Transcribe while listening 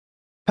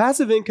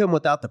Passive income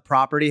without the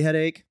property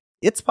headache?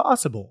 It's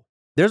possible.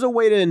 There's a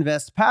way to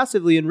invest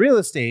passively in real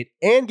estate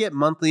and get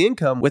monthly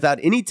income without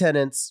any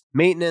tenants,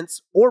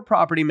 maintenance, or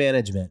property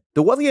management.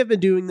 The Wealthy have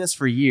been doing this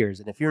for years,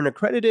 and if you're an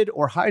accredited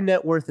or high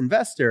net worth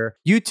investor,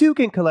 you too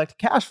can collect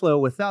cash flow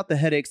without the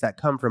headaches that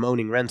come from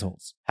owning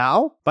rentals.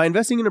 How? By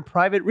investing in a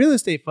private real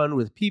estate fund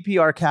with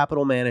PPR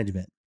Capital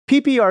Management.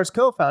 PPR's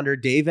co-founder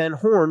Dave Van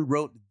Horn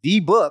wrote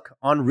the book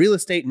on real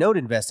estate note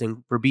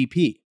investing for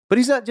BP. But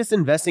he's not just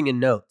investing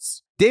in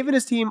notes. Dave and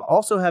his team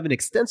also have an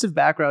extensive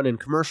background in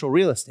commercial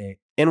real estate.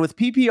 And with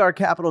PPR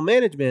Capital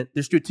Management,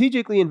 they're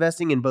strategically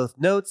investing in both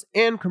notes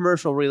and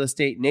commercial real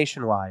estate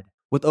nationwide.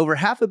 With over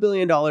 $500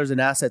 million in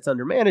assets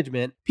under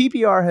management,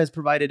 PPR has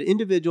provided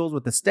individuals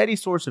with a steady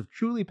source of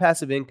truly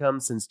passive income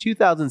since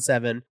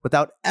 2007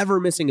 without ever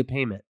missing a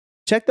payment.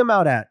 Check them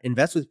out at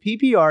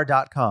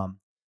investwithppr.com.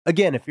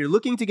 Again, if you're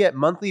looking to get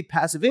monthly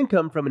passive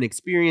income from an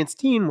experienced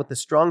team with a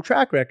strong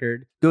track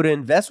record, go to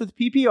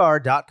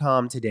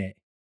investwithppr.com today.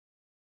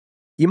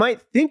 You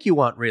might think you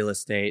want real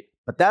estate,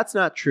 but that's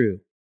not true.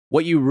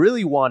 What you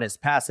really want is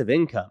passive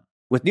income.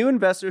 With new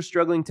investors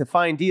struggling to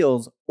find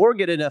deals or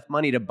get enough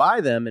money to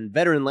buy them and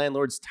veteran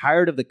landlords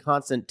tired of the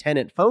constant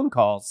tenant phone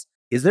calls,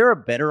 is there a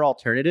better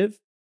alternative?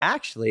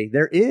 Actually,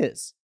 there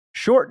is.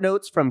 Short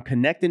notes from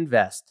Connect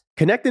Invest.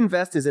 Connect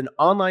Invest is an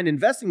online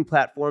investing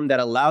platform that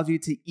allows you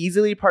to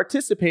easily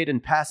participate in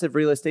passive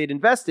real estate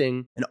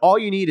investing, and all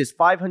you need is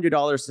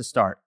 $500 to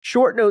start.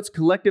 Short Notes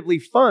collectively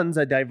funds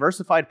a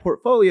diversified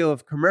portfolio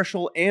of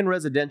commercial and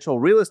residential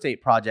real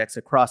estate projects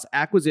across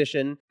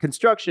acquisition,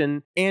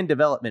 construction, and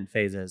development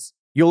phases.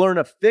 You'll earn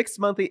a fixed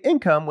monthly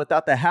income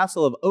without the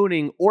hassle of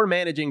owning or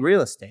managing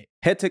real estate.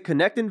 Head to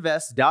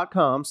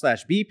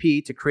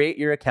connectinvest.com/BP to create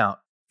your account.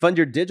 Fund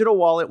your digital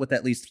wallet with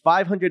at least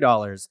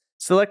 $500.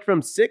 Select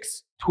from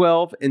 6,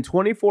 12, and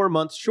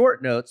 24-month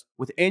short notes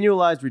with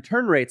annualized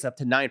return rates up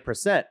to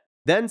 9%.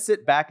 Then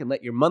sit back and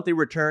let your monthly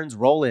returns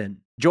roll in.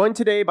 Join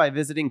today by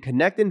visiting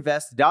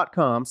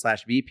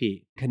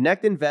connectinvest.com/BP.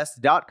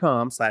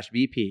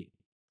 Connectinvest.com/BP.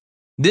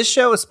 This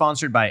show is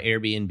sponsored by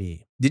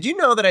Airbnb. Did you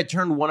know that I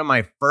turned one of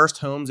my first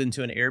homes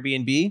into an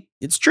Airbnb?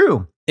 It's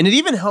true. And it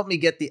even helped me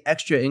get the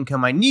extra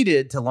income I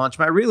needed to launch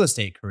my real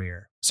estate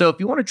career. So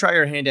if you want to try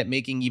your hand at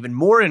making even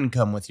more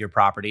income with your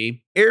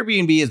property,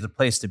 Airbnb is the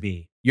place to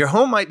be. Your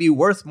home might be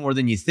worth more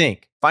than you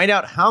think. Find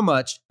out how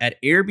much at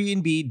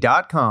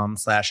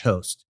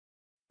airbnb.com/host.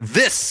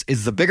 This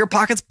is the Bigger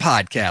Pockets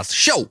Podcast,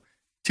 show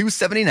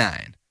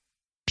 279.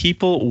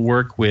 People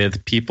work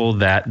with people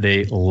that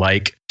they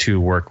like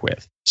to work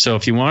with. So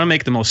if you want to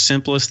make the most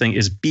simplest thing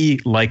is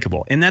be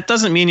likable. And that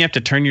doesn't mean you have to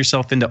turn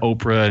yourself into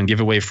Oprah and give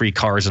away free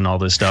cars and all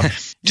this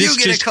stuff. You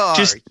get a car.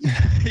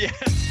 Yeah.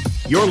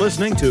 You're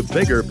listening to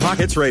Bigger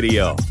Pockets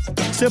Radio,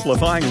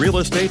 simplifying real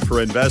estate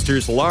for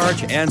investors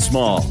large and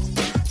small.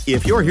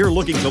 If you're here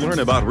looking to learn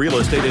about real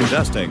estate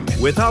investing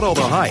without all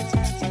the hype,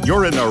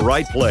 you're in the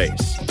right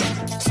place.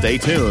 Stay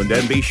tuned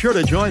and be sure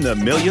to join the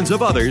millions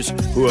of others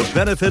who have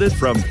benefited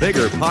from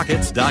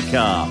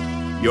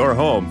BiggerPockets.com, your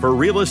home for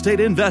real estate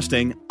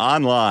investing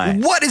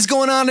online. What is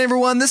going on,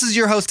 everyone? This is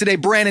your host today,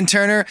 Brandon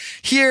Turner,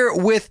 here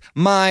with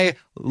my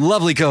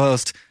lovely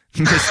co-host,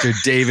 Mr.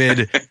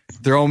 David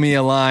Throw Me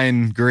a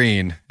Line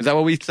Green. Is that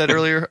what we said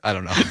earlier? I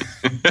don't know.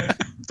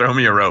 Throw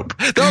me a rope.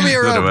 Throw me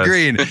a rope,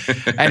 Green.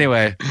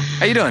 Anyway,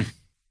 how you doing?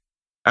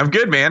 I'm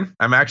good, man.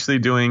 I'm actually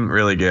doing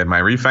really good.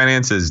 My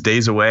refinance is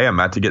days away. I'm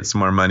about to get some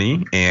more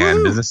money,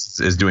 and business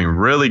is doing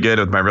really good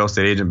with my real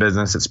estate agent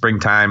business. It's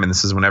springtime, and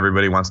this is when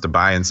everybody wants to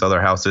buy and sell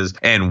their houses.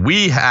 And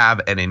we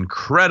have an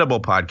incredible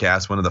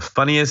podcast, one of the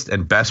funniest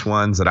and best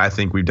ones that I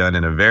think we've done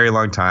in a very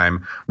long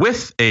time,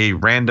 with a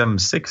random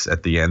 6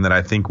 at the end that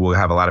I think will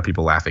have a lot of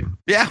people laughing.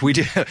 Yeah, we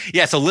do.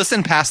 Yeah, so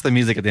listen past the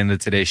music at the end of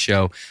today's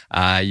show.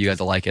 You guys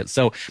will like it.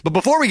 So, but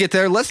before we get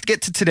there, let's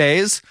get to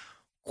today's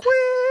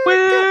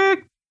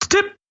quick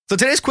tip. So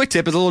today's quick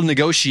tip is a little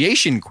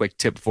negotiation quick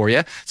tip for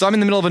you. So I'm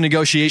in the middle of a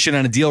negotiation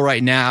on a deal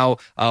right now,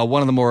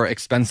 one of the more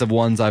expensive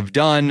ones I've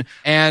done.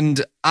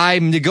 And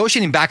I'm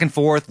negotiating back and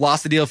forth,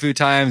 lost the deal a few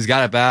times,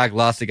 got it back,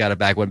 lost it, got it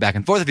back, went back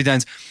and forth a few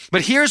times.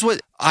 But here's what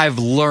I've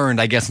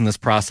learned, I guess, in this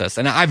process.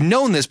 And I've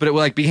known this, but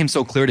it became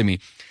so clear to me.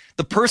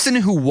 The person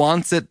who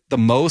wants it the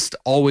most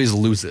always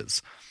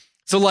loses.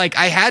 So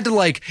I had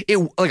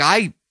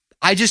to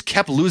I just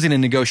kept losing in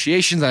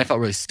negotiations and I felt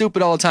really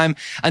stupid all the time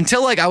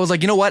until I was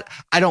like, you know what?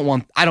 I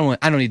don't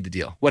need the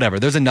deal. Whatever.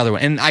 There's another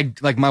one. And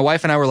my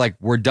wife and I were like,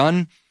 we're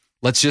done.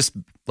 Let's just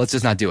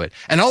not do it.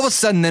 And all of a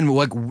sudden then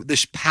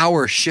this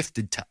power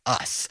shifted to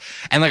us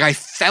and I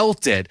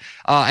felt it.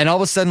 And all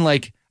of a sudden, I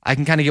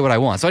can kind of get what I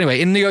want. So anyway,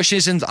 in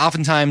negotiations,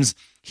 oftentimes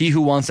he who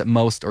wants it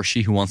most or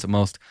she who wants it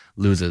most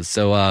loses.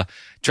 So,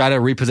 try to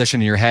reposition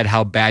in your head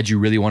how bad you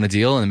really want a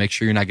deal and make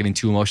sure you're not getting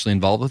too emotionally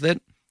involved with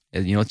it.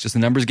 It's just a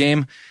numbers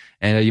game.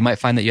 And you might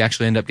find that you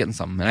actually end up getting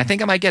something. And I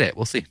think I might get it.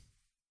 We'll see.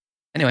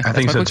 Anyway. I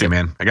think so too,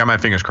 man. I got my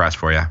fingers crossed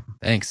for you.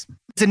 Thanks.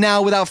 So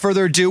now, without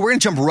further ado, we're going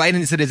to jump right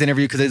into today's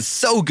interview because it's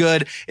so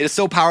good. It is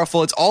so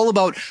powerful. It's all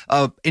about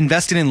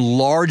investing in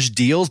large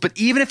deals. But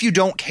even if you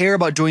don't care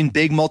about doing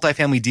big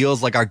multifamily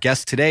deals like our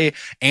guest today,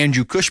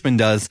 Andrew Cushman,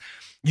 does,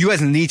 you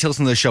guys need to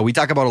listen to the show. We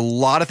talk about a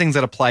lot of things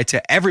that apply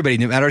to everybody,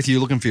 no matter if you're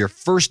looking for your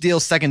first deal,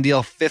 second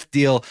deal, fifth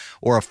deal,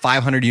 or a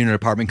 500-unit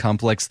apartment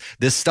complex.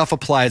 This stuff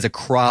applies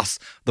across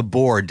the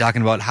board,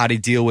 talking about how to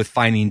deal with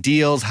finding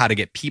deals, how to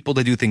get people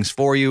to do things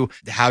for you,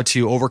 how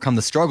to overcome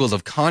the struggles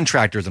of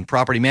contractors and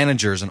property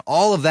managers and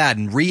all of that,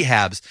 and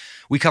rehabs.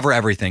 We cover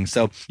everything.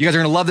 So you guys are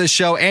going to love this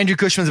show. Andrew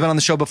Cushman's been on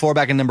the show before,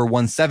 back in number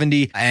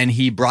 170, and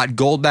he brought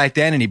gold back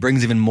then, and he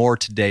brings even more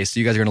today. So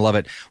you guys are going to love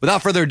it.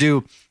 Without further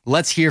ado,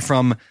 let's hear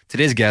from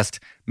today's guest,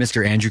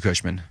 Mr. Andrew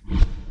Cushman.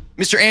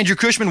 Mr. Andrew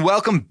Cushman,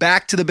 welcome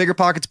back to the Bigger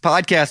Pockets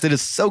podcast. It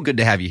is so good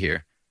to have you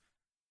here.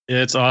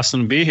 It's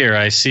awesome to be here.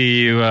 I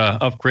see you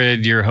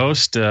upgraded your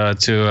host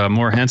to a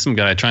more handsome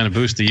guy, trying to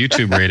boost the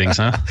YouTube ratings,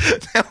 huh?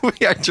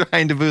 We are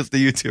trying to boost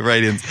the YouTube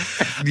ratings.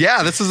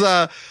 Yeah, this is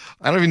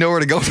I don't even know where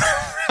to go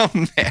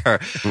from there.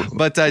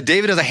 But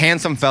David is a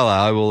handsome fella.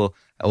 I will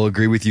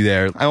agree with you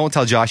there. I won't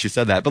tell Josh you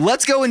said that. But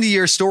let's go into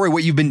your story,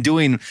 what you've been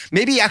doing.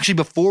 Maybe actually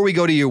before we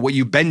go to what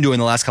you've been doing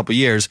the last couple of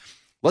years,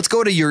 let's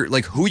go to your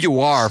who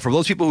you are. For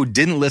those people who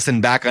didn't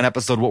listen back on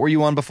episode, what were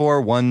you on before?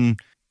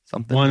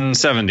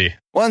 170.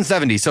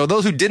 170. So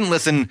those who didn't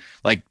listen,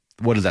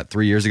 what is that,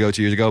 3 years ago,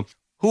 2 years ago?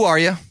 Who are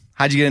you?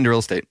 How'd you get into real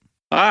estate?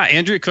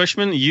 Andrew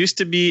Cushman used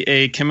to be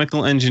a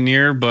chemical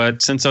engineer,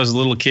 but since I was a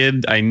little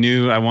kid, I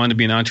knew I wanted to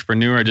be an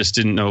entrepreneur. I just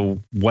didn't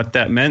know what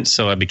that meant.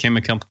 So I became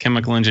a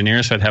chemical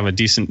engineer, so I'd have a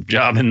decent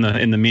job in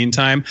the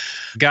meantime.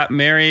 Got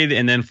married,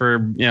 and then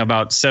for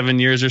about 7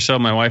 years or so,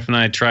 my wife and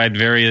I tried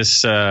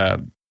various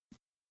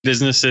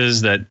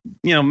businesses that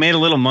made a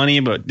little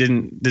money but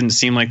didn't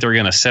seem like they were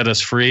going to set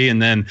us free.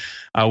 And then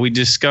we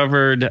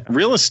discovered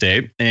real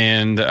estate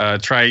and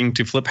trying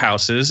to flip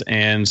houses.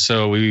 And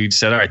so we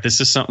said, all right,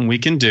 this is something we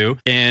can do.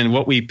 And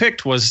what we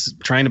picked was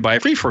trying to buy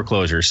free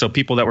foreclosure. So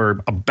people that were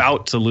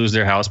about to lose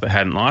their house but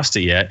hadn't lost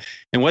it yet.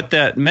 And what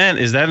that meant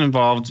is that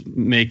involved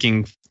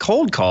making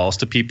cold calls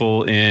to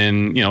people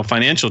in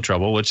financial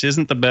trouble, which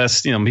isn't the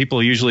best.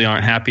 People usually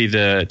aren't happy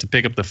to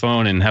pick up the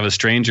phone and have a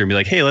stranger and be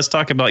like, hey, let's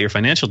talk about your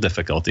financial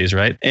difficulties,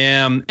 right?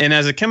 And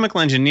as a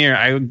chemical engineer,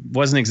 I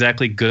wasn't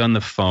exactly good on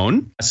the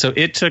phone. So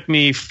it took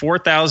me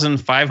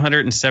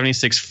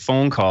 4,576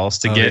 phone calls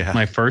to get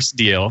my first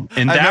deal.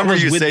 And I that remember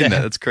was you with saying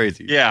that. That's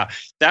crazy. Yeah.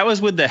 That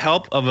was with the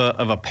help of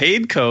a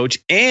paid coach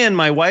and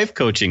my wife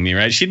coaching me,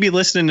 right? She'd be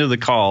listening to the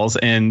calls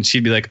and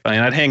she'd be like,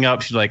 and I'd hang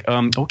up. She'd be like,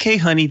 okay,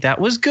 honey,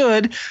 that was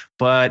good.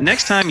 But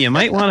next time you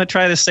might want to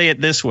try to say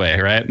it this way,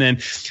 right?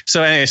 And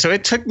so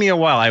it took me a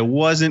while. I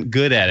wasn't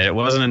good at it. It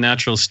wasn't a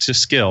natural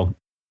skill.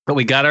 But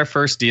we got our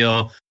first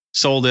deal,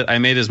 sold it. I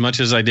made as much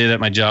as I did at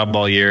my job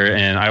all year.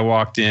 And I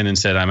walked in and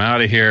said, I'm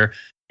out of here.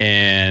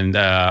 And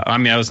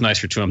I was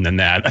nicer to him than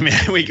that. I mean,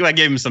 I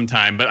gave him some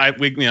time, but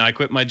I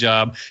quit my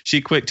job. She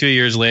quit 2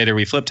 years later.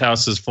 We flipped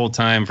houses full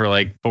time for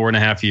like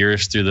 4.5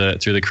 years through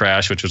the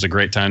crash, which was a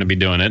great time to be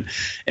doing it.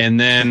 And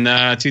then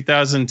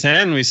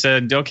 2010, we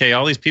said, okay,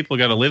 all these people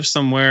got to live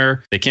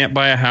somewhere. They can't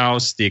buy a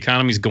house. The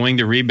economy's going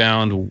to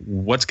rebound.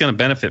 What's going to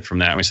benefit from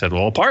that? And we said,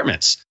 well,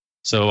 apartments.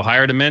 So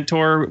hired a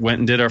mentor, went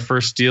and did our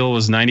first deal,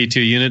 was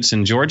 92 units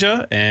in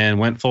Georgia, and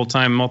went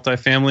full-time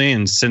multifamily.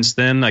 And since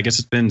then, I guess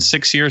it's been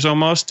 6 years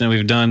almost, and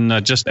we've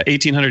done just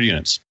 1,800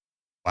 units.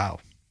 Wow.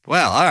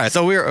 Well, all right.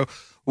 So we're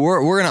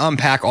going to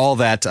unpack all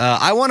that.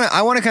 I want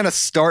to kind of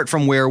start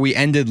from where we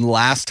ended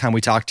last time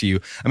we talked to you.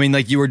 I mean,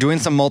 you were doing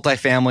some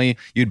multifamily,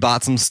 you'd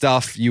bought some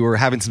stuff, you were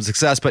having some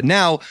success, but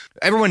now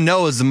everyone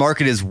knows the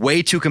market is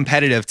way too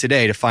competitive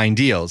today to find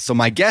deals. So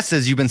my guess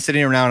is you've been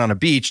sitting around on a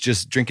beach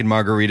just drinking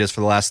margaritas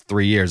for the last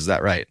 3 years. Is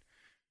that right?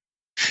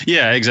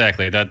 Yeah,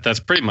 exactly. That's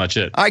pretty much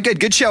it. All right,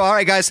 good show. All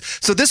right, guys.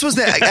 So this was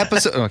the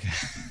episode. Okay.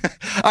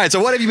 All right.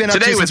 So what have you been up to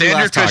today with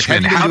Andrew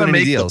Cushman? How to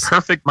make the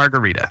perfect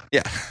margarita.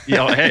 Yeah.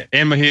 Hey,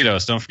 and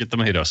mojitos. Don't forget the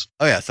mojitos.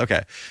 Oh yes.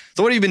 Okay.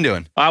 So what have you been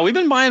doing? We've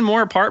been buying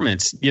more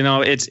apartments.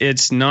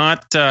 It's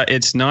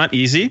not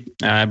easy,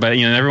 but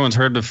everyone's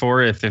heard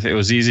before. If it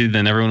was easy,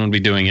 then everyone would be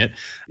doing it.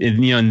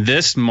 In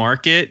this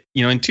market,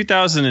 in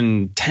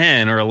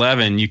 2010 or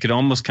 11, you could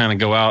almost kind of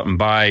go out and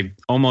buy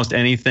almost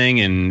anything,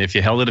 and if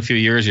you held it a few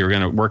years, you were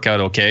going to work out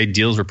okay.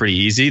 Deals were pretty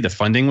easy. The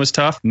funding was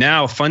tough.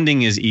 Now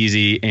funding is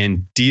easy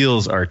and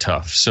deals are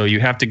tough. So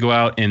you have to go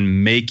out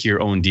and make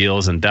your own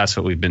deals, and that's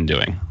what we've been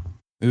doing.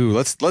 Ooh,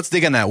 let's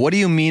dig on that. What do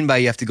you mean by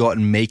you have to go out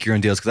and make your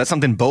own deals? Because that's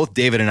something both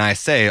David and I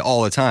say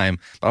all the time.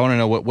 But I want to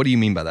know what do you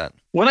mean by that?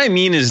 What I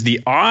mean is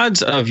the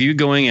odds of you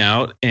going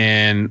out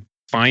and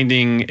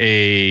finding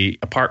a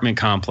apartment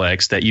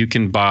complex that you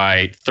can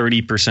buy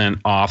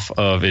 30% off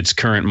of its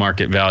current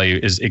market value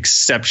is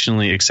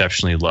exceptionally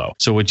low.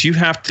 So what you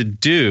have to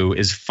do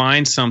is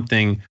find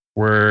something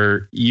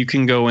where you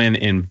can go in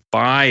and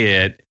buy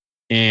it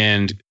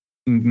and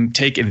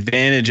take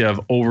advantage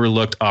of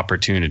overlooked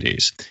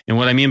opportunities. And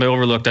what I mean by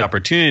overlooked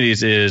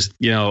opportunities is,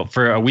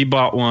 we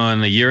bought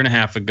one a year and a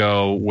half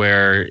ago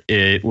where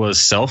it was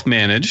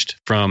self-managed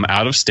from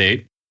out of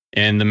state.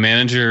 and the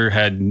manager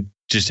had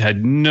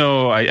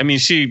no, I mean,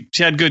 she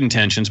had good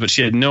intentions, but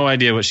she had no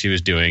idea what she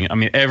was doing. I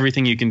mean,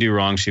 everything you can do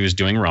wrong, she was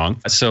doing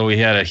wrong. So we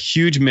had a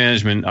huge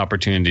management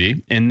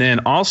opportunity. And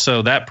then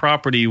also that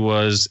property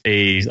was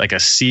a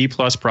C+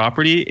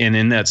 property.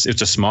 And it's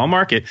a small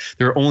market.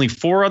 There were only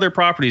 4 other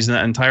properties in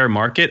that entire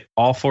market.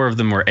 All 4 of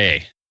them were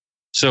A.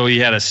 So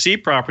you had a C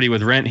property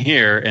with rent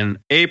here and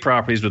A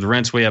properties with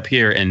rents way up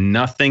here and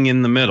nothing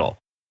in the middle.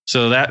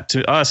 So that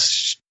to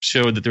us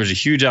showed that there was a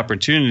huge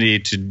opportunity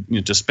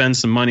to spend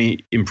some money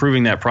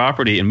improving that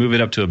property and move it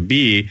up to a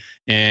B,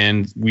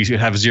 and we should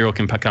have zero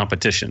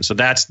competition. So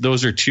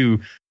those are 2,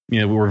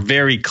 were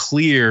very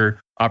clear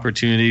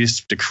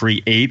opportunities to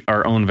create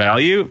our own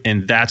value,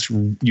 and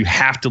you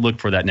have to look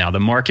for that now. The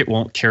market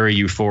won't carry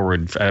you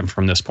forward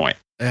from this point.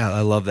 Yeah,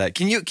 I love that.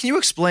 Can you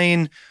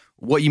explain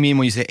what you mean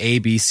when you say A,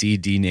 B, C,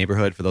 D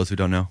neighborhood for those who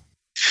don't know?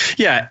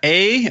 Yeah,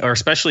 A, or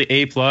especially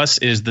A+,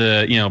 is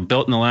the,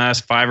 built in the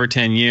last 5 or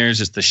 10 years.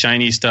 It's the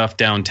shiny stuff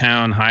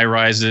downtown, high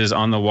rises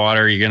on the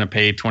water. You're going to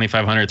pay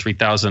 $2,500,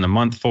 $3,000 a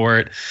month for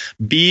it.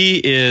 B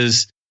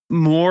is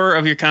more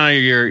of your kind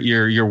of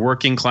your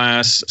working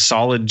class,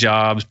 solid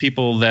jobs,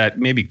 people that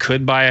maybe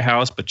could buy a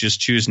house but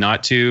just choose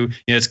not to.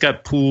 It's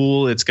got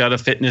pool, it's got a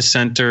fitness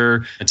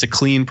center, it's a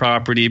clean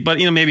property, but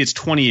maybe it's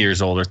 20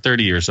 years old or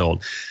 30 years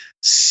old.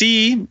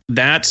 C,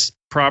 that's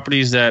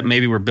properties that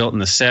maybe were built in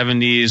the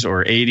 70s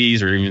or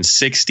 80s or even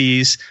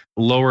 60s,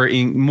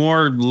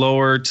 more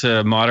lower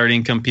to moderate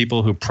income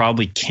people who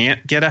probably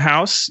can't get a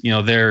house.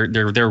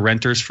 They're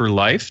renters for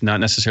life, not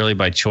necessarily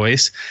by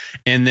choice.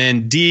 And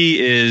then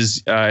D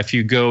is if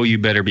you go, you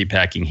better be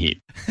packing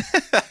heat.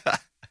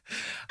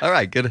 All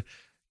right, good.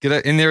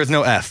 And there is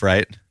no F,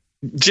 right?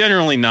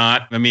 Generally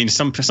not. I mean,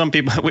 some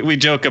people we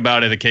joke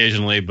about it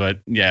occasionally, but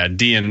yeah,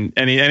 D and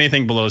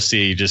anything below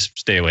C, just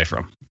stay away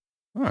from.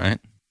 All right.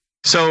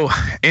 So,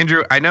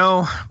 Andrew, I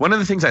know one of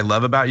the things I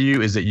love about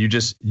you is that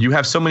you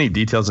have so many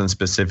details and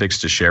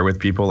specifics to share with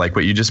people. Like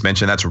what you just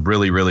mentioned, that's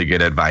really, really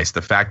good advice.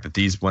 The fact that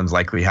these ones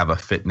likely have a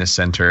fitness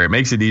center, it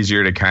makes it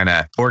easier to kind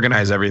of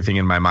organize everything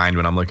in my mind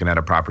when I'm looking at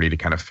a property to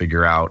kind of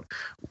figure out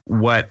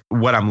what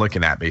I'm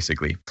looking at,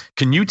 basically.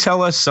 Can you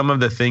tell us some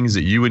of the things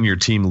that you and your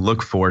team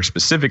look for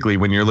specifically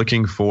when you're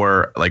looking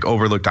for like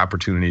overlooked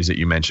opportunities that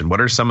you mentioned? What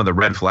are some of the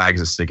red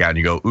flags that stick out and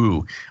you go,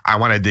 ooh, I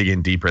want to dig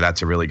in deeper?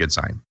 That's a really good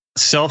sign.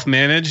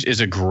 Self-managed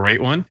is a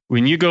great one.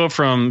 When you go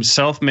from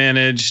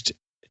self-managed,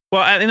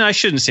 well, and I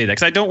shouldn't say that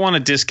because I don't want to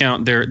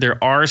discount. There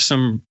are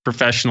some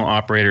professional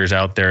operators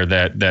out there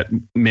that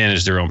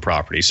manage their own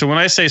property. So when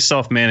I say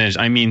self-managed,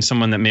 I mean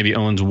someone that maybe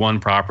owns 1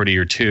 property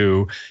or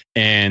 2,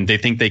 and they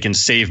think they can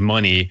save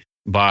money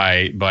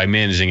by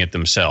managing it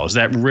themselves.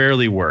 That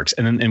rarely works,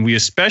 and we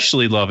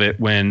especially love it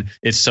when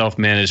it's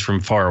self-managed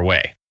from far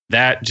away.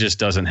 That just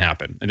doesn't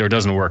happen, or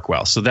doesn't work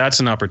well. So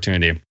that's an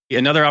opportunity.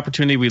 Another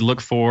opportunity we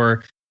look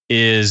for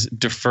is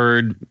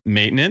deferred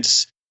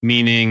maintenance,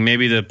 meaning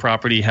maybe the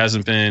property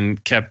hasn't been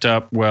kept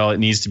up well, it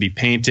needs to be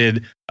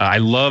painted. I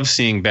love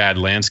seeing bad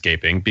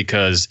landscaping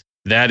because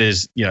that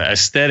is,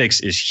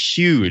 aesthetics is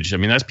huge. I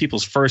mean, that's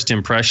people's first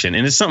impression,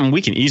 and it's something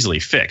we can easily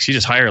fix. You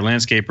just hire a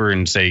landscaper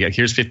and say,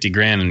 here's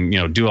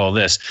 $50,000 and, do all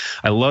this.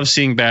 I love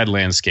seeing bad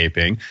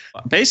landscaping.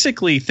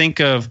 Basically think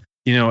of,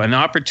 an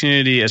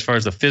opportunity as far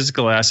as the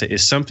physical asset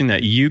is something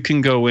that you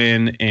can go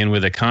in and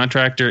with a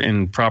contractor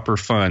and proper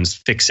funds,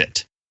 fix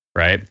it.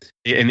 Right.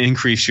 And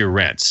increase your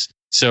rents.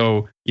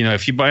 So,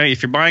 if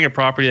you're buying a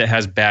property that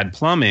has bad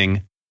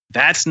plumbing,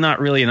 that's not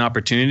really an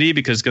opportunity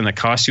because it's going to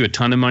cost you a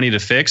ton of money to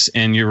fix,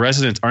 and your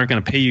residents aren't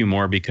going to pay you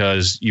more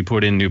because you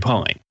put in new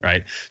plumbing.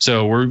 Right.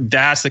 So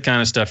that's the kind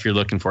of stuff you're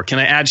looking for. Can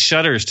I add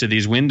shutters to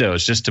these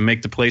windows just to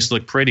make the place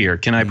look prettier?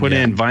 Can I put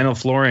in vinyl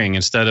flooring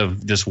instead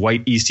of this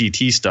white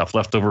ECT stuff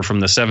left over from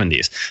the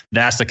 70s?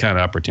 That's the kind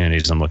of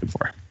opportunities I'm looking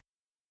for.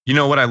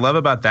 What I love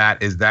about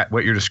that is that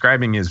what you're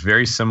describing is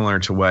very similar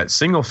to what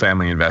single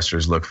family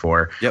investors look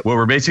for. Yep. What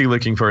we're basically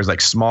looking for is like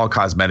small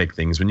cosmetic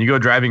things. When you go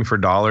driving for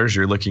dollars,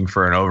 you're looking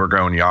for an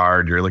overgrown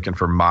yard. You're looking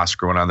for moss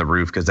growing on the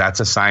roof because that's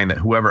a sign that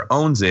whoever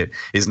owns it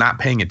is not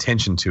paying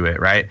attention to it,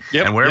 right?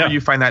 Yep. And wherever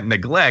you find that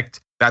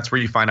neglect, that's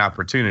where you find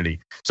opportunity.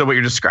 So what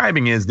you're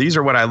describing is these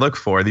are what I look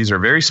for. These are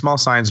very small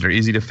signs that are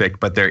easy to fix,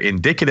 but they're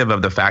indicative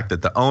of the fact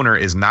that the owner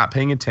is not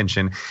paying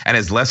attention and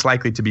is less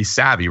likely to be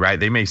savvy, right?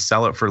 They may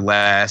sell it for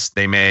less.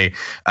 They may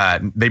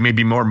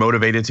be more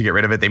motivated to get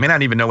rid of it. They may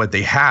not even know what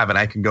they have, and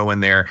I can go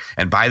in there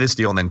and buy this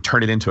deal and then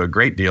turn it into a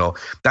great deal.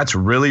 That's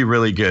really,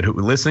 really good.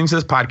 Listening to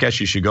this podcast,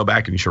 you should go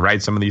back and you should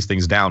write some of these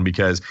things down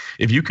because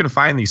if you can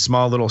find these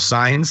small little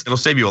signs, it'll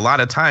save you a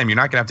lot of time. You're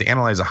not going to have to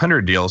analyze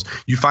 100 deals.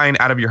 You find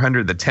out of your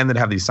 100, the 10 that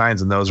have these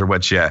signs, and those are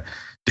what you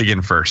dig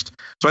in first.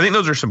 So I think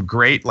those are some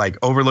great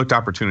overlooked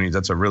opportunities.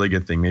 That's a really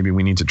good thing. Maybe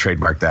we need to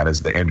trademark that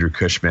as the Andrew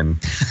Cushman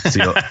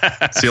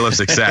seal of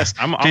success.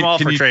 I'm all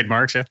for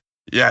trademarks. Yeah.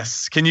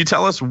 Yes. Can you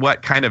tell us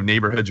what kind of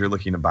neighborhoods you're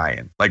looking to buy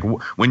in? Like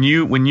when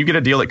you get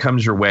a deal that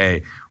comes your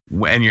way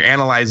and you're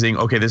analyzing,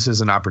 okay, this is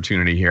an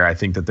opportunity here. I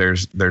think that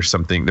there's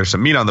some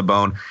meat on the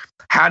bone.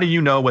 How do you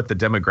know what the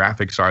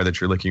demographics are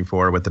that you're looking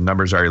for, what the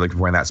numbers are you're looking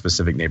for in that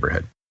specific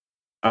neighborhood?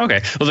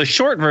 Okay. Well, the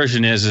short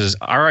version is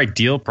our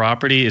ideal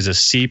property is a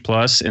C+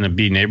 in a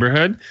B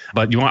neighborhood.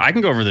 But I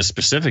can go over the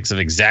specifics of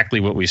exactly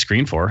what we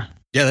screen for.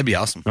 Yeah, that'd be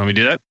awesome. Want me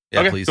to do that?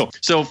 Yeah, okay, please. Cool.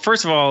 So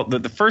first of all,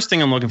 the first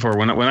thing I'm looking for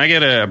when I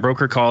get a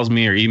broker calls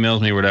me or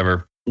emails me or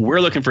whatever, we're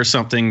looking for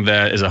something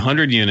that is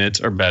 100 units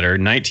or better,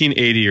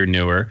 1980 or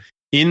newer,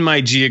 in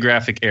my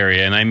geographic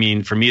area. And I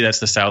mean, for me, that's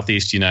the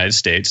Southeast United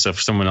States. So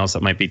for someone else,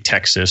 that might be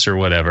Texas or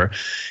whatever.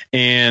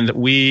 And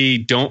we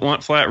don't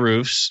want flat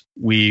roofs.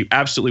 We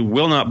absolutely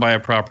will not buy a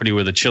property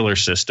with a chiller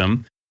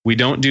system. We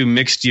don't do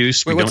mixed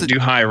use. We don't do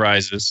high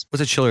rises.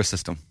 What's a chiller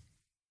system?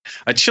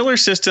 A chiller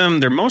system,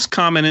 they're most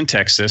common in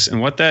Texas.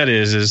 And what that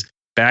is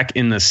back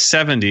in the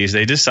 70s,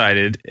 they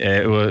decided,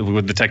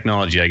 with the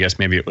technology, I guess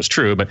maybe it was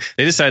true, but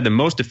they decided the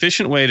most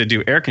efficient way to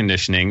do air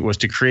conditioning was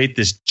to create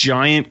this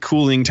giant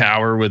cooling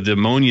tower with the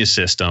ammonia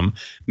system,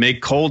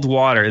 make cold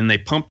water, and they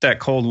pump that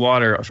cold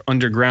water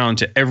underground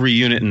to every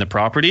unit in the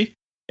property,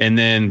 and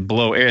then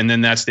blow air. And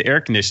then that's the air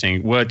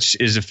conditioning, which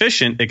is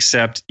efficient,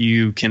 except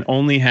you can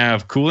only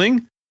have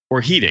cooling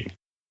or heating.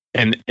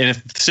 And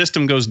if the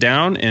system goes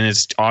down and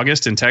it's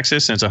August in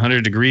Texas and it's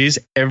 100 degrees,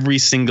 every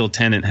single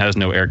tenant has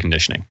no air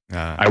conditioning.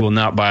 I will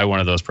not buy one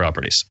of those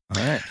properties.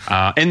 All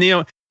right.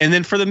 And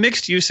then for the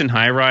mixed use and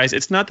high rise,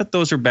 it's not that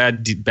those are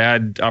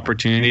bad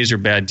opportunities or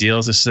bad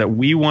deals. It's that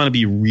we want to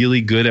be really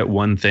good at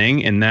one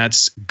thing, and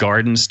that's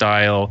garden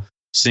style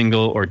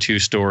single or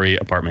two-story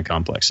apartment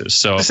complexes.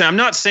 So I'm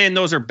not saying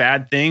those are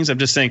bad things. I'm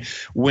just saying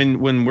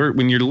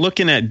when you're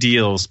looking at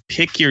deals,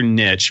 pick your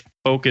niche,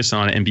 focus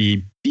on it, and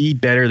be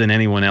better than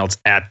anyone else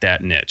at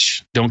that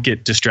niche. Don't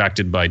get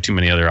distracted by too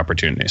many other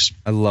opportunities.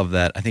 I love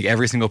that. I think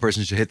every single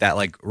person should hit that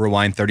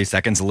rewind 30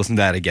 seconds and listen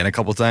to that again a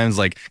couple times.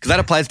 Because that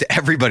applies to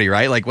everybody,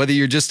 right? Like whether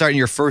you're just starting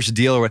your first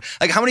deal or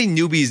how many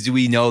newbies do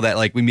we know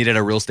that we meet at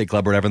a real estate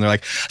club or whatever, and they're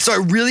like, so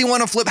I really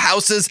want to flip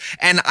houses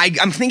and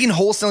I'm thinking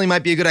wholesaling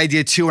might be a good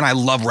idea too. And I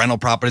love rental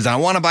properties and I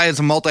want to buy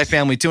some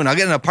multifamily too. And I'll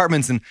get in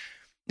apartments. And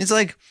it's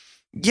like,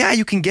 yeah,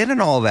 you can get in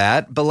all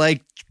that, but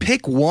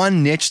pick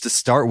one niche to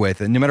start with.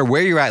 And no matter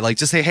where you're at,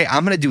 just say, hey,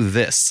 I'm going to do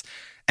this.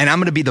 And I'm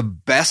going to be the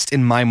best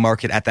in my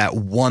market at that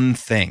one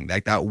thing,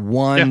 that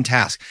one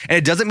task. And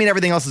it doesn't mean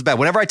everything else is bad.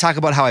 Whenever I talk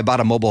about how I bought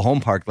a mobile home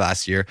park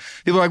last year,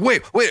 people are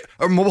like, wait,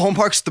 are mobile home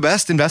parks the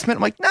best investment?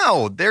 I'm like,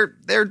 no,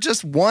 they're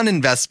just one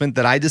investment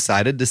that I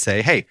decided to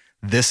say, hey,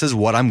 this is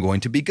what I'm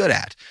going to be good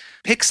at.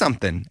 Pick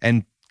something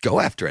and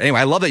go after it. Anyway,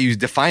 I love that you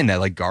define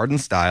that, Garden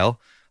style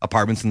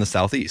apartments in the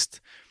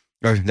Southeast.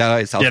 Or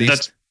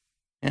Southeast.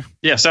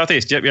 Yeah,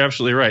 Southeast. Yep, you're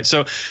absolutely right.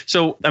 So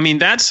I mean,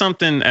 that's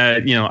something,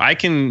 I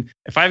can,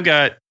 if I've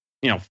got,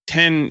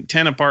 10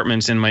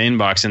 apartments in my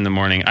inbox in the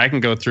morning, I can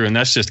go through and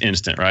that's just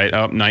instant, right?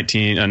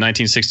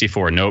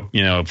 1964. Nope.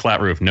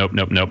 Flat roof.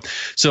 Nope.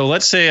 So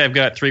let's say I've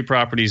got 3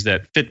 properties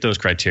that fit those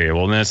criteria.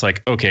 Well, then it's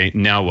okay,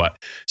 now what?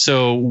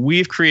 So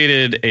we've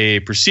created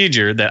a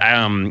procedure that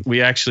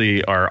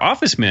our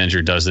office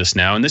manager does this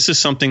now. And this is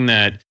something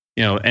that,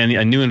 and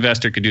a new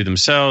investor could do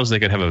themselves. They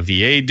could have a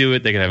VA do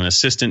it. They could have an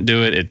assistant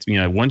do it.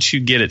 Once you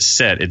get it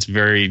set, it's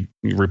very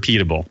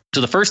repeatable.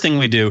 So the first thing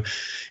we do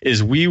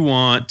is we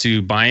want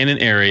to buy in an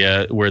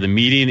area where the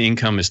median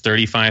income is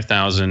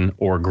 $35,000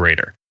 or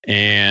greater.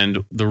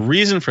 And the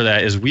reason for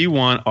that is we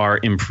want our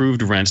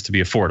improved rents to be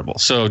affordable.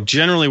 So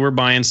generally we're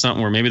buying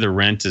something where maybe the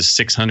rent is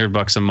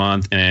 $600 a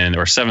month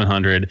or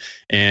 $700.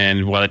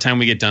 And by the time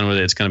we get done with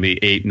it, it's going to be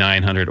 $800,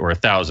 $900 or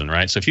 $1,000,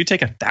 right? So if you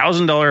take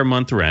 $1,000 a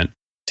month rent,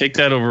 take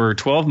that over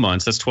 12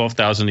 months, that's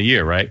 $12,000 a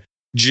year, right?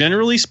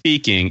 Generally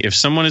speaking, if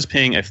someone is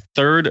paying a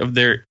third of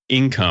their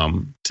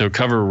income to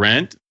cover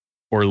rent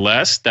or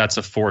less, that's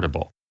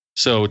affordable.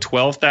 So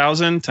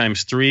 12,000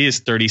 times 3 is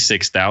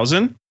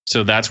 36,000.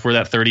 So that's where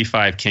that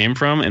 35 came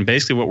from. And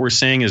basically what we're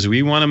saying is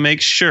we want to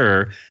make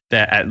sure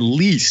that at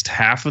least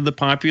half of the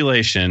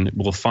population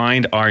will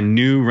find our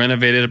new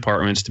renovated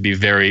apartments to be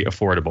very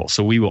affordable.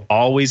 So we will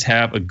always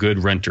have a good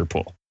renter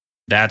pool.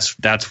 That's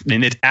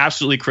and it's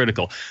absolutely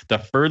critical. The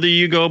further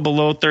you go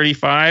below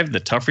 35, the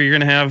tougher you're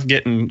going to have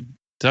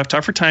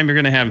tougher time you're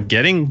going to have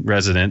getting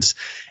residents,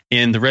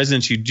 and the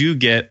residents you do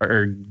get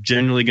are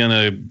generally going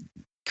to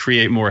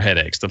create more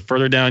headaches. The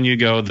further down you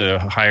go, the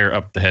higher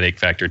up the headache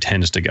factor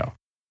tends to go.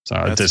 So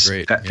that's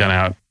great.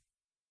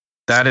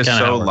 That is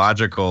so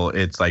logical.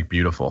 It's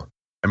beautiful.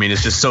 I mean,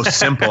 it's just so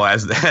simple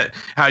as that,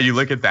 how you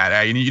look at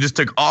that. You just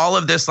took all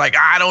of this,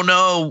 I don't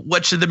know,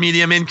 what should the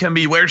medium income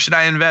be? Where should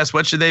I invest?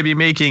 What should they be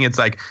making? It's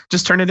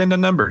just turn it into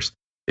numbers.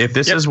 If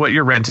this is what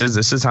your rent is,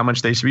 this is how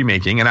much they should be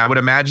making. And I would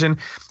imagine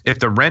if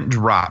the rent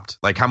dropped,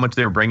 how much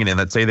they were bringing in,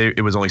 let's say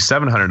it was only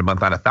 $700 a month,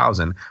 not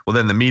 $1,000. Well,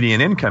 then the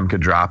median income could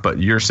drop, but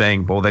you're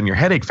saying, well, then your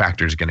headache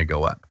factor is going to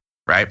go up,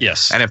 right?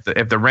 Yes. And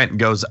if the rent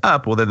goes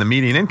up, well, then the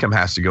median income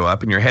has to go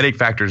up and your headache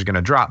factor is going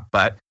to drop.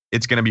 But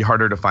it's going to be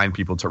harder to find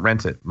people to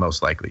rent it,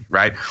 most likely,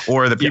 right?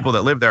 Or the people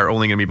that live there are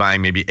only going to be buying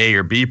maybe A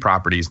or B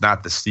properties,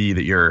 not the C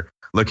that you're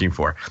looking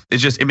for.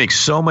 It makes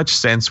so much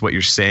sense what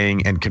you're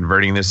saying, and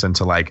converting this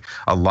into like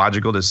a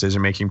logical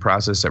decision-making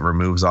process that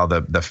removes all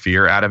the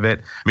fear out of it.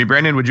 I mean,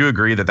 Brandon, would you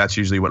agree that that's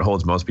usually what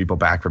holds most people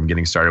back from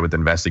getting started with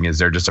investing? Is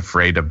they're just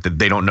afraid of,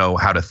 they don't know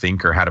how to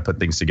think or how to put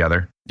things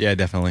together? Yeah,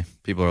 definitely.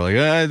 People are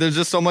like, there's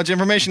just so much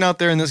information out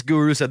there, and this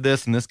guru said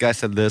this, and this guy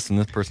said this, and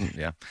this person.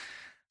 Yeah.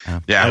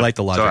 I like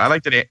the logic. So I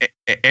like that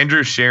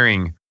Andrew's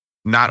sharing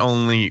not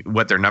only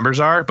what their numbers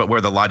are, but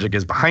where the logic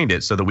is behind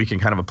it, so that we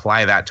can kind of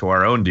apply that to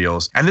our own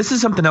deals. And this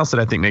is something else that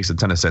I think makes a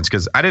ton of sense,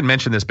 because I didn't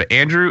mention this, but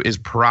Andrew is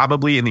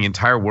probably, in the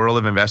entire world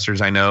of investors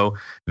I know,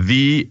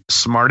 the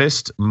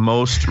smartest,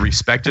 most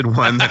respected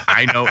one that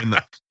I know.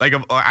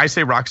 I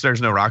say rock stars,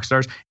 no rock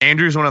stars.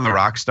 Andrew's one of the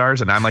rock stars,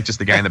 and I'm like just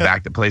the guy in the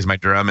back that plays my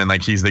drum, and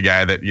like he's the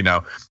guy that,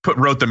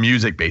 wrote the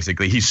music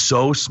basically. He's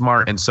so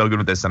smart and so good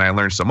with this, and I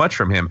learned so much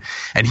from him.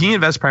 And he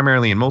invests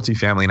primarily in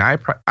multifamily, and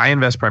I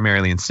invest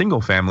primarily in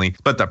single family.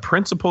 But the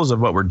principles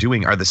of what we're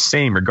doing are the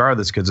same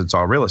regardless, because it's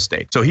all real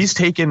estate. So he's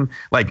taken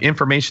like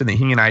information that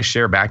he and I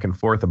share back and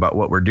forth about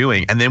what we're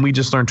doing, and then we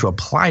just learn to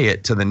apply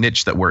it to the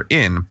niche that we're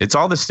in. It's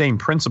all the same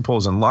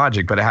principles and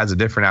logic, but it has a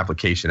different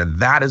application. And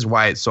that is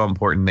why it's so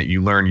important that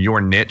you learn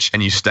your niche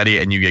and you study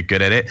it and you get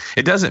good at it.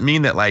 It doesn't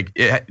mean that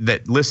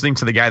that listening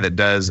to the guy that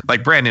does,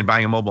 like Brandon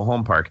buying a mobile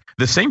home park,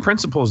 the same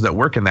principles that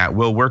work in that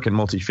will work in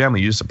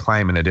multifamily. You just apply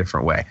them in a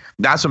different way.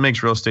 That's what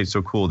makes real estate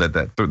so cool, that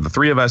the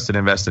three of us that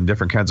invest in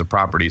different kinds of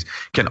properties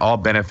can all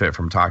benefit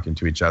from talking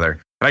to each other.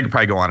 And I could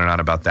probably go on and on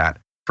about that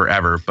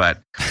forever,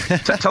 but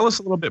tell us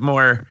a little bit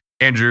more,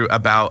 Andrew,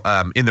 about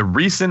in the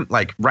recent,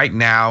 like right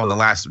now in the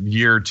last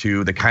year or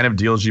two, the kind of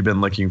deals you've been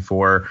looking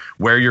for,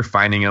 where you're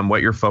finding them,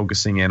 what you're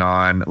focusing in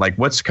on, like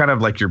what's kind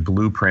of like your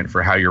blueprint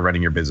for how you're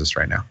running your business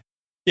right now.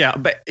 Yeah,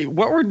 but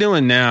what we're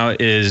doing now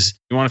is,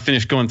 you want to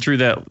finish going through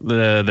that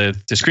the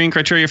screening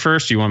criteria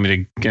first? Or you want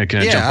me to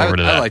jump over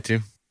to that? I'd like to.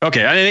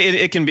 Okay,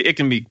 it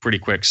can be pretty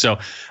quick. So,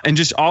 and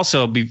just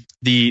also for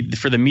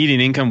the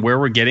median income, where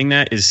we're getting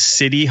that is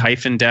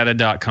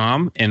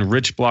city-data.com and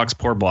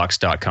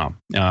richblockspoorblocks.com.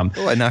 I not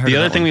heard the of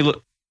other that thing one. we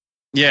look,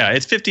 yeah,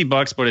 it's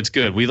 $50, but it's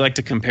good. We like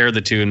to compare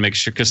the two and make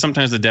sure, because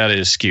sometimes the data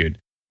is skewed.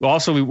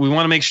 Also, we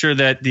want to make sure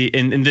that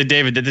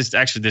David, that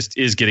this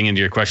is getting into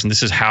your question.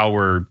 This is how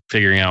we're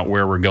figuring out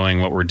where we're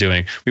going, what we're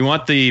doing. We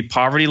want the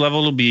poverty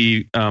level to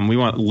be, we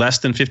want less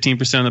than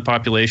 15% of the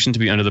population to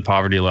be under the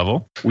poverty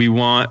level. We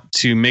want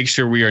to make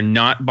sure we are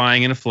not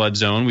buying in a flood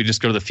zone. We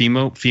just go to the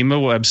FEMA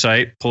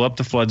website, pull up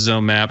the flood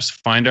zone maps,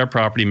 find our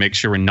property, make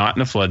sure we're not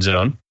in a flood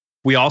zone.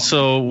 We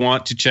also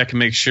want to check and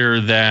make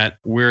sure that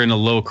we're in a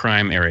low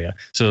crime area.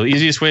 So the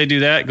easiest way to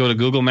do that, go to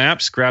Google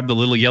Maps, drop the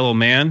little yellow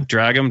man,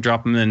 drag him,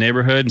 drop him in the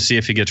neighborhood, and see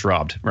if he gets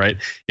robbed, right?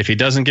 If he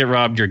doesn't get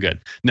robbed, you're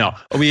good. No,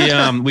 we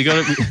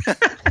go to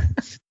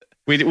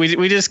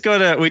we just go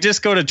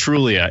to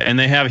Trulia, and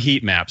they have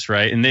heat maps,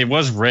 right? And it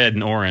was red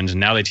and orange,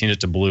 and now they changed it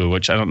to blue,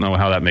 which I don't know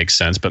how that makes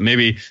sense. But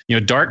maybe,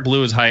 dark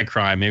blue is high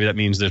crime. Maybe that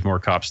means there's more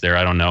cops there.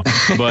 I don't know.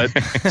 But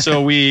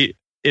so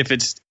if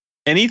it's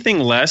anything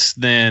less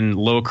than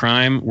low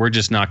crime, we're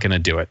just not going to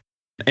do it.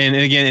 And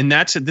again,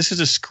 this is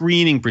a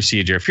screening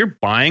procedure. If you're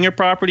buying a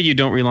property, you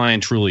don't rely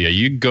on Trulia.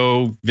 You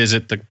go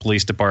visit the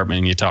police department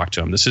and you talk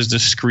to them. This is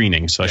just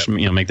screening. So I should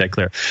make that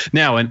clear.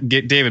 Now, and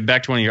get David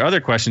back to one of your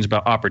other questions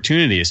about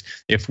opportunities.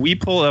 If we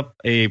pull up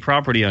a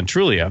property on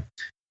Trulia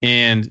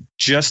and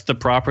just the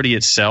property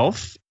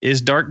itself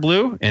is dark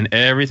blue and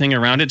everything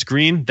around it's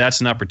green,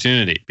 that's an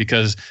opportunity,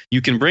 because you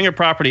can bring a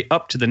property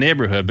up to the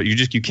neighborhood, but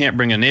you can't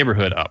bring a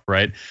neighborhood up,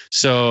 right?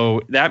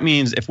 So that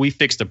means if we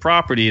fix the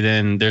property,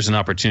 then there's an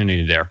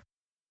opportunity there.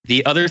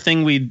 The other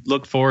thing we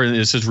look for, and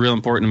this is real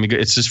important,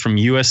 it's just from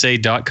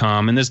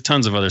USA.com, and there's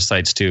tons of other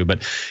sites too,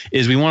 but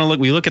is we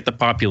look at the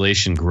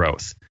population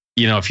growth.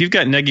 If you've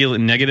got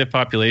negative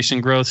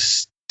population growth,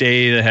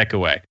 stay the heck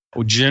away.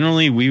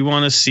 Generally, we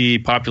want to see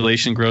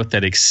population growth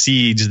that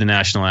exceeds the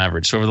national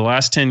average. So over the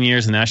last 10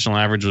 years, the national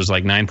average was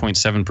like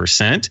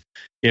 9.7%.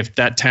 If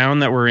that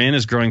town that we're in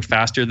is growing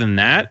faster than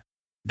that,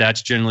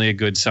 that's generally a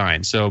good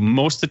sign. So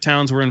most of the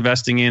towns we're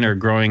investing in are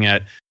growing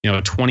at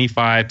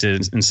 25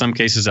 to, in some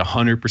cases,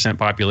 100%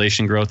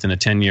 population growth in a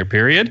 10-year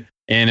period.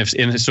 And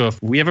if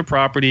we have a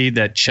property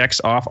that checks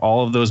off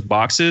all of those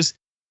boxes,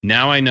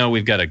 now I know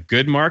we've got a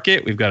good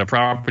market, we've got a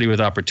property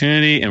with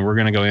opportunity, and we're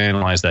going to go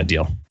analyze that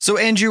deal. So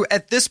Andrew,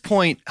 at this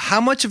point,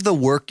 how much of the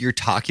work you're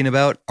talking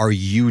about are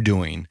you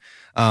doing?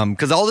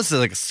 Because all this is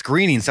like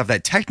screening stuff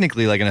that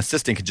technically like an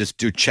assistant could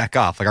just check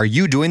off. Like, are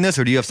you doing this,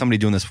 or do you have somebody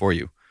doing this for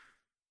you?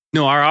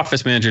 No, our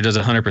office manager does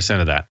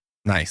 100% of that.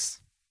 Nice.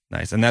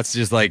 And that's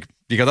just like,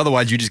 because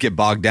otherwise you just get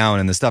bogged down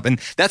in this stuff.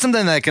 And that's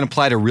something that can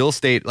apply to real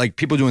estate, like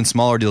people doing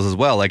smaller deals as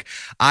well. Like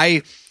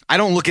I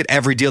don't look at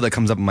every deal that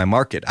comes up in my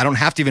market. I don't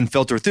have to even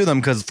filter through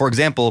them, because, for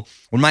example,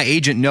 when my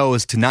agent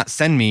knows to not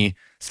send me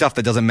stuff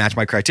that doesn't match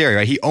my criteria,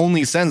 right? He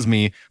only sends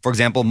me, for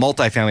example,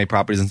 multifamily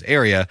properties in this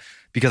area,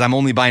 because I'm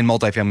only buying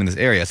multifamily in this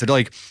area. So to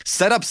like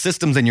set up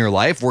systems in your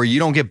life where you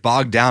don't get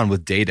bogged down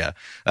with data.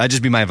 That'd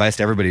just be my advice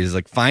to everybody, is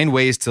like find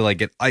ways to like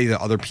get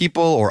either other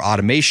people or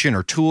automation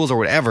or tools or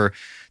whatever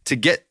to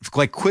get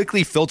like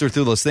quickly filter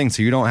through those things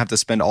so you don't have to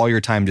spend all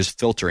your time just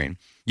filtering.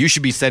 You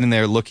should be sitting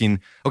there looking,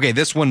 okay,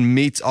 this one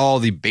meets all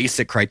the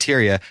basic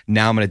criteria.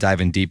 Now I'm going to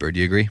dive in deeper. Do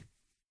you agree?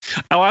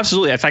 Oh,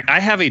 absolutely. In fact, I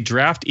have a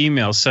draft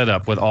email set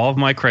up with all of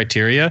my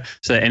criteria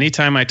so that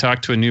anytime I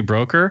talk to a new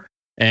broker,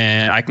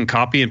 and I can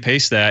copy and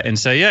paste that and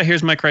say, yeah,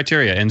 here's my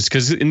criteria. And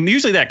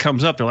usually that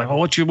comes up. They're like, oh,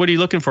 what are you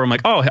looking for? I'm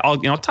like, oh,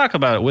 I'll talk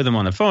about it with them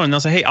on the phone. And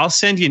they'll say, hey, I'll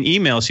send you an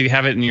email so you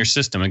have it in your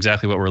system,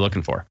 exactly what we're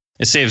looking for.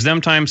 It saves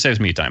them time,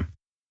 saves me time.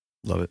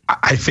 Love it.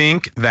 I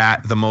think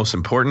that the most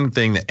important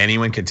thing that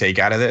anyone can take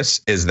out of this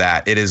is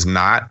that it is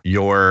not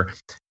your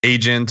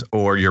agent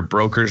or your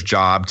broker's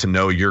job to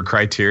know your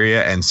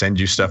criteria and send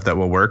you stuff that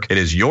will work. It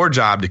is your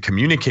job to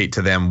communicate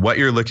to them what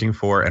you're looking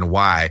for and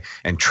why,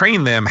 and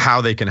train them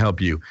how they can help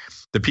you.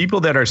 The people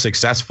that are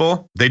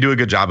successful, they do a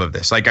good job of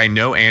this. Like I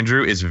know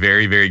Andrew is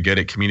very, very good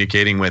at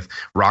communicating with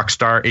rock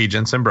star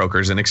agents and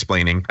brokers and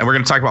explaining. And we're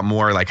going to talk about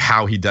more like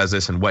how he does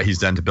this and what he's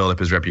done to build up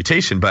his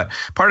reputation. But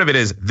part of it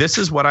is, this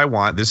is what I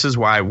want. This is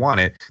why I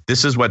want it.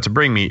 This is what to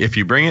bring me. If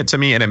you bring it to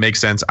me and it makes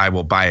sense, I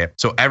will buy it.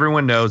 So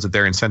everyone knows that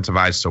they're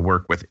incentivized to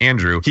work with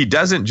Andrew. He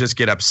doesn't just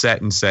get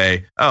upset and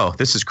say, oh,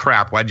 this is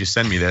crap. Why'd you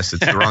send me this?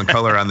 It's the wrong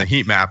color on the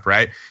heat map,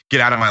 right?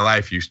 Get out of my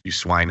life, you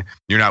swine.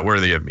 You're not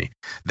worthy of me.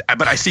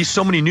 But I see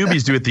so many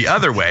newbies do it the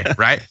other way,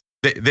 right?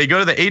 They go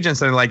to the agents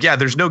and they're like, yeah,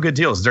 there's no good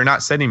deals. They're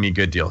not sending me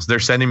good deals. They're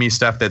sending me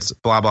stuff that's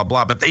blah, blah,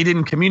 blah. But they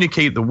didn't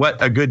communicate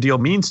what a good deal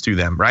means to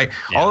them, right?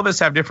 Yeah. All of us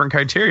have different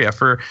criteria.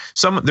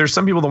 There's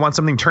some people that want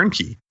something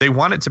turnkey. They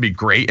want it to be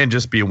great and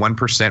just be a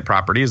 1%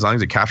 property. As long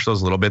as it cash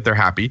flows a little bit, they're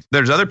happy.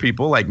 There's other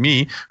people like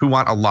me who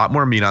want a lot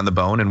more meat on the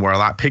bone, and we're a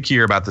lot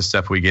pickier about the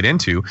stuff we get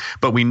into,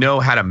 but we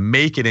know how to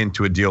make it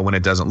into a deal when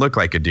it doesn't look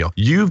like a deal.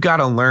 You've got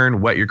to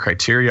learn what your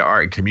criteria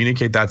are and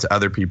communicate that to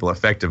other people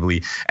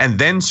effectively, and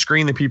then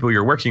screen the people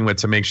you're working with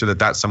to make sure that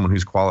that's someone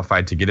who's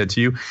qualified to get it to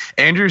you.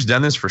 Andrew's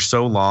done this for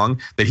so long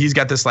that he's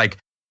got this, like,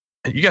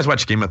 you guys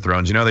watch Game of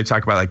Thrones, you know, they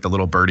talk about like the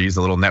little birdies,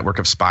 the little network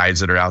of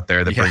spies that are out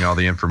there that bring all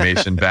the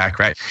information back,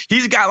 right?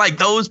 He's got like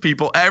those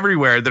people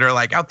everywhere that are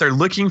like out there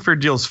looking for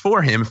deals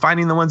for him,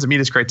 finding the ones that meet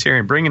his criteria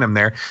and bringing them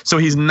there. So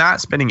he's not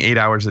spending 8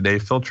 hours a day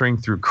filtering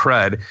through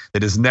crud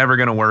that is never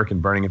going to work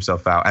and burning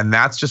himself out. And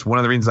that's just one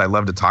of the reasons I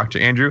love to talk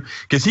to Andrew,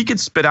 because he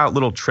could spit out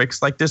little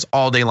tricks like this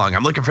all day long.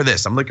 I'm looking for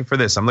this. I'm looking for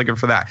this. I'm looking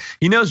for that.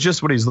 He knows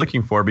just what he's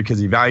looking for because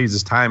he values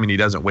his time and he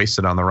doesn't waste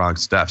it on the wrong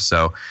stuff.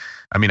 So,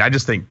 I mean, I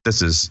just think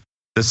this is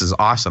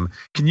awesome.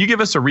 Can you give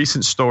us a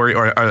recent story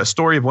or a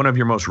story of one of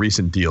your most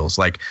recent deals?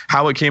 Like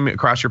how it came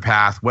across your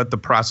path, what the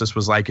process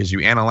was like as you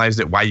analyzed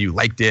it, why you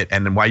liked it,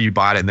 and then why you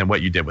bought it, and then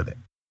what you did with it.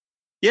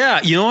 Yeah,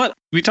 you know what?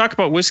 We talked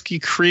about Whiskey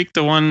Creek,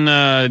 the one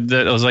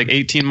that was like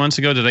 18 months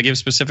ago. Did I give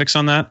specifics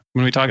on that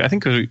when we talked? I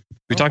think we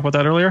talked about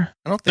that earlier.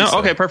 I don't think so.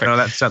 Okay, perfect. No,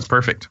 that sounds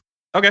perfect.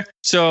 Okay,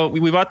 so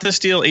we bought this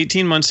deal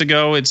 18 months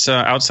ago. It's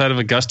outside of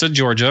Augusta,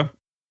 Georgia,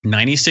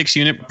 96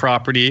 unit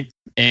property,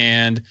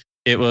 and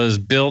it was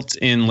built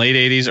in late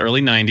 80s,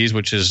 early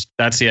 90s,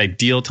 that's the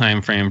ideal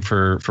time frame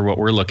for what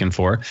we're looking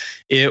for.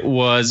 It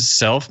was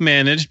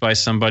self-managed by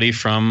somebody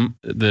from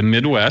the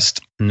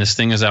Midwest, and this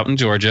thing is out in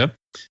Georgia.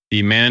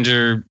 The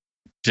manager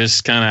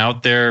just kind of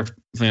out there,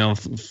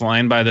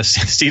 flying by the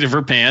seat of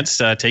her pants,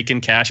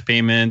 taking cash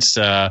payments.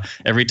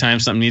 Every time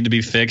something needed to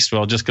be fixed,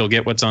 well, just go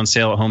get what's on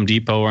sale at Home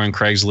Depot or on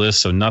Craigslist.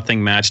 So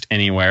nothing matched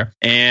anywhere.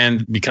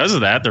 And because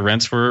of that, the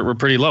rents were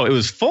pretty low. It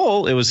was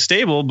full, it was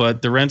stable,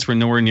 but the rents were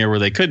nowhere near where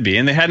they could be.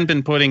 And they hadn't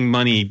been putting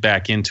money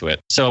back into it.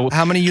 So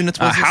how many units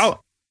was this?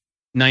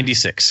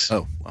 96.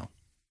 Oh, wow.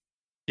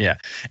 Yeah.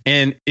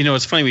 And,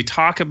 it's funny. We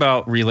talk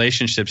about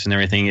relationships and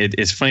everything.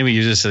 It's funny we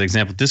use this as an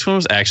example. This one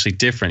was actually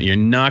different. You're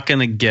not going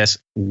to guess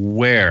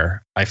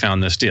where I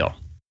found this deal.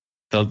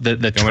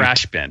 The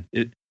trash bin.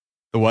 The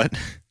what?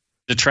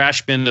 The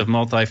trash bin of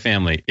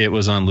multifamily. It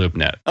was on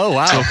LoopNet. Oh,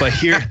 wow. So, but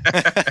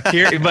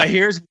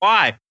here's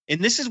why. And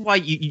this is why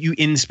you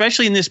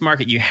especially in this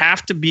market, you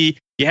have to be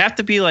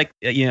like,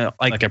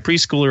 like a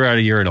preschooler at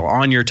a urinal,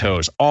 on your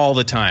toes all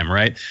the time,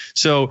 right?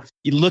 So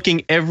you're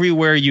looking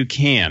everywhere you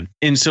can.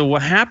 And so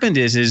what happened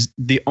is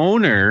the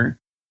owner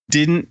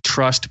didn't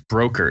trust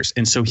brokers.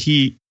 And so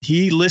he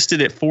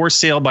listed it for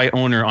sale by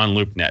owner on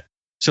LoopNet.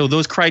 So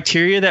those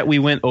criteria that we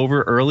went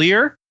over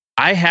earlier,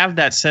 I have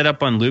that set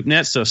up on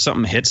LoopNet. So if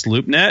something hits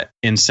LoopNet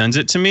and sends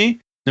it to me,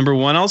 number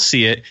one, I'll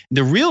see it.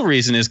 The real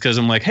reason is because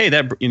I'm like, hey,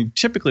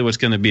 typically what's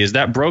going to be is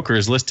that broker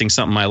is listing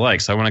something I like.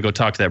 So I want to go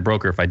talk to that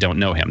broker if I don't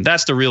know him.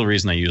 That's the real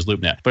reason I use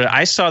LoopNet. But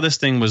I saw this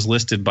thing was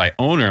listed by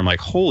owner. I'm like,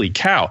 holy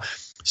cow.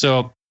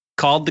 So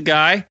called the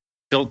guy.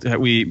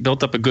 We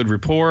built up a good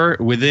rapport.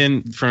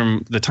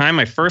 From the time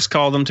I first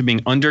called him to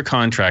being under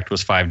contract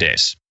was 5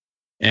 days.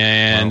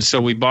 And So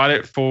we bought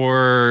it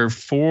for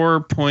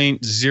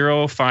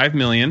 $4.05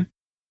 million.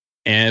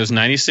 And it was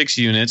 96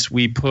 units.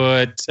 We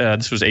put,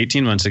 this was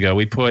 18 months ago,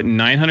 we put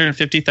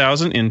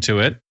 $950,000 into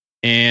it.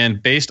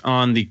 And based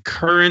on the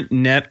current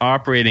net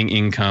operating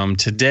income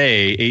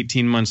today,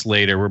 18 months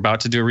later, we're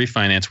about to do a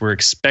refinance. We're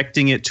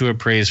expecting it to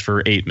appraise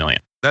for $8 million.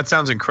 That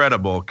sounds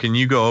incredible. Can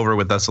you go over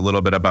with us a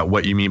little bit about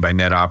what you mean by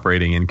net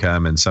operating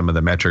income and some of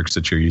the metrics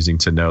that you're using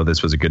to know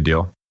this was a good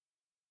deal?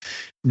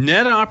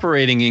 Net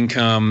operating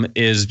income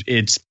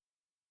take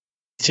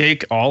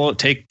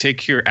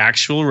your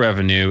actual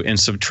revenue and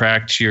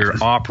subtract your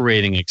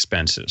operating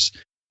expenses.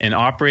 And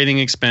operating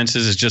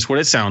expenses is just what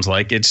it sounds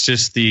like. It's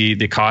just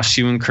the costs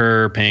you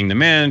incur paying the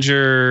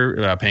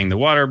manager, paying the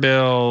water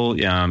bill,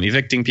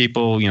 evicting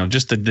people,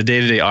 just the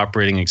day-to-day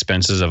operating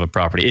expenses of a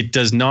property. It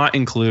does not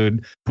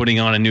include putting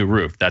on a new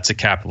roof. That's a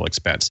capital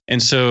expense.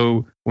 And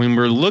so when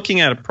we're looking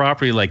at a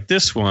property like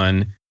this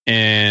one,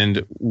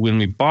 and when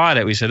we bought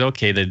it, we said,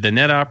 okay, the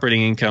net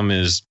operating income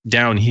is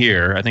down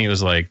here. I think it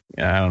was like,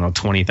 I don't know,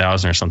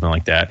 20,000 or something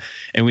like that.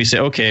 And we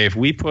said, okay, if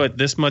we put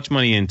this much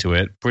money into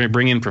it,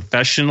 bring in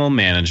professional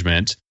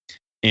management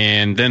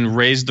and then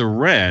raise the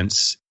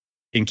rents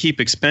and keep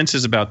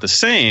expenses about the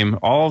same,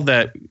 all of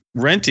that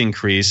rent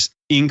increases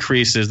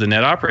the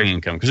net operating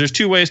income. Because there's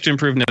two ways to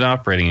improve net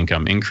operating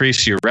income: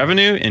 increase your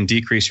revenue and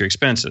decrease your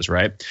expenses,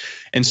 right?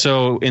 And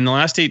so in the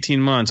last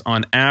 18 months,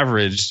 on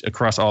average,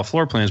 across all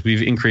floor plans,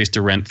 we've increased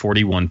the rent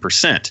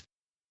 41%.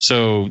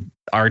 So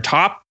our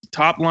top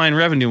line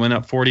revenue went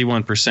up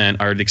 41%.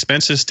 Our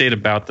expenses stayed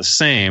about the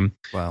same.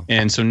 Wow.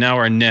 And so now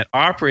our net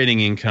operating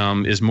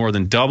income is more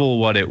than double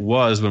what it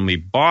was when we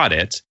bought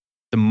it.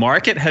 The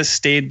market has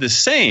stayed the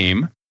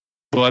same,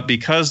 but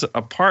because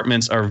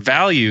apartments are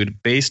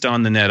valued based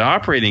on the net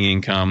operating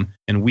income,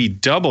 and we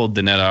doubled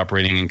the net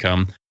operating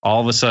income,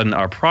 all of a sudden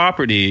our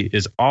property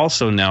is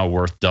also now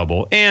worth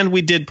double. And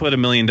we did put $1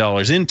 million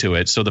into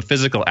it, so the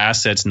physical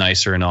asset's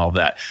nicer and all of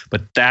that.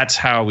 But that's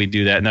how we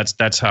do that, and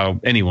that's how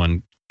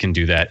anyone can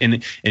do that,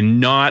 and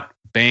not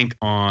bank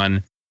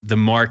on the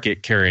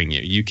market carrying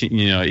you. You can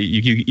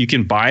you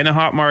can buy in a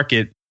hot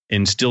market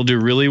and still do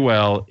really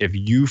well if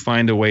you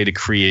find a way to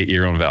create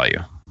your own value.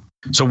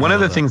 So one of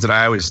the things that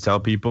I always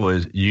tell people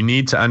is you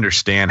need to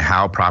understand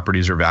how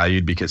properties are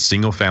valued, because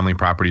single family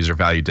properties are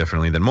valued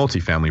differently than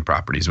multifamily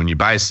properties. When you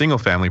buy a single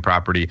family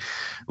property,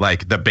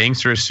 like the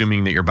banks are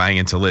assuming that you're buying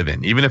it to live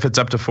in. Even if it's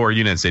up to 4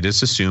 units, they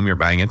just assume you're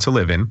buying it to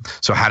live in.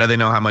 So how do they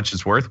know how much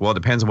it's worth? Well, it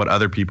depends on what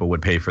other people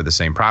would pay for the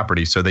same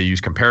property. So they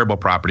use comparable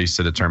properties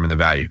to determine the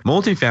value.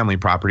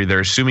 Multifamily property, they're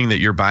assuming that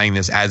you're buying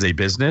this as a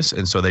business.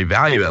 And so they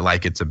value it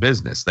like it's a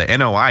business. The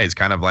NOI is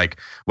kind of like,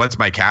 what's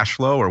my cash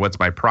flow or what's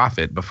my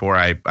profit before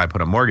I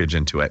put a mortgage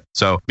into it.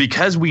 So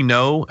because we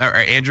know, or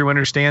Andrew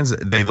understands,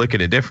 they look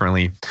at it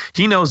differently.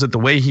 He knows that the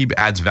way he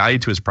adds value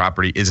to his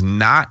property is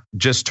not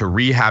just to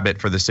rehab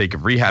it for the sake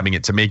of rehabbing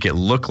it to make it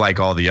look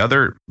like all the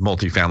other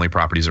multifamily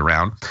properties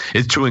around.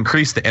 It's to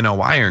increase the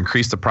NOI or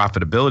increase the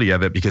profitability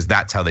of it, because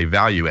that's how they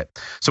value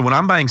it. So when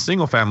I'm buying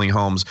single family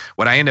homes,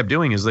 what I end up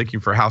doing is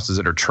looking for houses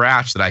that are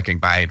trash that I can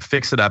buy and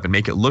fix it up and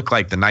make it look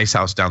like the nice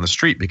house down the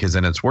street, because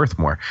then it's worth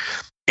more.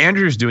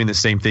 Andrew's doing the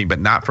same thing, but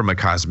not from a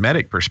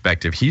cosmetic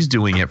perspective. He's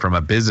doing it from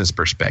a business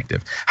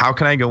perspective. How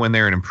can I go in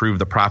there and improve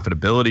the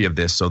profitability of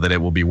this so that it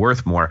will be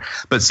worth more?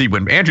 But see,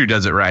 when Andrew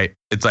does it right,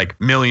 it's like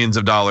millions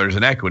of dollars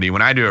in equity.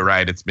 When I do it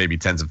right, it's maybe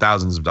tens of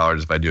thousands of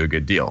dollars if I do a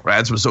good deal, right?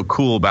 That's what's so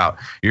cool about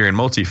you're in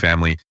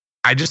multifamily.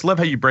 I just love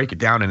how you break it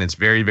down, and it's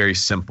very, very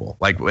simple.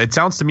 Like, it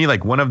sounds to me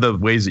like one of the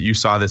ways that you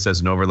saw this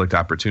as an overlooked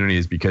opportunity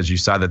is because you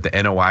saw that the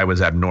NOI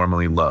was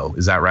abnormally low.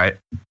 Is that right?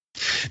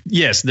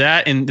 Yes,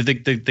 that, and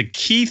the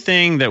key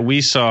thing that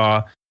we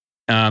saw,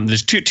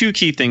 there's two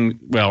key things.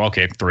 Well,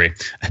 okay, three.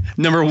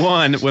 Number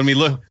one, when we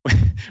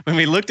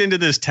looked into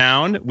this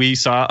town, we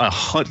saw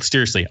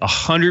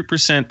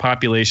 100%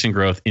 population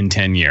growth in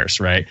 10 years,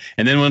 right?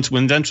 And then when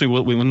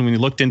we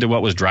looked into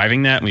what was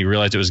driving that, and we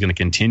realized it was going to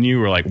continue,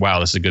 we're like, wow,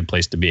 this is a good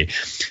place to be.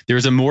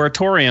 There's a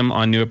moratorium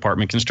on new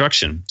apartment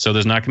construction, so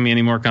there's not going to be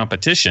any more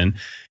competition.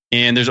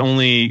 And there's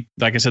only,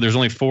 like I said, there's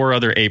only 4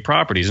 other A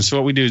properties. And so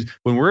what we do is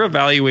when we're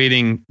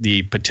evaluating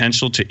the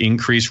potential to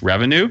increase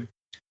revenue,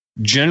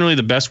 generally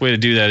the best way to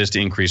do that is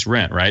to increase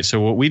rent, right? So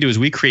what we do is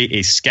we create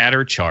a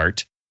scatter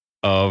chart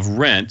of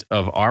rent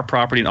of our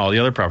property and all the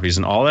other properties.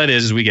 And all that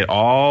is we get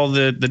all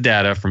the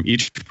data from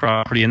each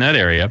property in that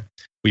area.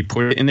 We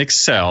put it in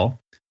Excel,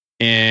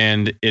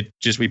 and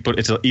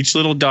each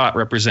little dot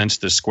represents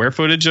the square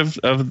footage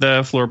of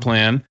the floor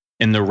plan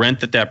and the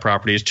rent that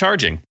property is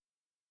charging.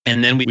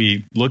 And then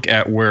we look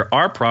at where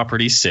our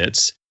property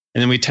sits,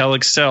 and then we tell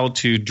Excel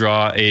to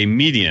draw a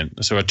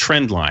median, so a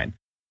trend line.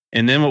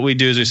 And then what we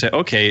do is we say,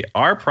 okay,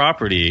 our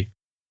property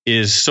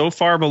is so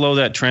far below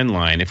that trend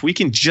line. If we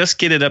can just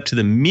get it up to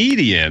the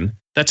median,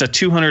 that's a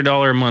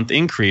 $200 a month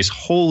increase.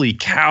 Holy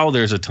cow,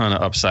 there's a ton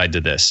of upside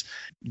to this.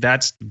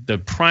 That's the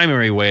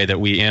primary way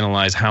that we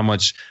analyze how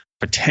much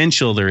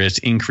potential there is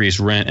to increase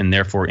rent and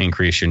therefore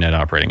increase your net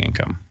operating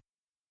income.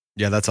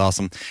 Yeah, that's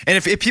awesome.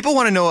 And if people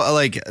want to know,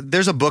 like,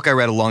 there's a book I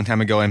read a long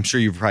time ago. I'm sure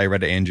you've probably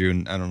read it, Andrew,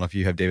 and I don't know if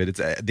you have, David. It's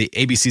The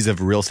ABCs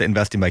of Real Estate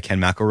Investing by Ken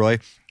McElroy.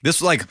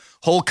 This like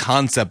whole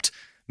concept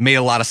made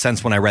a lot of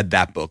sense when I read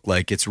that book.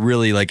 Like, it's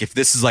really like, if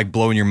this is like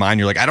blowing your mind,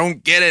 you're like, I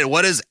don't get it.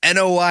 What is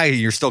NOI?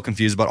 You're still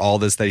confused about all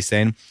this that he's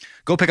saying.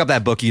 go pick up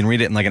that book. You can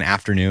read it in like an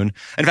afternoon.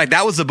 In fact,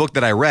 that was the book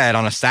that I read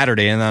on a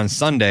Saturday, and on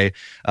Sunday,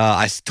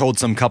 I told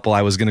some couple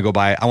I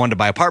wanted to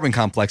buy apartment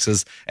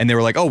complexes, and they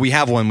were like, "Oh, we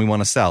have one we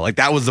want to sell." Like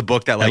that was the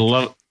book that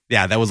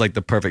that was like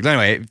the perfect.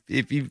 Anyway,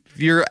 if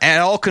you're at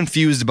all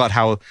confused about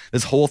how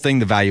this whole thing,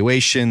 the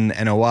valuation,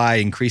 NOI,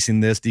 increasing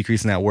this,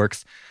 decreasing that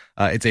works,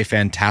 it's a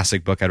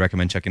fantastic book. I'd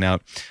recommend checking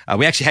out.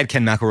 We actually had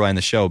Ken McElroy on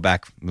the show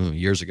back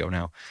years ago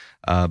now.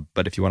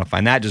 But if you want to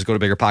find that, just go to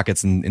Bigger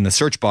Pockets, and in the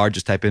search bar,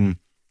 just type in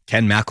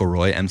Ken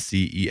McElroy,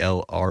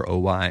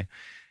 McElroy, and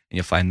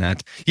you'll find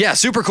that. Yeah,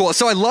 super cool.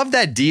 So I love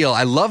that deal.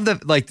 I love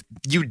that, like,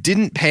 you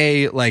didn't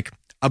pay like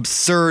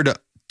absurd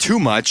too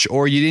much,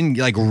 or you didn't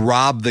like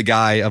rob the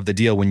guy of the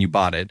deal when you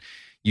bought it.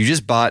 You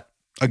just bought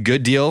a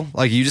good deal.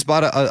 Like you just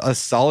bought a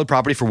solid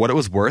property for what it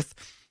was worth.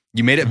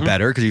 You made it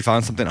better because you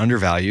found something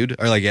undervalued,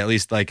 or like at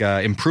least like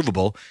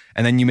improvable,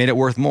 and then you made it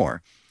worth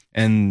more,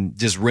 and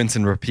just rinse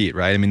and repeat,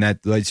 right? I mean,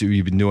 that's what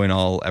you've been doing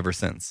all ever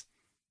since.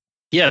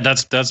 Yeah,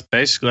 that's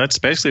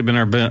basically been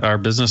our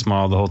business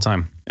model the whole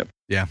time. Yep.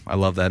 Yeah, I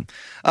love that.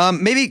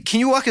 Maybe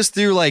can you walk us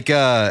through like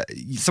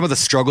some of the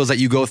struggles that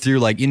you go through,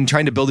 like in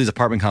trying to build these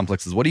apartment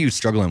complexes? What are you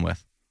struggling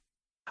with?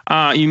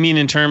 You mean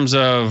in terms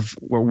of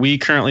what we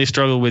currently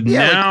struggle with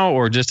now,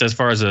 or just as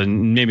far as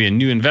maybe a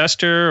new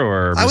investor,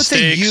 or I would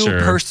say you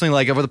or? Personally,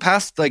 like over the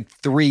past like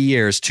 2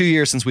 years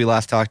since we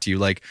last talked to you,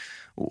 like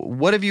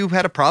what have you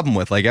had a problem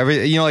with? Like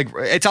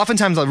it's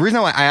oftentimes the reason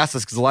why I ask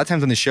this, because a lot of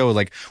times on the show,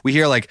 like we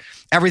hear like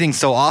everything's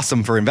so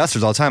awesome for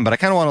investors all the time, but I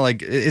kind of want to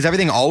like, is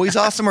everything always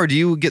awesome, or do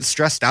you get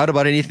stressed out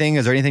about anything?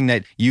 Is there anything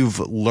that you've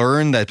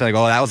learned that's like,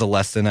 oh, that was a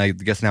lesson, I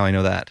guess now I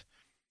know that?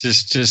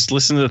 Just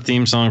listen to the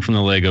theme song from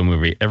the Lego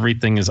movie.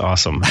 Everything is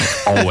awesome,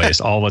 always,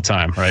 all the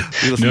time, right?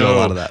 We listen to a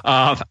lot of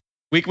that.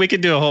 We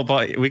could do a whole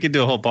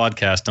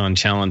podcast on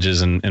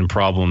challenges and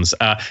problems.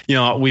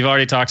 We've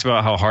already talked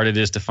about how hard it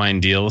is to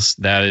find deals.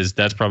 That's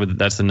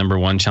the number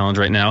one challenge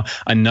right now.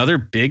 Another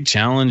big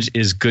challenge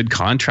is good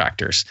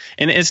contractors,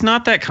 and it's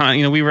not that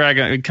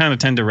we kind of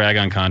tend to rag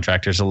on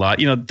contractors a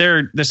lot.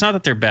 It's not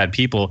that they're bad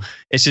people.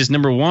 It's just,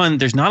 number one,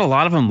 there's not a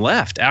lot of them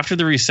left after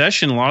the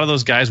recession. A lot of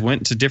those guys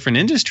went to different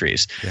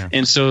industries,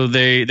 and so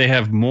they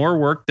have more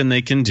work than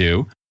they can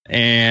do.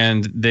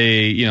 And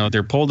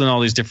they're pulled in all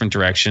these different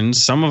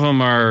directions. Some of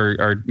them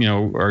are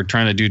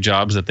trying to do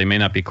jobs that they may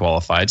not be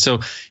qualified.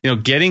 So,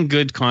 getting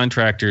good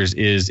contractors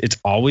it's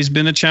always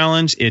been a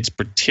challenge. It's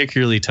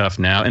particularly tough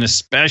now, and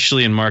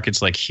especially in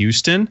markets like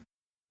Houston,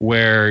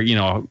 where,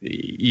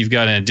 you've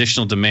got an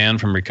additional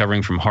demand from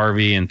recovering from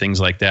Harvey and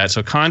things like that.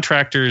 So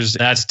contractors,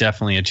 that's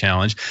definitely a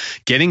challenge.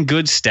 Getting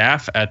good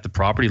staff at the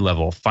property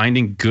level,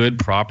 finding good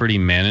property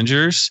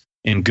managers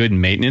and good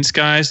maintenance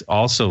guys,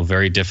 also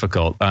very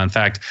difficult. In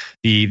fact,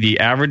 the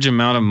average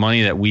amount of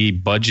money that we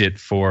budget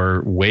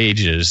for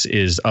wages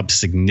is up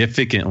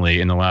significantly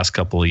in the last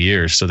couple of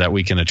years, so that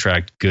we can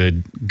attract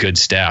good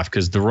staff.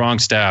 Because the wrong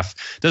staff,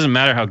 doesn't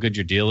matter how good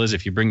your deal is,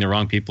 if you bring the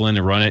wrong people in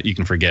to run it, you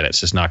can forget it.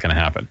 It's just not going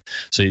to happen.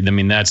 So I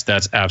mean, that's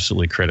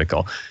absolutely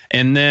critical.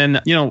 And then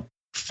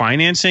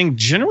financing,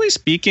 generally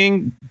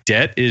speaking,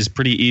 debt is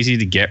pretty easy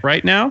to get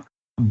right now.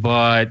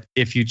 But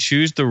if you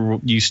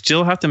you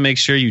still have to make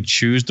sure you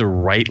choose the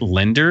right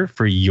lender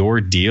for your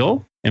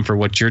deal and for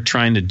what you're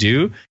trying to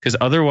do, because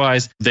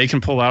otherwise they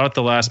can pull out at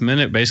the last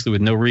minute, basically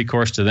with no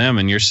recourse to them,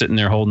 and you're sitting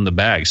there holding the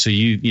bag. So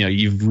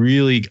you've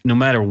really, no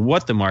matter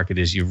what the market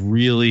is, you've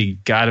really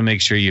got to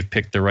make sure you've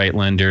picked the right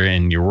lender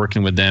and you're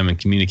working with them and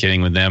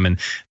communicating with them, and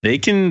they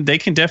can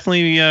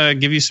definitely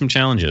give you some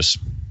challenges.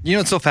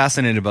 What's so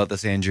fascinating about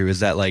this, Andrew, is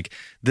that like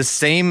the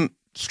same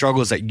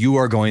struggles that you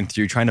are going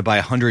through trying to buy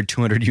 100,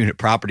 200 unit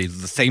properties,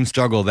 the same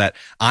struggle that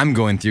I'm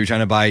going through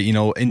trying to buy,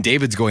 and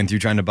David's going through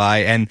trying to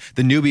buy, and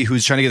the newbie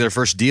who's trying to get their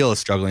first deal is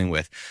struggling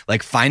with.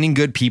 Like finding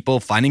good people,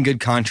 finding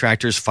good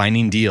contractors,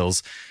 finding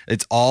deals.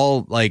 It's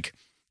all like,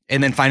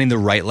 and then finding the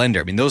right lender.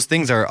 I mean, those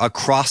things are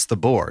across the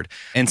board.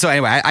 And so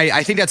anyway,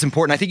 I think that's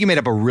important. I think you made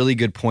up a really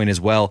good point as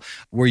well,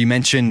 where you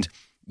mentioned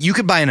you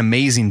could buy an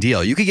amazing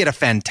deal. You could get a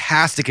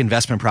fantastic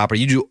investment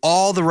property. You do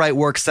all the right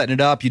work setting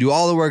it up. You do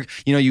all the work.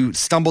 You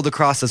stumbled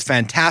across this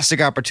fantastic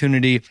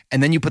opportunity,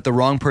 and then you put the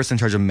wrong person in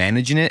charge of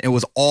managing it. It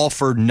was all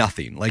for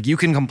nothing. Like you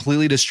can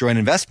completely destroy an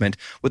investment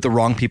with the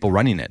wrong people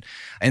running it.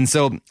 And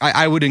so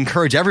I would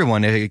encourage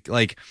everyone to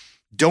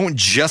don't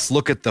just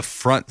look at the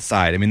front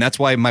side. I mean, that's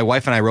why my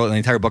wife and I wrote an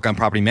entire book on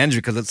property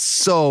management, because it's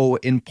so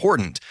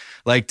important.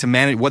 Like to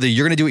manage, whether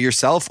you're going to do it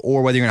yourself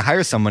or whether you're going to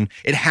hire someone,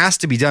 it has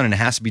to be done, and it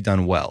has to be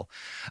done well.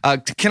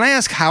 Can I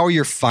ask how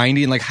you're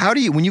finding,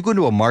 when you go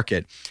into a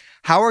market,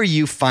 how are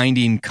you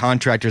finding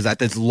contractors at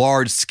this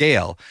large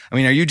scale? I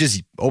mean, are you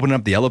just opening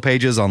up the Yellow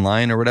Pages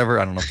online or whatever?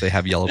 I don't know if they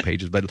have Yellow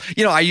Pages, but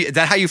is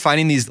that how you're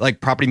finding these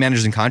like property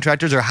managers and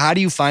contractors, or how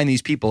do you find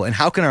these people, and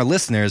how can our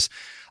listeners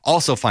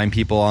also find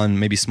people on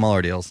maybe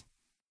smaller deals?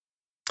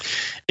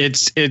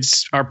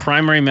 It's our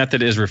primary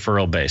method is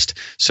referral based.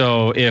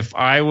 So if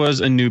I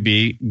was a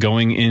newbie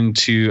going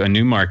into a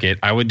new market,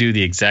 I would do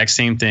the exact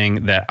same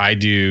thing that I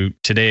do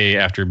today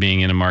after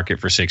being in a market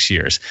for 6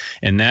 years.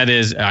 And that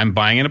is I'm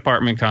buying an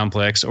apartment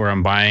complex, or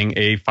I'm buying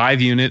a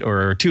 5-unit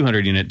or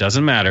 200 unit,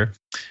 doesn't matter.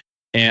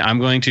 And I'm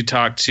going to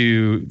talk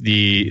to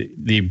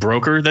the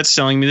broker that's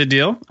selling me the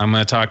deal. I'm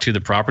going to talk to the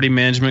property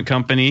management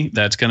company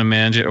that's going to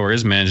manage it or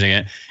is managing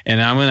it.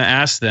 And I'm going to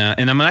ask them,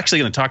 and I'm actually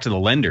going to talk to the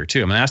lender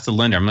too. I'm going to ask the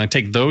lender. I'm going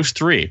to take those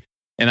three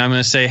and I'm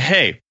going to say,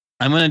 hey,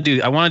 I want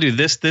to do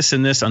this, this,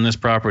 and this on this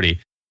property.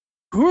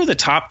 Who are the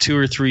top 2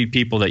 or 3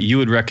 people that you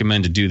would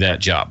recommend to do that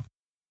job?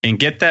 And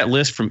get that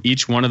list from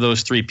each one of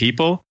those 3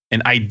 people.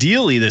 And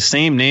ideally the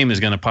same name is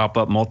going to pop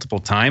up multiple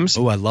times.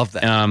 Oh, I love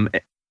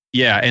that.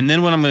 Yeah, and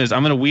then what I'm going to do is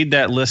I'm going to weed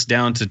that list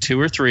down to 2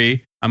 or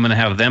 3. I'm going to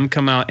have them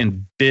come out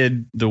and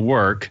bid the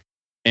work,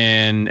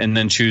 and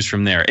then choose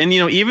from there. And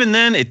even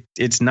then,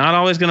 it's not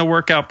always going to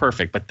work out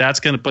perfect, but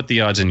that's going to put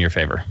the odds in your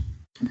favor.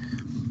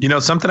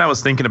 Something I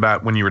was thinking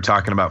about when you were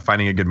talking about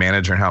finding a good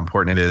manager and how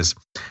important it is.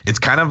 It's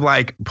kind of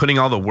like putting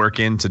all the work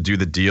in to do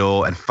the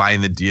deal and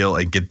find the deal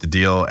and get the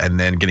deal, and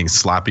then getting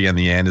sloppy in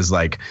the end is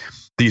like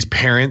these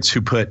parents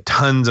who put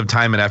tons of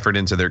time and effort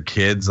into their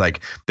kids. Like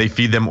they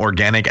feed them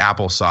organic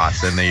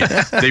applesauce, and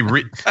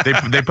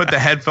they put the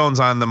headphones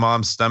on the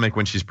mom's stomach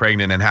when she's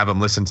pregnant and have them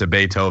listen to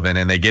Beethoven,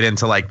 and they get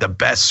into like the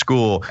best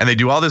school and they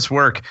do all this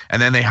work, and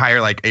then they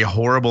hire like a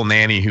horrible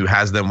nanny who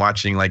has them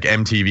watching like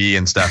MTV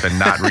and stuff and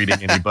not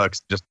reading any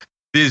books. Just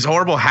these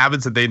horrible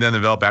habits that they then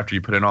develop after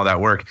you put in all that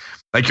work.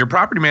 Like your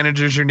property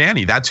manager is your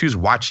nanny. That's who's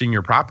watching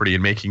your property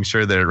and making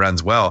sure that it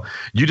runs well.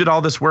 You did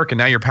all this work, and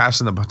now you're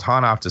passing the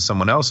baton off to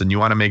someone else, and you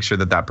want to make sure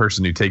that that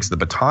person who takes the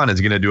baton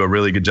is going to do a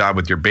really good job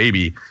with your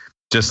baby,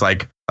 just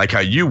like how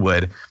you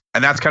would.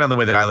 And that's kind of the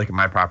way that I look at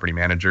my property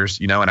managers,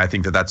 and I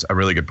think that that's a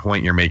really good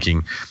point you're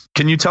making.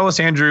 Can you tell us,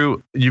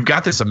 Andrew, you've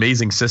got this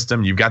amazing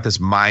system. You've got this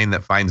mind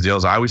that finds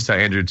deals. I always tell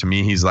Andrew, to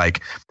me, he's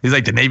like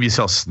the Navy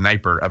SEAL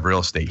sniper of real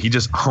estate. He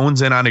just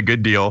hones in on a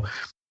good deal,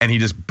 and he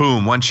just,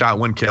 boom, one shot,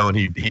 one kill, and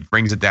he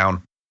brings it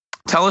down.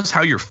 Tell us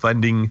how you're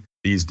funding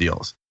these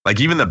deals. Like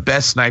even the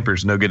best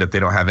snipers no good if they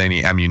don't have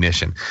any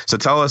ammunition. So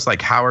tell us,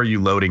 like, how are you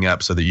loading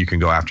up so that you can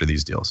go after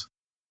these deals?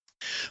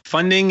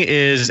 Funding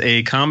is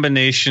a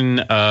combination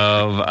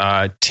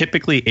of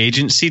typically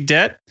agency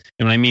debt.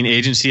 And when I mean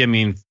agency, I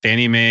mean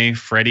Fannie Mae,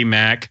 Freddie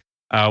Mac.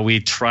 We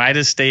try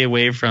to stay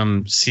away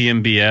from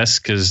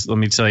CMBS because let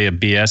me tell you,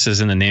 BS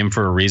is in the name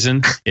for a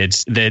reason.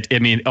 It's that,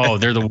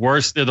 they're the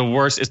worst. They're the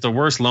worst. It's the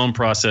worst loan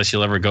process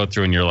you'll ever go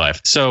through in your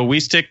life. So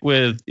we stick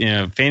with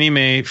Fannie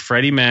Mae,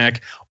 Freddie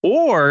Mac,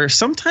 or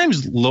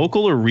sometimes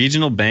local or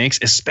regional banks,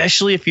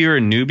 especially if you're a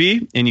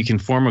newbie and you can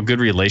form a good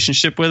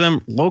relationship with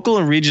them. Local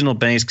and regional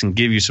banks can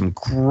give you some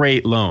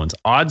great loans.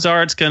 Odds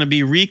are it's going to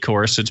be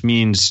recourse, which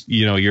means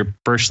you're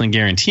personally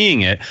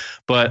guaranteeing it.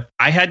 But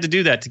I had to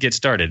do that to get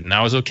started, and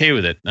I was okay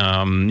with it.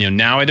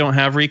 Now I don't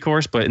have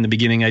recourse, but in the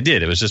beginning I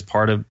did. It was just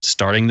part of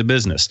starting the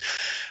business.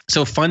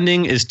 So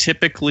funding is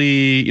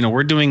typically,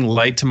 we're doing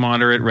light to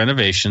moderate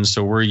renovations.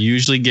 So we're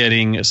usually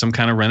getting some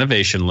kind of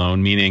renovation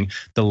loan, meaning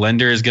the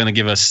lender is going to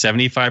give us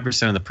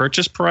 75% of the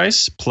purchase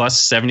price plus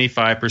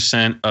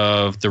 75%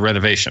 of the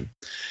renovation.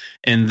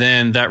 And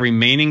then that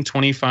remaining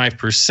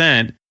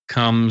 25%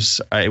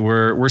 comes,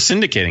 we're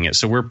syndicating it.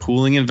 So we're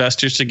pooling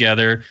investors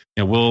together.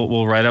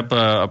 We'll write up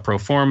a pro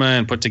forma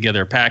and put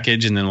together a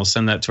package, and then we'll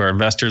send that to our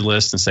investor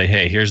list and say,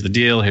 hey, here's the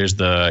deal, here's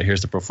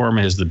the pro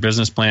forma, here's the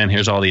business plan,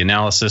 here's all the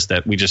analysis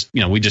that we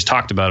just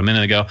talked about a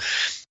minute ago.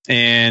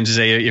 And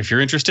say, if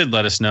you're interested,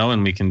 let us know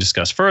and we can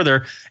discuss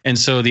further. And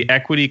so the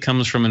equity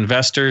comes from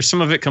investors. Some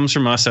of it comes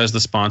from us as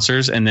the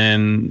sponsors, and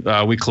then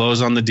we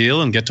close on the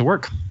deal and get to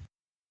work.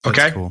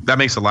 Okay, cool. That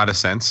makes a lot of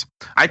sense.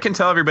 I can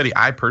tell everybody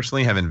I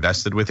personally have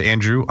invested with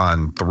Andrew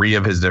on 3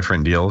 of his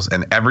different deals,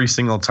 and every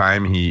single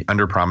time he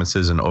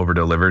underpromises and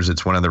over-delivers.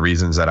 It's one of the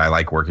reasons that I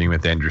like working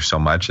with Andrew so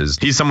much is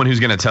he's someone who's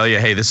going to tell you,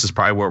 hey, this is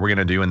probably what we're going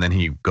to do, and then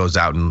he goes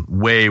out and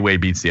way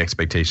beats the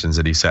expectations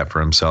that he set for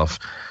himself.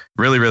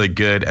 Really, really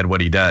good at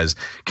what he does.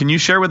 Can you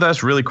share with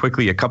us really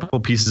quickly a couple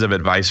pieces of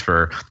advice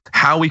for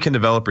how we can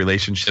develop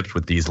relationships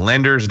with these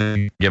lenders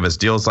that give us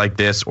deals like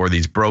this, or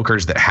these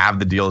brokers that have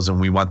the deals and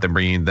we want them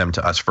bringing them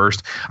to us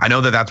first? I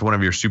know that that's one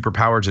of your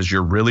superpowers is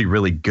you're really,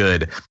 really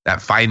good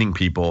at finding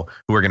people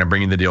who are going to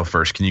bring you the deal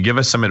first. Can you give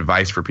us some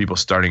advice for people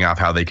starting off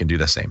how they can do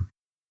the same?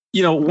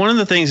 One of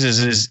the things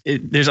is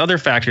there's other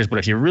factors, but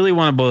if you really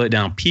want to boil it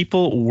down,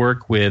 people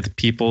work with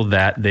people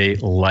that they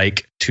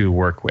like to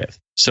work with.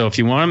 So if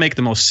you want to make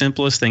the most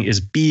simplest thing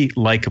is be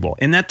likable.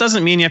 And that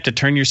doesn't mean you have to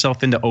turn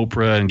yourself into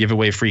Oprah and give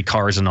away free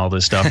cars and all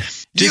this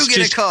stuff. You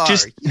get a car.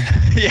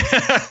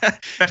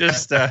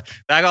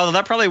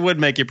 That probably would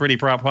make you pretty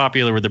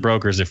popular with the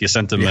brokers if you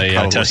sent them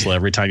a Tesla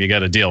every time you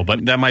got a deal.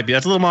 But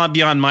that's a little more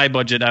beyond my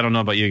budget. I don't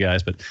know about you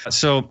guys. But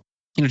so,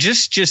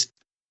 just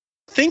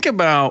think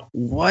about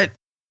what,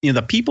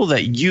 the people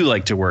that you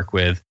like to work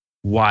with.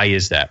 Why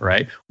is that,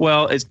 right?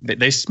 Well,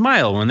 they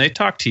smile when they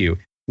talk to you.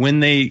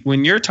 When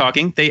you're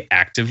talking, they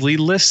actively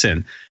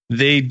listen.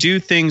 they do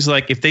things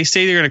like if they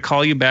say they're going to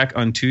call you back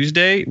on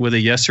Tuesday with a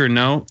yes or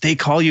no, they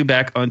call you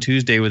back on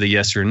Tuesday with a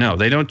yes or no.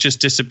 They don't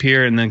just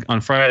disappear and then on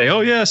Friday,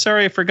 oh yeah,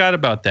 sorry, I forgot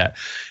about that.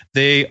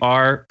 They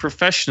are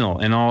professional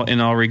in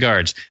all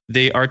regards.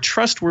 They are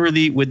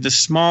trustworthy with the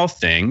small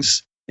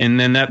things, and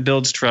then that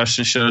builds trust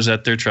and shows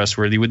that they're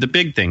trustworthy with the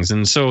big things.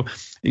 And so,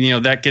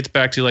 that gets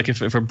back to like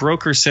if a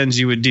broker sends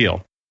you a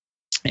deal,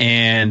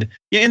 and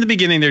in the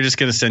beginning they're just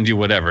going to send you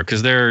whatever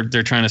because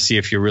they're trying to see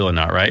if you're real or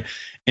not, right?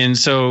 And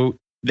so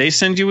they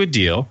send you a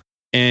deal,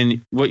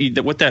 and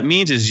what that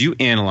means is you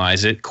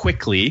analyze it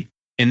quickly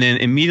and then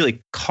immediately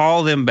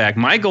call them back.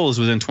 My goal is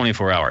within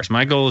 24 hours.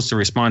 My goal is to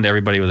respond to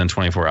everybody within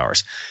 24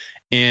 hours.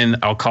 And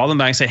I'll call them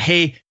back and say,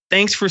 hey,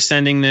 thanks for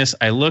sending this.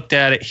 I looked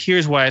at it.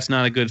 Here's why it's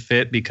not a good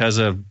fit because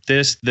of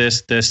this,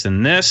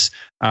 and this.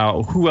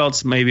 Who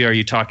else maybe are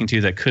you talking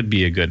to that could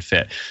be a good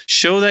fit?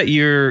 Show that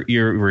you're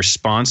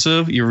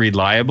responsive, you're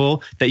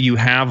reliable, that you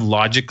have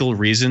logical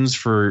reasons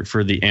for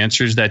the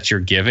answers that you're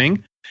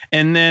giving.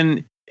 And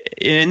then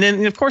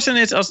of course, and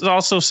it's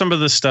also some of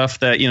the stuff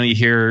that, you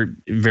hear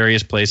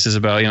various places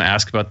about,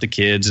 ask about the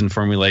kids and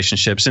form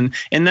relationships. And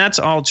that's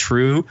all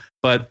true.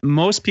 But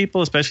most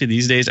people, especially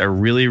these days, are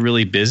really,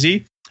 really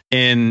busy.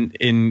 And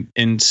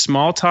in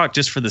small talk,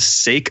 just for the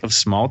sake of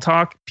small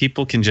talk,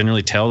 people can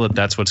generally tell that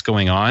that's what's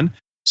going on.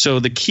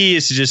 So the key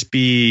is to just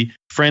be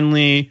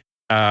friendly,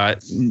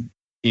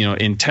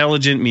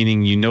 intelligent,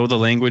 meaning the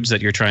language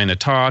that you're trying to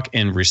talk,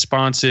 and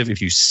responsive.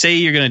 If you say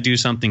you're going to do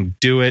something,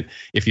 do it.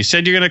 If you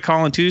said you're going to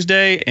call on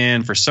Tuesday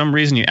and for some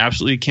reason you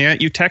absolutely can't,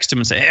 you text them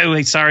and say, hey,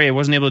 wait, sorry, I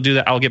wasn't able to do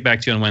that. I'll get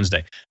back to you on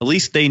Wednesday. At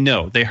least they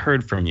know, they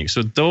heard from you.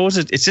 So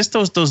it's just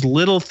those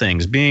little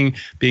things, being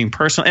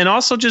personal and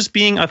also just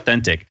being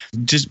authentic.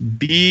 Just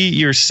be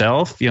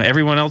yourself.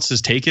 Everyone else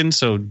is taken,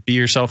 so be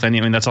yourself.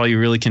 That's all you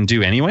really can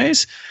do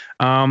anyways.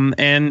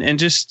 And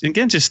just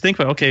think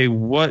about, okay,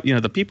 what,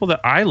 the people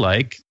that I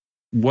like,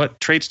 what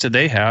traits do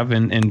they have,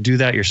 and do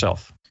that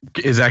yourself.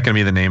 Is that going to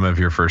be the name of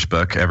your first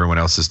book? Everyone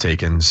else is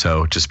taken,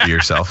 so just be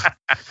yourself.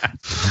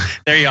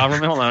 There you go.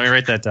 Hold on, let me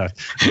write that down.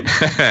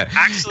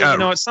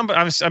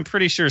 Actually, I'm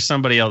pretty sure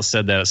somebody else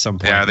said that at some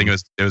point. Yeah, I think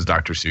it was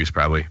Dr. Seuss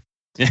probably.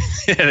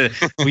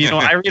 Well,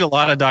 I read a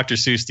lot of Dr.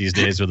 Seuss these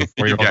days with a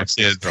 4-year-old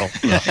kids. girl.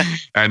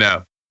 I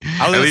know.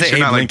 I was going to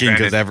say Abe Lincoln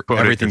because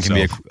everything can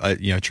yourself.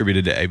 be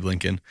attributed to Abe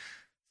Lincoln.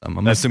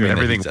 I'm That's assuming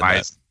everything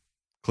wise.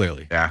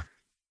 Clearly. Yeah.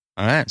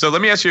 All right. So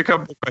let me ask you a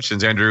couple of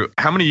questions, Andrew.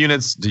 How many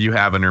units do you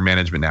have under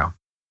management now?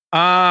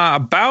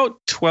 About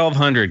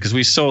 1,200 because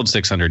we sold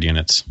 600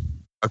 units.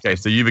 Okay,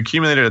 so you've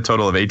accumulated a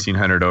total of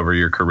 1,800 over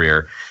your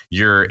career.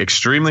 You're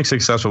extremely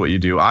successful at what you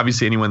do.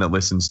 Obviously, anyone that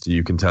listens to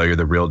you can tell you're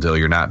the real deal.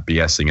 You're not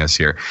BSing us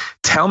here.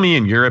 Tell me,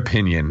 in your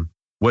opinion,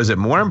 was it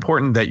more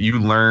important that you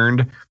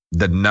learned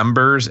the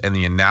numbers and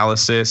the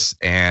analysis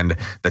and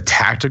the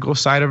tactical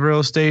side of real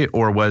estate,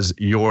 or was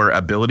your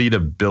ability to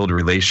build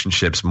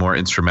relationships more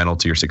instrumental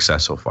to your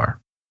success so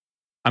far?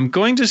 I'm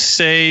going to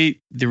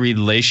say the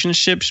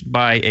relationships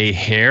by a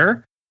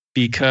hair,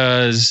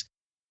 because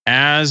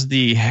as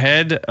the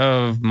head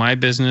of my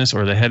business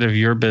or the head of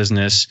your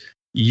business,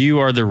 you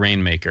are the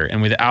rainmaker.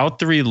 And without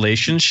the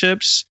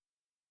relationships,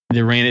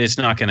 it's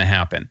not going to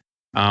happen.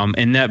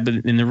 And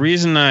the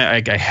reason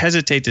I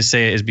hesitate to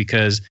say it is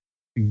because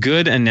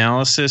good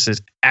analysis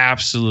is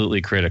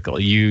absolutely critical.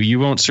 You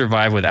won't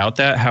survive without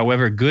that.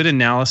 However, good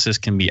analysis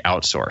can be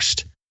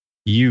outsourced.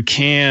 You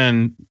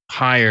can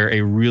hire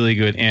a really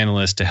good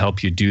analyst to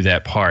help you do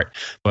that part.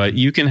 But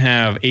you can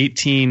have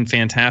 18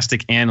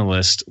 fantastic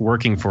analysts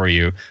working for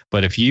you.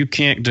 But if you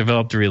can't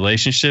develop the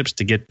relationships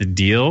to get the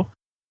deal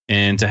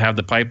and to have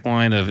the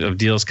pipeline of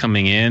deals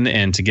coming in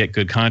and to get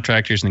good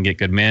contractors and get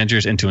good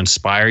managers and to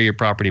inspire your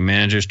property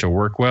managers to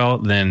work well,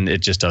 then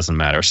it just doesn't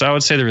matter. So I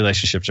would say the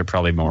relationships are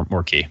probably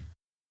more key.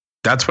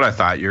 That's what I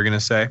thought you were going to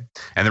say.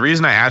 And the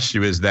reason I asked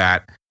you is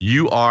that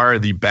you are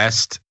the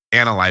best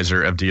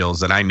analyzer of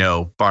deals that I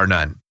know, bar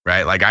none.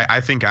 Right? Like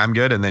I think I'm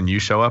good, and then you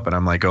show up and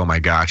I'm like, oh my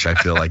gosh, I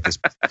feel like this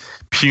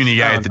puny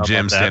guy at the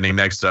gym standing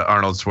next to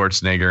Arnold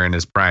Schwarzenegger in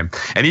his prime.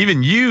 And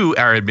even you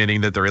are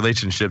admitting that the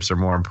relationships are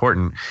more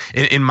important.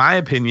 In my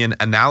opinion,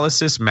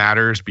 analysis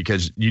matters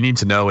because you need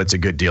to know it's a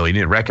good deal. You need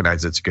to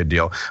recognize it's a good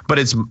deal.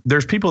 But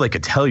there's people that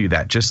could tell you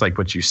that, just like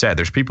what you said.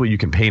 There's people you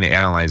can pay to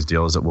analyze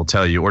deals that will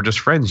tell you, or just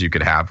friends you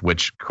could have,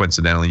 which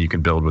coincidentally you can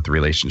build with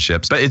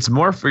relationships. But it's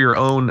more for your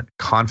own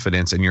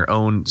confidence and your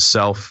own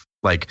self,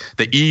 like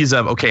the ease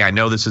of, okay, I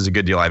know this is a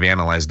good deal. I've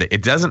analyzed it.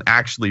 It doesn't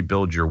actually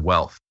build your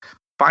wealth.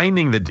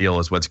 Finding the deal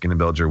is what's going to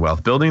build your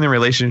wealth. Building the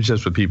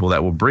relationships with people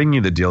that will bring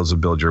you the deals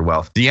will build your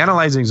wealth. The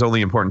analyzing is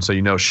only important so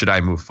you know, should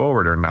I move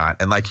forward or not?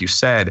 And like you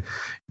said,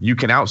 you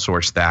can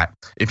outsource that.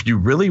 If you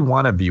really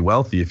want to be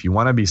wealthy, if you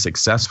want to be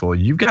successful,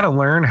 you've got to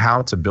learn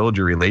how to build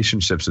your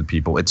relationships with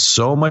people. It's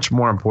so much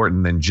more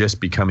important than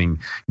just becoming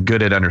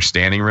good at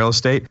understanding real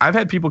estate. I've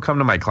had people come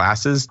to my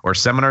classes or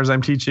seminars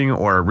I'm teaching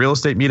or real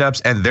estate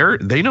meetups,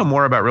 and they know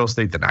more about real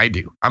estate than I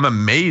do. I'm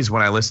amazed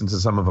when I listen to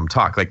some of them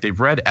talk. Like, they've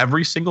read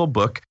every single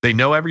book. They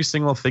know every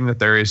single thing that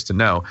there is to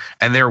know,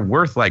 and they're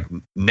worth like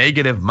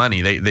negative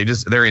money.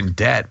 They're in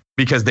debt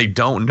because they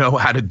don't know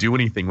how to do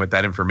anything with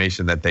that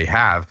information that they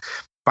have.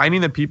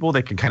 Finding the people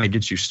that can kind of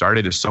get you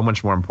started is so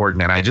much more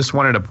important. And I just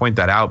wanted to point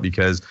that out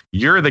because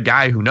you're the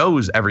guy who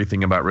knows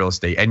everything about real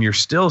estate and you're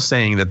still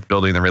saying that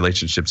building the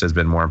relationships has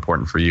been more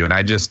important for you. And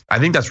I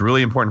think that's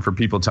really important for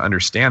people to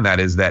understand, that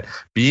is that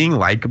being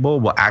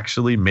likable will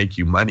actually make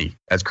you money,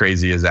 as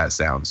crazy as that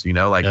sounds. You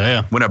know, like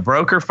when a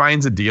broker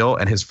finds a deal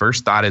and his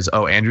first thought is,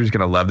 oh, Andrew's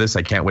going to love this,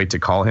 I can't wait to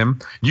call him.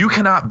 You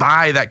cannot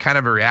buy that kind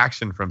of a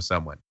reaction from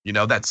someone. You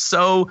know, that's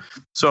so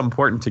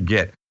important to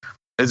get.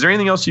 Is there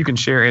anything else you can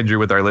share, Andrew,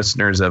 with our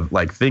listeners of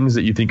like things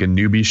that you think a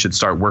newbie should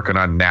start working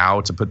on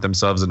now to put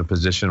themselves in a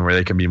position where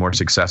they can be more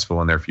successful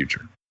in their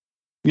future?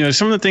 You know,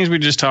 some of the things we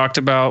just talked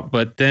about,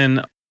 but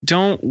then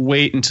don't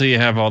wait until you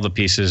have all the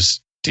pieces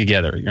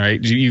together,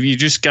 right? You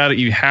just got it.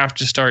 You have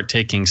to start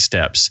taking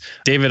steps.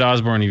 David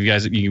Osborne, you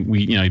guys,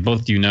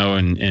 both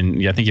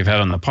and I think you've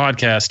had on the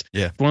podcast.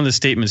 Yeah. One of the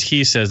statements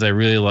he says I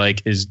really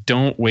like is,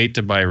 don't wait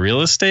to buy real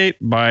estate,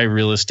 buy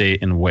real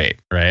estate and wait,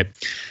 right?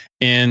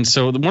 And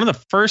so one of the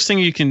first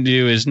things you can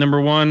do is, number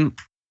one,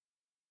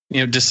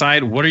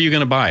 decide what are you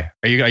going to buy.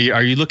 Are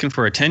you looking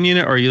for a 10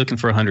 unit or are you looking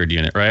for a 100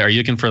 unit, right? Are you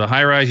looking for the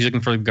high rise? Are you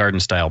looking for the garden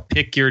style?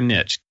 Pick your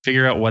niche.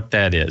 Figure out what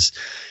that is.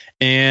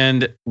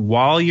 And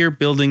while you're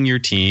building your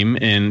team,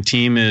 and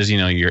team is,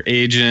 your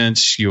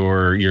agents,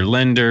 your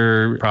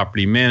lender,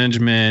 property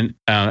management,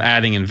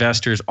 adding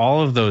investors,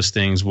 all of those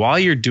things, while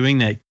you're doing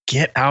that,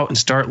 get out and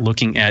start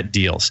looking at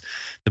deals.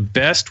 The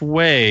best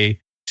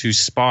way to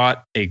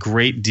spot a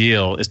great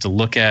deal is to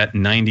look at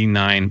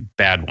 99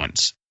 bad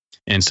ones.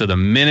 And so the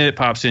minute it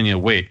pops in,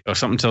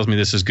 something tells me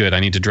this is good, I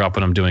need to drop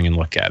what I'm doing and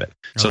look at it.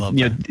 So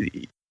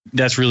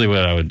that's really what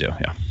I would do.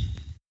 Yeah.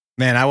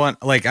 Man, I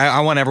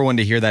want everyone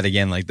to hear that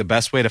again. Like, the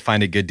best way to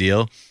find a good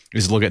deal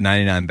is to look at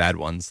 99 bad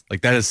ones.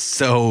 Like, that is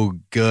so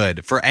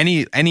good for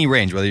any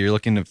range, whether you're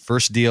looking at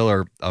first deal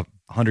or a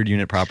 100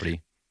 unit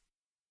property.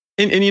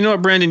 And you know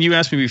what, Brandon, you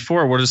asked me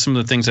before, what are some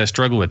of the things I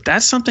struggle with?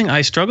 That's something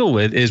I struggle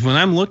with, is when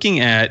I'm looking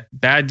at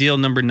bad deal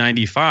number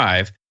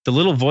 95, the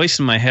little voice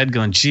in my head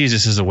going, geez,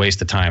 this is a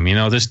waste of time.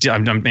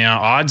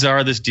 Odds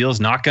are this deal is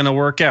not going to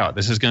work out.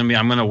 This is going to be,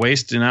 I'm going to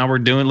waste an hour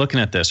looking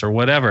at this or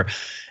whatever.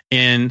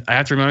 And I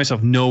have to remind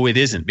myself, no, it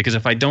isn't. Because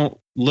if I don't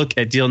look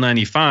at deal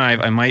 95,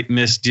 I might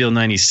miss deal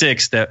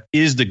 96. That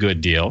is the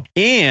good deal.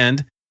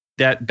 And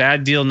that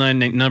bad deal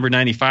number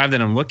 95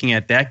 that I'm looking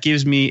at, that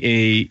gives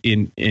me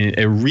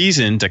a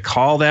reason to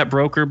call that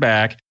broker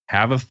back,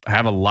 have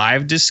a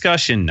live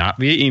discussion, not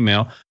via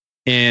email,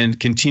 and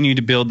continue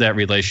to build that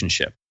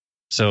relationship.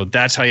 So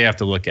that's how you have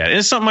to look at it. And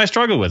it's something I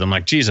struggle with. I'm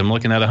like, geez, I'm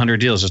looking at 100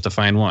 deals just to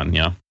find one.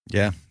 Yeah.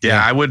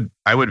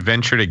 I would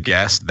venture to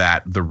guess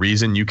that the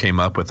reason you came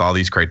up with all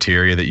these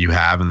criteria that you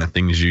have and the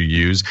things you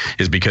use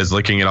is because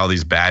looking at all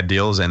these bad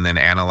deals and then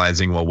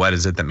analyzing, well, what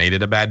is it that made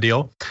it a bad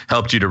deal,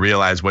 helped you to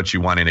realize what you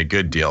want in a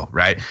good deal,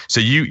 right? So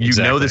you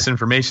know this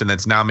information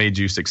that's now made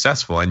you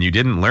successful, and you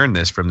didn't learn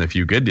this from the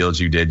few good deals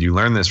you did. You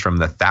learned this from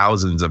the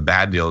thousands of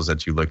bad deals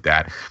that you looked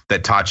at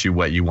that taught you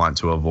what you want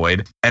to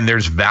avoid. And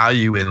there's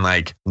value in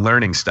like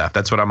learning stuff.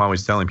 That's what I'm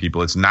always telling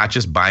people. It's not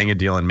just buying a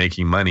deal and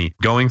making money.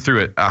 Going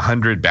through it,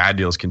 100 bad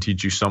deals can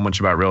teach you so much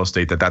about real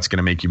estate that's going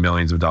to make you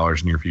millions of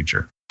dollars in your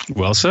future.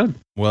 Well said.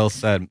 Well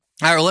said.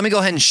 All right, well, let me go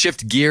ahead and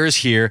shift gears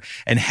here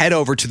and head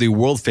over to the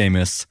world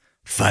famous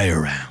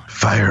Fire Round.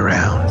 Fire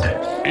Round.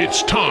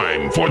 It's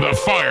time for the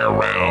Fire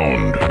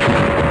Round.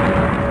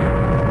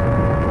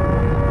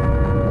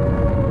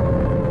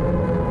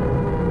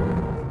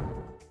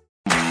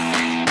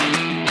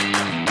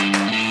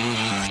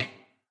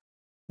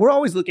 We're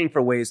always looking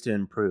for ways to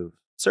improve,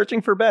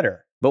 searching for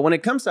better. But when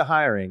it comes to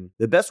hiring,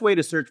 the best way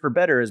to search for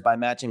better is by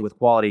matching with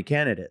quality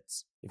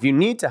candidates. If you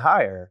need to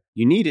hire,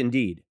 you need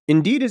Indeed.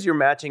 Indeed is your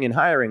matching and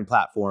hiring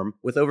platform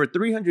with over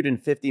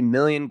 350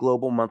 million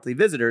global monthly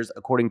visitors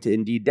according to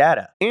Indeed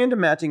data, and a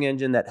matching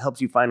engine that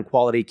helps you find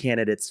quality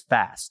candidates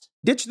fast.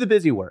 Ditch the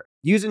busy work.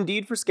 Use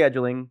Indeed for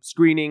scheduling,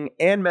 screening,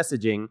 and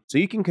messaging so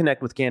you can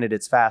connect with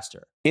candidates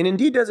faster. And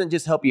Indeed doesn't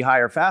just help you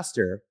hire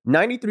faster.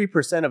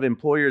 93% of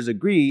employers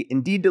agree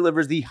Indeed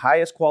delivers the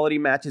highest quality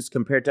matches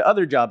compared to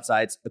other job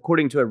sites,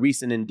 according to a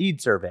recent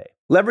Indeed survey.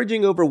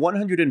 Leveraging over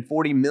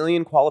 140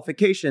 million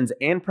qualifications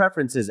and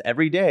preferences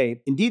every day,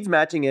 Indeed's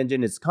matching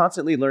engine is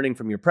constantly learning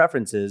from your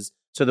preferences,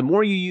 so the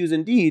more you use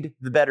Indeed,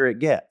 the better it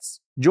gets.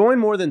 Join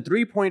more than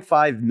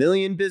 3.5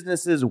 million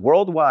businesses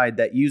worldwide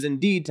that use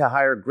Indeed to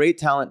hire great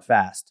talent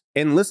fast.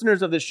 And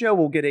listeners of the show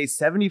will get a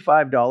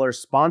 $75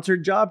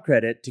 sponsored job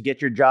credit to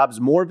get your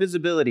jobs more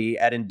visibility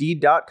at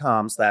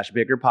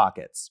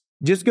Indeed.com/biggerpockets.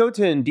 Just go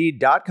to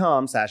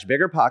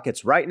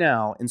Indeed.com/biggerpockets right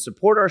now and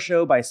support our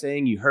show by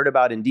saying you heard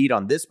about Indeed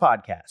on this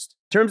podcast.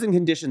 Terms and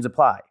conditions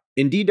apply.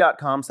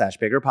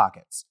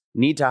 Indeed.com/biggerpockets.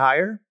 Need to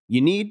hire?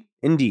 You need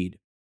Indeed.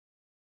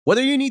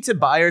 Whether you need to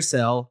buy or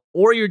sell,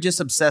 or you're just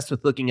obsessed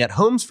with looking at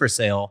homes for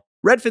sale,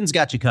 Redfin's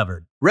got you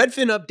covered.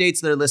 Redfin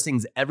updates their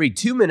listings every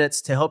 2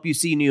 minutes to help you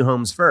see new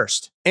homes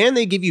first. And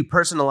they give you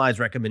personalized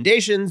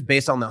recommendations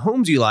based on the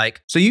homes you like,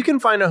 so you can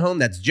find a home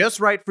that's just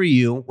right for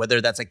you, whether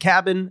that's a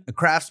cabin, a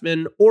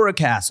craftsman, or a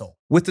castle.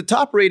 With the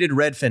top-rated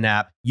Redfin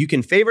app, you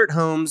can favorite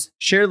homes,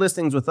 share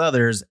listings with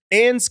others,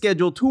 and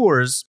schedule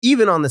tours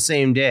even on the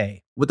same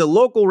day, with a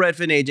local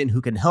Redfin agent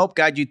who can help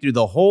guide you through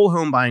the whole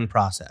home buying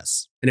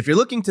process. And if you're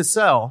looking to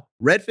sell,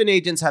 Redfin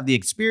agents have the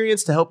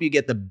experience to help you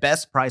get the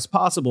best price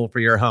possible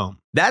for your home.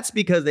 That's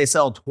because they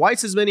sell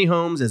twice as many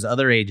homes as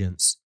other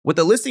agents. With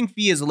a listing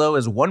fee as low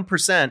as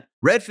 1%,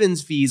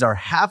 Redfin's fees are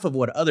half of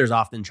what others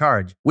often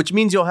charge, which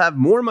means you'll have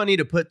more money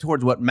to put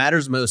towards what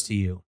matters most to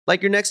you,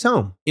 like your next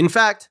home. In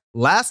fact,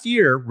 last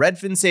year,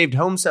 Redfin saved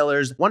home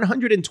sellers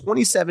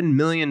 $127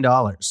 million.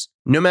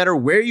 No matter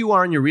where you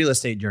are in your real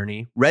estate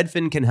journey,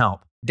 Redfin can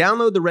help.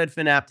 Download the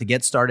Redfin app to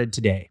get started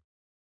today.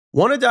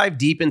 Want to dive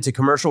deep into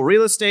commercial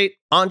real estate,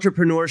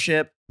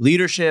 entrepreneurship,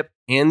 leadership,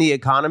 and the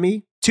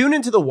economy? Tune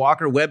into the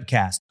Walker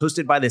Webcast,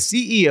 hosted by the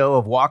CEO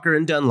of Walker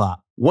 &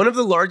 Dunlop, one of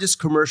the largest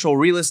commercial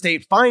real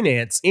estate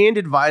finance and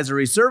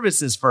advisory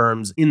services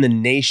firms in the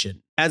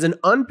nation. As an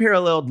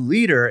unparalleled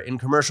leader in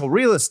commercial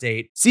real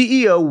estate,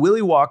 CEO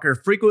Willie Walker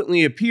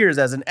frequently appears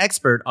as an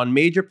expert on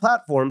major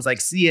platforms like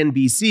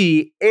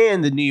CNBC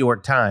and the New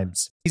York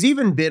Times. He's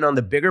even been on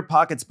the Bigger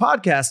Pockets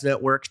podcast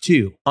network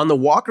too. On the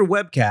Walker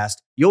Webcast,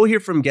 you'll hear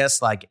from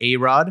guests like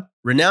A-Rod,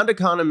 renowned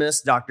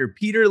economist Dr.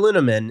 Peter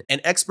Linneman,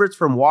 and experts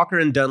from Walker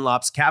 &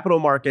 Dunlop's capital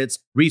markets,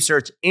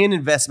 research, and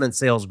investment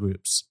sales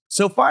groups.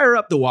 So fire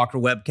up the Walker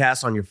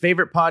Webcast on your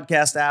favorite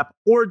podcast app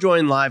or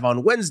join live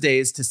on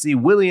Wednesdays to see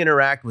Willie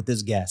interact with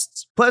his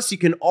guests. Plus, you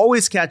can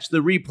always catch the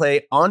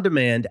replay on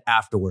demand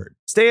afterward.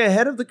 Stay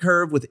ahead of the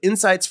curve with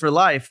insights for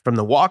life from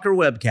the Walker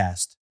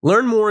Webcast.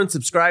 Learn more and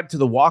subscribe to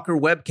the Walker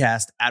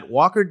Webcast at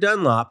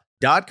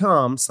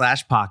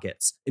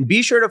walkerdunlop.com/pockets. And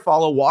be sure to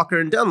follow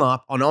Walker &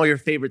 Dunlop on all your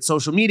favorite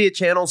social media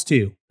channels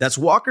too. That's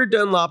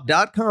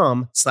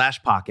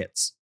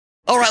walkerdunlop.com/pockets.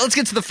 All right, let's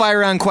get to the fire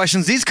round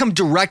questions. These come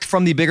direct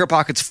from the Bigger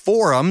Pockets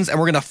forums, and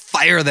we're going to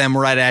fire them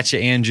right at you,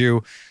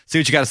 Andrew. See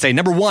what you got to say.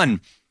 Number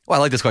one. Oh, I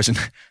like this question.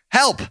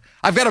 Help!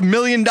 I've got $1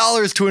 million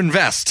to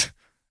invest.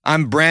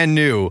 I'm brand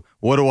new.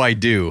 What do I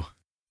do?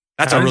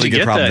 That's a really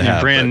good problem to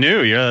have. Brand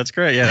new. Yeah, that's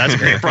great. Yeah, that's a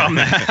great problem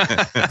to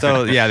have.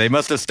 So, yeah, they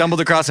must have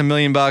stumbled across $1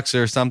 million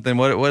or something.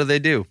 What do they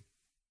do?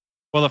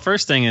 Well, the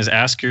first thing is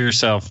ask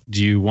yourself,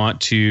 do you want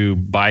to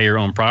buy your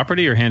own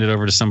property or hand it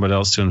over to somebody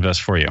else to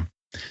invest for you?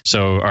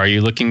 So are you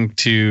looking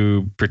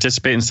to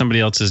participate in somebody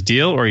else's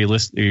deal, or are you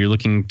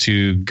looking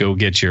to go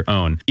get your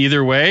own?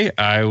 Either way,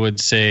 I would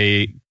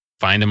say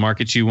find a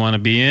market you want to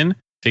be in,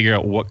 figure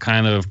out what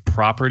kind of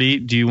property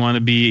do you want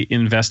to be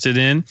invested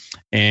in,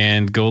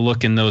 and go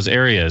look in those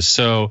areas.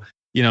 So,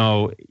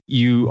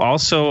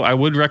 I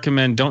would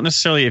recommend, don't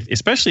necessarily,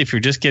 especially if you're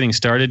just getting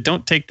started,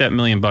 don't take that $1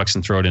 million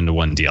and throw it into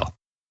one deal.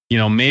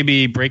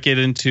 Maybe break it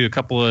into a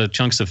couple of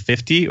chunks of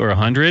 50 or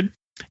 100.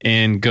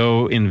 And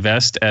go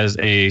invest as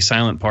a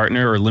silent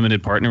partner or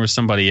limited partner with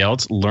somebody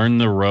else, learn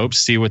the ropes,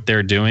 see what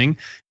they're doing,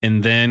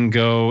 and then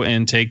go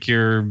and take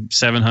your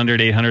 $700,000,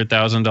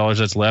 $800,000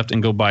 that's left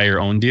and go buy your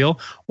own deal.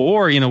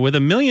 Or, with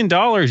 $1 million,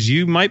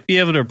 you might be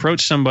able to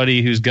approach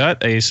somebody who's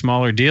got a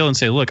smaller deal and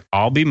say, look,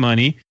 I'll be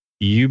money,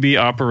 you be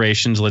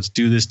operations, let's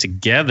do this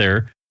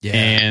together. Yeah.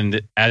 And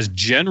as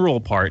general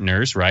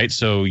partners, right?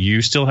 So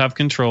you still have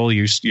control,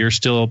 you're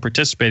still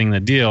participating in the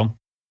deal.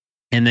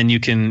 And then you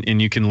can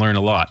learn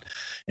a lot,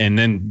 and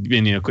then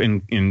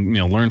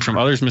learn from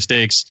others'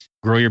 mistakes,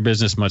 grow your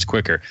business much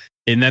quicker.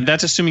 And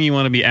that's assuming you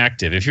want to be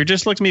active. If you're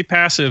just looking to be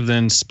passive,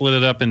 then split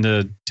it up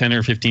into 10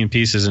 or 15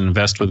 pieces and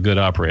invest with good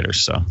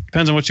operators. So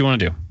depends on what you want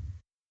to do.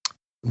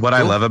 What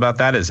I love about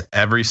that is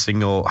every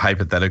single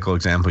hypothetical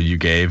example you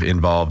gave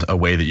involved a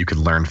way that you could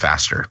learn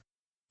faster.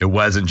 It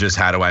wasn't just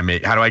how do I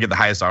get the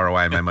highest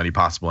ROI on my money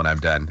possible and I'm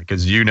done,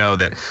 because you know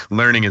that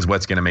learning is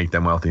what's going to make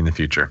them wealthy in the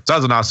future. So that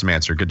was an awesome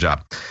answer. Good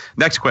job.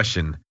 Next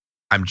question.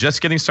 I'm just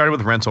getting started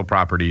with rental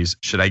properties.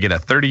 Should I get a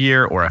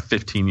 30-year or a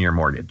 15-year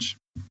mortgage?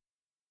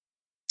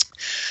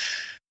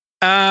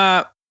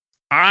 My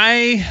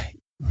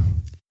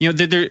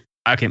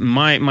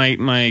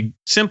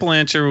simple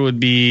answer would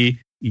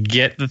be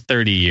get the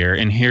 30-year,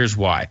 and here's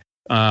why.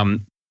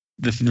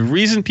 The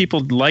reason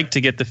people like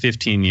to get the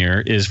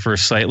 15-year is for a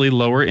slightly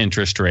lower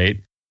interest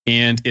rate,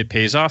 and it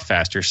pays off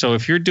faster. So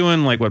if you're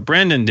doing like what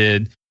Brandon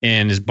did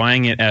and is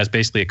buying it as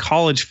basically a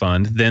college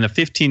fund, then a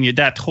 15-year,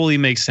 that totally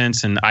makes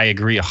sense. And I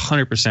agree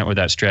 100% with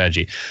that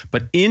strategy.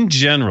 But in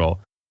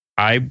general,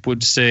 I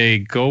would say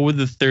go with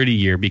the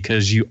 30-year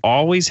because you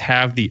always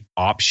have the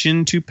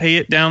option to pay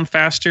it down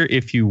faster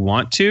if you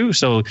want to.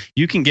 So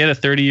you can get a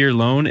 30-year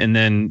loan and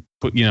then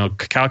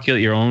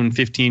calculate your own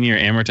 15-year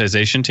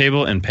amortization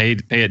table and pay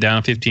it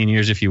down 15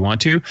 years if you want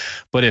to.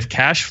 But if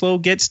cash flow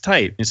gets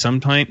tight at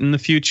some point in the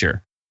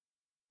future,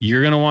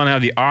 you're going to want to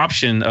have the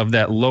option of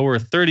that lower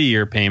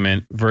 30-year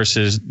payment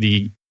versus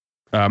the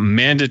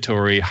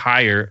mandatory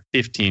higher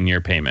 15-year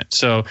payment.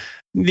 So,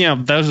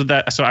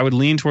 so I would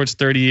lean towards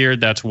 30-year.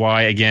 That's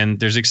why, again,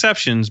 there's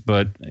exceptions,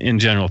 but in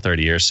general,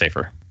 30 years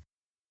safer.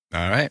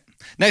 All right.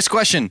 Next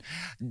question.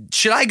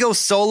 Should I go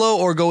solo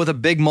or go with a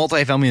big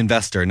multifamily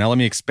investor? Now, let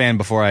me expand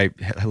before I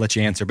let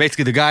you answer.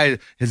 Basically, the guy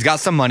has got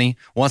some money,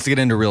 wants to get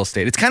into real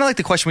estate. It's kind of like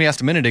the question we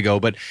asked a minute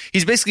ago, but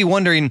he's basically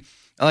wondering,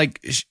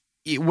 like,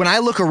 when I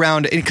look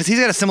around, because he's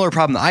got a similar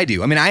problem that I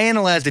do. I mean, I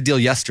analyzed a deal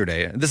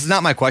yesterday. This is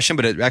not my question,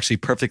 but it actually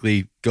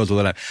perfectly goes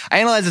with it. I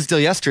analyzed this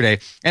deal yesterday,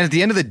 and at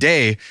the end of the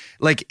day,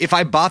 like, if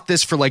I bought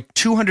this for like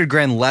 200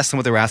 grand less than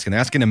what they're asking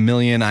 $1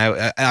 million.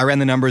 I ran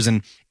the numbers,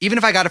 and even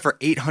if I got it for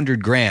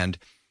 800 grand,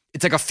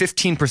 it's like a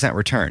 15%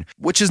 return,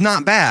 which is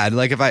not bad.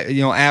 Like, if I,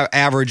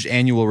 average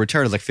annual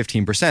return is like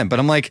 15%, but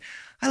I'm like,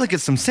 I look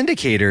at some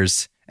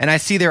syndicators and I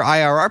see their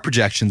IRR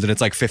projections and it's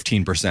like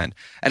 15%. And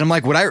I'm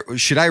like,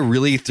 should I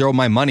really throw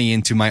my money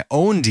into my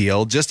own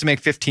deal just to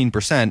make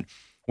 15%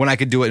 when I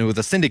could do it with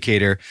a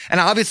syndicator? And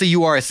obviously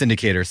you are a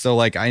syndicator. So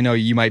like, I know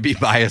you might be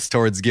biased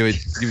towards giving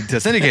to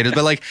syndicators,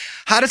 but like,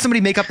 how does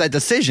somebody make up that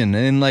decision?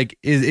 And like,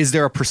 is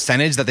there a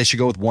percentage that they should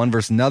go with one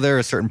versus another,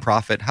 a certain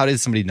profit? How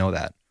does somebody know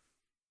that?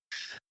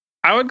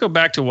 I would go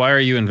back to, why are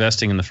you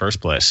investing in the first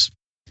place?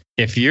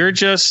 If you're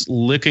just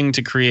looking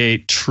to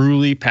create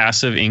truly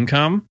passive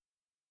income,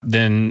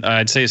 then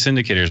I'd say a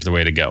syndicator is the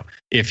way to go.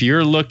 If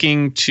you're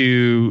looking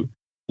to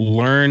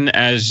learn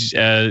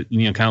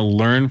kind of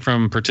learn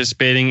from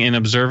participating and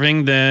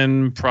observing,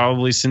 then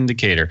probably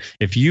syndicator.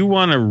 If you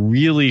want to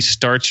really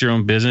start your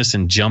own business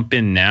and jump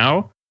in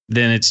now,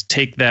 then it's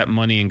take that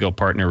money and go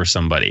partner with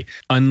somebody.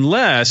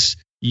 Unless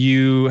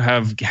you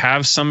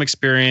have some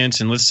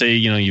experience, and let's say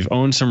you've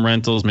owned some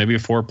rentals, maybe a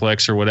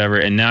fourplex or whatever,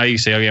 and now you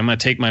say, okay, I'm going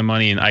to take my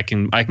money and I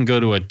can go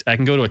to a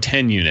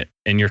 10 unit,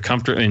 and you're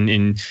comfortable.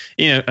 And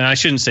I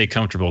shouldn't say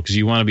comfortable, because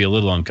you want to be a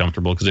little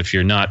uncomfortable, because if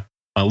you're not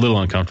a little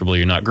uncomfortable,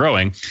 you're not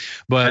growing.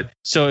 But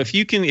so if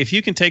you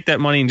can take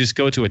that money and just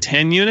go to a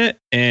 10 unit,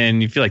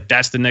 and you feel like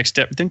that's the next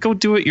step, then go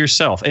do it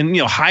yourself, and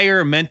hire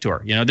a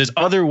mentor. There's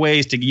other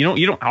ways to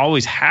you don't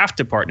always have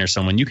to partner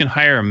someone. You can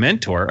hire a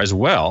mentor as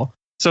well.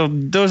 So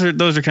those are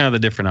kind of the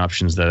different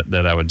options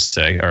that I would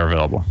say are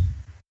available.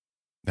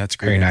 That's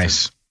great. Very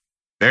nice.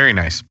 Very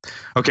nice.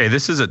 Okay,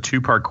 this is a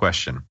 2-part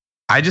question.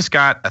 I just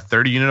got a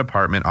 30-unit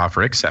apartment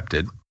offer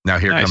accepted. Now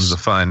here comes the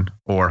fun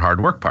or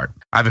hard work part.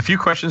 I have a few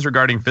questions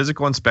regarding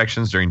physical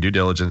inspections during due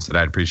diligence that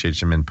I'd appreciate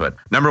some input.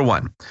 Number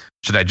 1,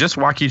 should I just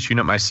walk each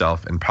unit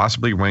myself and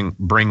possibly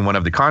bring one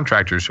of the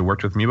contractors who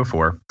worked with me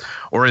before?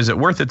 Or is it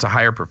worth it to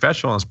hire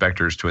professional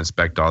inspectors to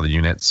inspect all the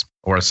units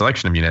or a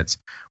selection of units?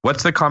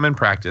 What's the common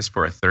practice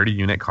for a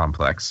 30-unit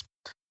complex?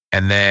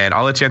 And then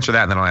I'll let you answer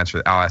that, and then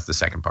I'll ask the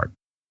second part.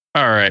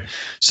 All right.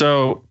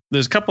 So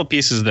there's a couple of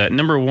pieces of that.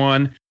 Number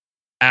 1,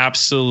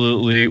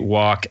 absolutely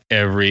walk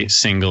every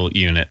single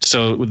unit.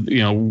 So,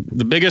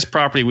 the biggest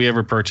property we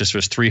ever purchased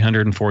was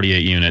 348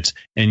 units.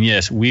 And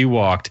yes, we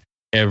walked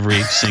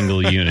every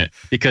single unit,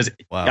 because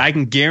I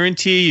can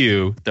guarantee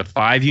you the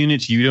 5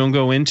 units you don't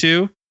go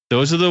into,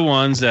 those are the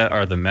ones that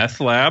are the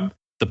meth lab,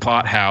 the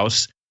pot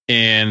house,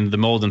 and the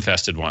mold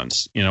infested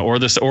ones, or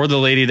the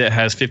lady that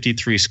has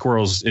 53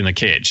 squirrels in a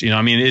cage.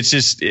 It's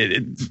just,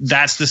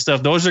 that's the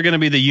stuff. Those are going to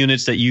be the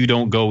units that you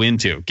don't go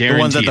into. Guaranteed. The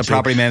ones that the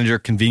property manager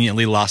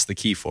convenently lost the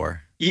key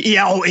for.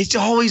 Yeah. Oh, it's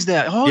always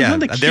that. Oh, yeah.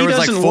 The key there was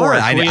like 4.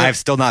 work. I've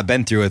still not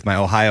been through with my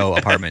Ohio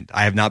apartment.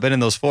 I have not been in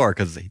those 4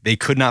 because they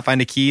could not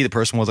find a key. The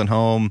person wasn't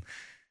home,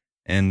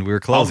 and we were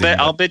closing.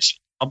 I'll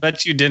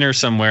bet you dinner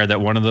somewhere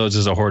that one of those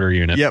is a hoarder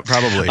unit. Yeah,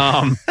 probably.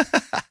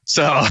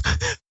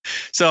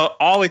 So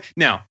always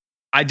now.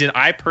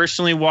 I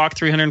personally walk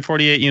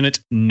 348 units?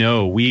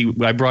 No,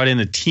 I brought in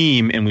a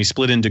team, and we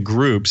split into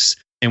groups,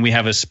 and we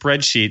have a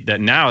spreadsheet that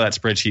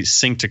spreadsheet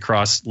synced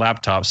across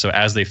laptops. So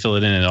as they fill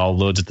it in, it all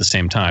loads at the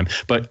same time.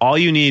 But all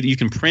you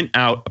can print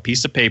out a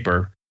piece of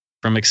paper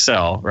from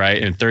Excel,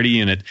 right? And 30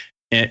 unit,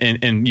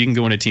 and you can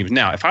go into teams.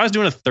 Now, if I was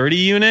doing a 30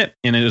 unit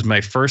and it was my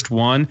first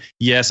one,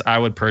 yes, I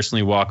would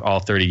personally walk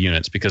all 30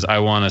 units, because I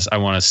want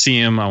to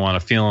see them, I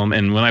want to feel them.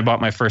 And when I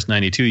bought my first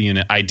 92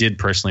 unit, I did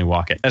personally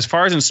walk it. As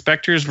far as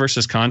inspectors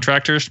versus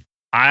contractors,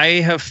 I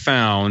have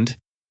found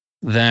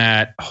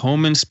that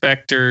home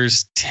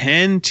inspectors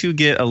tend to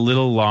get a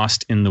little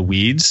lost in the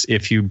weeds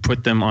if you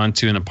put them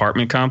onto an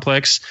apartment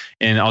complex.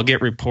 And I'll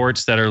get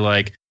reports that are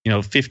like,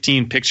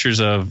 15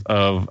 pictures of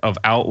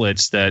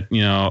outlets that,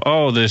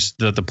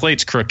 the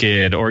plate's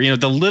crooked, or,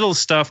 the little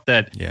stuff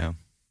that,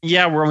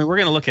 we're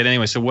going to look at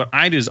anyway. So what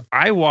I do is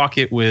I walk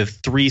it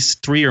with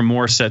three or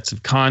more sets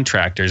of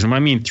contractors. And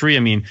when I mean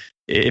 3,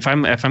 if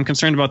I'm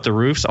concerned about the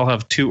roofs, I'll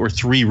have 2 or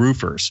 3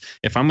 roofers.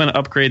 If I'm going to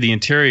upgrade the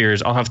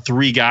interiors, I'll have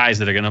 3 guys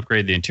that are going to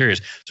upgrade the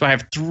interiors. So I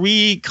have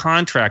 3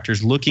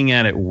 contractors looking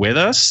at it with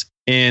us.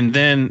 And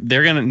then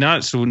they're going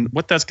to so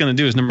what that's going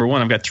to do is, number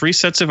 1, I've got 3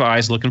 sets of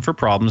eyes looking for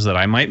problems that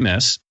I might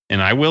miss,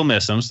 and I will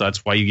miss them. So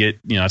that's why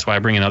that's why I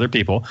bring in other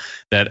people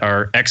that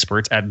are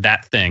experts at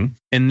that thing.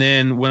 And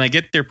then when I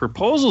get their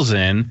proposals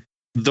in,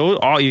 you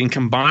can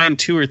combine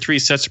 2 or 3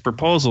 sets of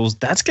proposals.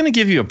 That's going to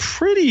give you a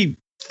pretty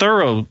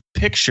thorough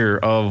picture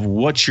of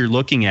what you're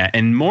looking at.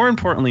 And more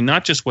importantly,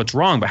 not just what's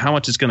wrong, but how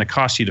much it's going to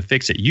cost you to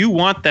fix it. You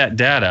want that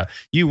data.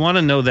 You want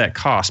to know that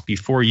cost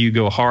before you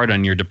go hard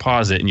on your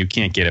deposit and you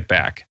can't get it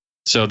back.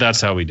 So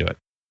that's how we do it.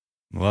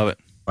 Love it.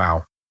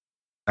 Wow.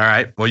 All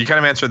right. Well, you kind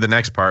of answered the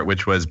next part,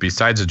 which was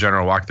besides the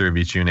general walkthrough of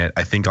each unit,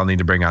 I think I'll need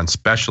to bring on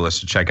specialists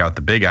to check out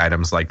the big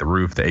items like the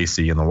roof, the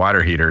AC, and the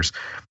water heaters.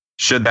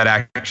 Should that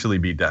actually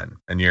be done?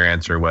 And your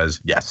answer was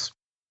yes.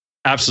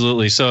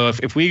 Absolutely. So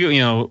if we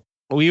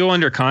go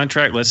under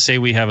contract, let's say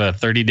we have a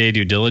 30-day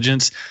due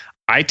diligence,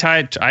 I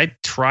try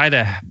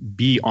to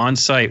be on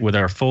site with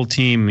our full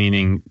team,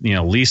 meaning,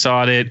 lease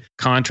audit,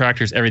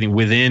 contractors, everything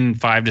within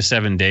 5 to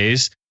 7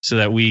 days so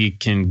that we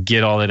can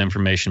get all that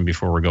information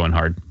before we're going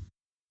hard.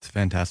 It's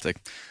fantastic.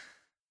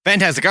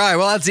 Fantastic. All right.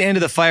 Well, that's the end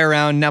of the fire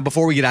round. Now,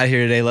 before we get out of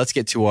here today, let's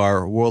get to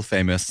our world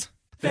famous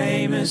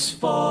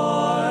Four.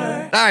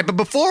 All right. But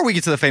before we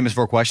get to the famous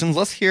four questions,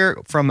 let's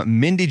hear from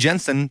Mindy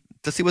Jensen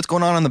to see what's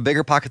going on the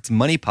Bigger Pockets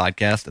Money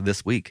podcast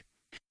this week.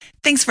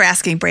 Thanks for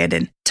asking,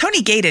 Brandon.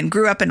 Tony Gaydon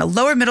grew up in a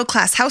lower middle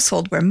class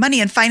household where money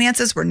and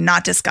finances were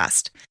not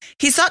discussed.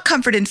 He sought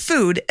comfort in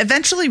food,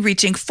 eventually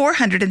reaching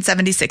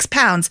 476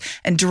 pounds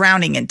and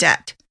drowning in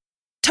debt.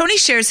 Tony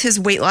shares his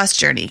weight loss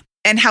journey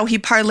and how he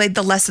parlayed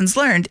the lessons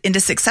learned into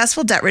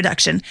successful debt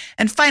reduction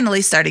and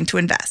finally starting to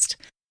invest.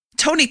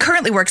 Tony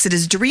currently works at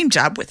his dream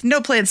job with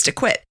no plans to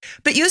quit,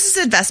 but uses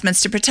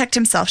investments to protect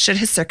himself should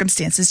his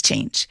circumstances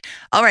change.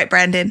 All right,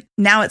 Brandon,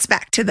 now it's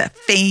back to the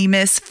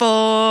famous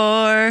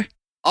four.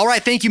 All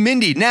right, thank you,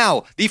 Mindy.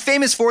 Now, the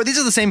famous four, these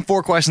are the same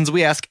four questions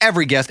we ask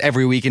every guest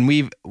every week,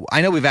 and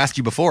I know we've asked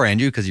you before,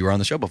 Andrew, because you were on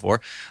the show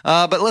before,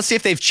 but let's see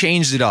if they've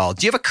changed at all.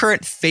 Do you have a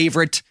current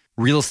favorite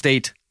real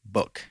estate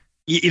book?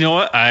 You know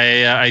what?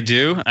 I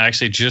do. I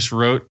actually just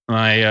wrote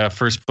my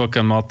first book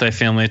on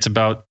multifamily. It's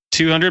about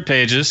 200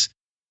 pages.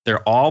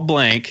 They're all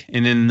blank.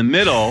 And in the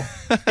middle,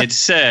 it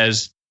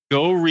says,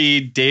 go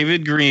read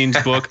David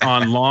Green's book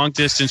on long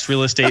distance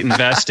real estate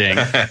investing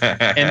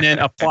and then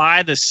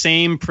apply the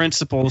same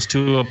principles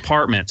to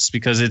apartments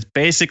because it's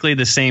basically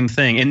the same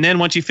thing. And then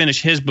once you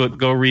finish his book,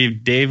 go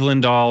read Dave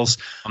Lindahl's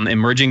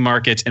Emerging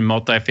Markets and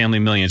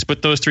Multifamily Millions.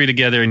 Put those three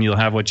together and you'll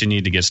have what you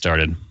need to get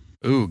started.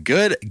 Ooh,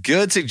 good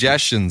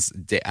suggestions.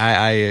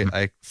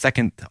 I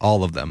second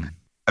all of them.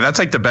 And that's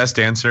like the best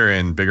answer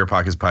in Bigger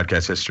Pockets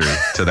podcast history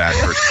to that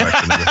first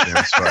question of the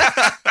famous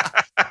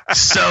four.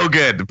 So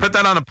good. Put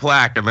that on a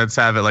plaque and let's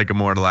have it like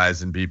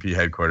immortalized in BP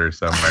headquarters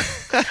somewhere.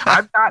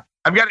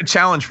 I've got a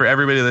challenge for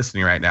everybody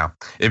listening right now.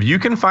 If you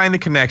can find the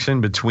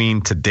connection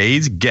between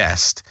today's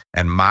guest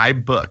and my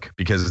book,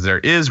 because there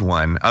is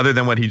one other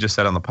than what he just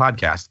said on the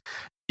podcast,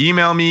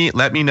 email me,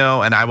 let me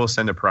know, and I will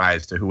send a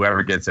prize to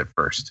whoever gets it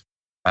first.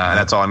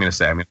 That's all I'm going to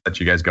say. I'm going to let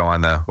you guys go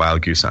on the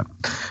wild goose hunt.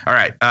 All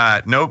right.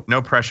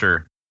 No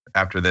pressure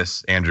after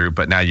this, Andrew,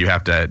 but now you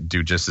have to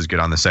do just as good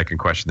on the second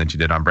question that you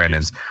did on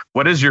Brandon's.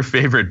 What is your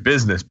favorite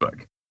business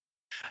book?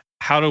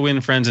 How to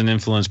Win Friends and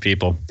Influence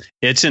People.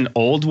 It's an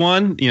old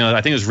one. I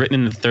think it was written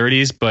in the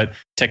 30s, but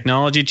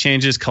technology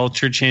changes,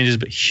 culture changes,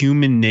 but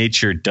human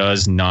nature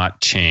does not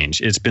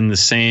change. It's been the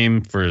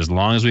same for as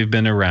long as we've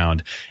been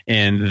around.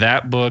 And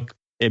that book,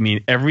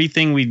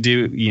 everything we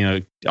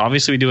do,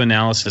 obviously we do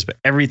analysis, but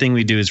everything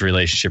we do is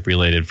relationship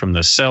related, from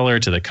the seller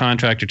to the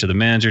contractor to the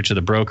manager to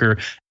the broker,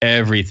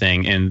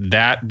 everything. And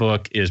that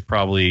book is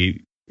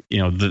probably,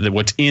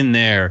 what's in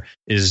there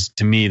is,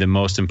 to me, the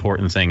most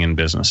important thing in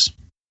business.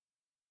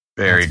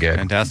 Very good.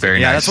 Fantastic. Very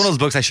nice. That's one of those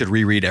books I should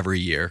reread every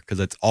year because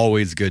it's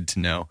always good to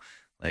know.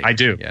 I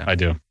do.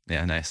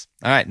 Yeah, nice.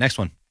 All right, next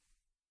one.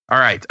 All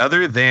right.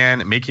 Other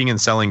than making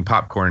and selling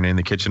popcorn in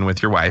the kitchen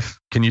with your wife,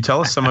 can you tell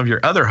us some of your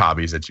other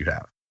hobbies that you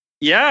have?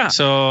 Yeah.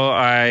 So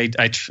a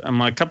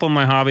couple of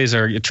my hobbies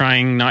are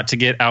trying not to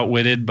get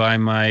outwitted by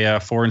my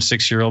 4 and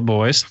 6 year old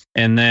boys.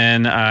 And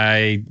then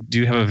I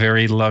do have a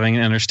very loving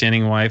and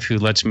understanding wife who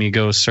lets me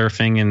go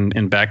surfing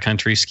and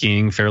backcountry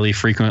skiing fairly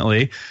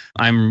frequently.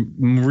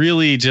 I'm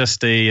really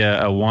just a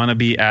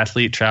wannabe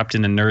athlete trapped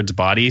in a nerd's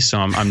body. So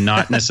I'm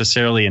not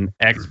necessarily an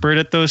expert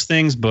at those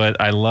things,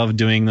 but I love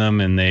doing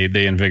them and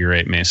they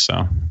invigorate me. So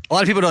a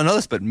lot of people don't know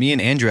this, but me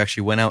and Andrew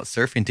actually went out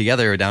surfing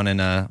together down in,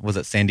 was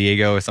it San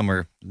Diego or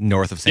somewhere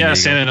north of San Diego? Yeah,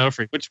 San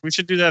Onofre, which we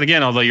should do that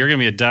again, although you're going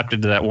to be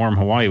adapted to that warm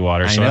Hawaii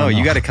water. I know.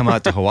 You got to come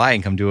out to Hawaii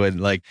and come do it.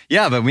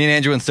 But me and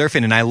Andrew went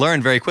surfing, and I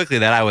learned very quickly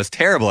that I was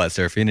terrible at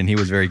surfing, and he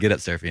was very good at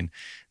surfing.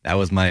 That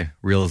was my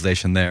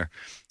realization there.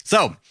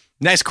 So,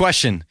 nice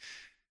question.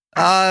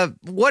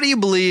 What do you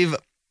believe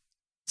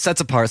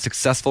sets apart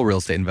successful real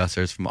estate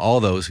investors from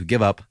all those who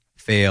give up,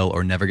 fail,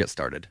 or never get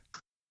started?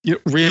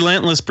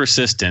 Relentless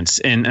persistence.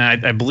 And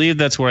I believe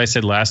that's what I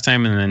said last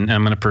time, and then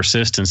I'm going to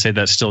persist and say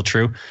that's still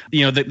true.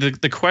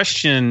 The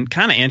question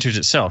kind of answers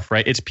itself,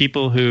 right? It's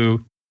people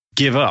who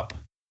give up,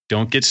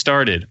 don't get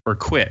started, or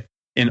quit.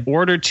 In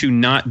order to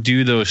not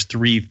do those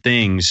three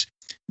things,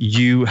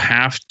 you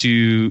have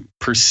to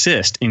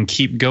persist and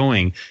keep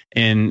going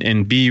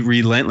and be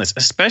relentless,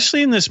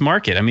 especially in this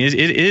market.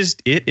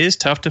 It is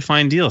tough to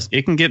find deals.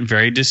 It can get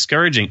very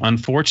discouraging.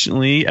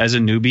 Unfortunately, as a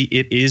newbie,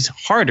 it is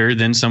harder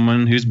than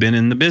someone who's been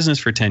in the business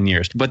for 10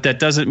 years. But that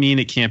doesn't mean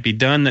it can't be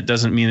done. That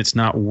doesn't mean it's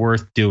not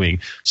worth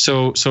doing.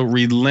 So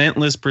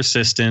relentless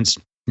persistence.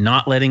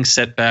 not letting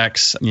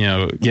setbacks,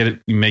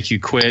 make you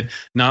quit,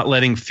 not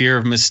letting fear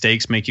of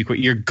mistakes make you quit.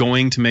 You're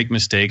going to make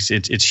mistakes.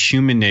 It's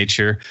human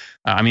nature.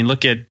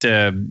 Look at,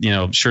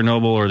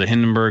 Chernobyl or the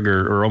Hindenburg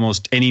or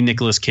almost any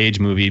Nicolas Cage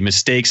movie.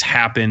 Mistakes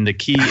happen. The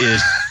key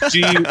is,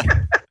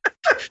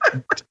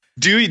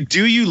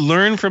 do you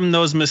learn from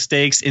those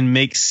mistakes and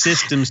make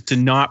systems to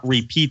not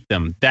repeat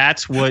them?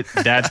 That's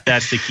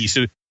the key.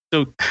 So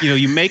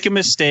you make a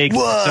mistake,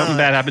 something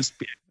bad happens.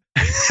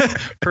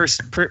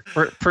 Persist. Sorry,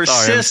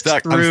 I'm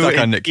stuck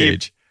on Nick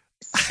Cage.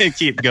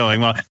 Keep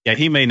going. Well, yeah,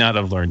 he may not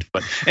have learned,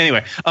 but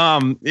anyway,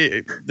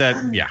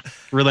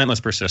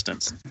 relentless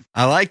persistence.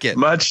 I like it.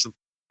 Much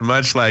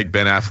like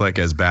Ben Affleck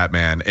as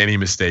Batman, any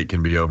mistake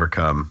can be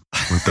overcome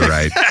with the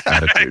right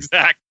attitude.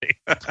 Exactly.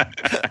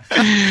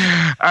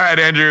 All right,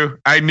 Andrew.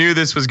 I knew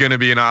this was going to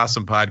be an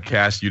awesome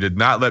podcast. You did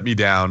not let me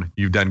down.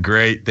 You've done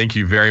great. Thank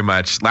you very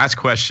much. Last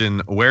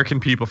question: where can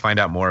people find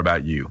out more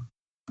about you?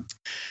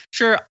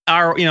 Sure.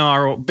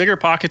 Our Bigger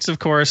Pockets, of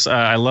course.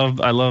 I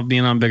love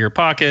being on Bigger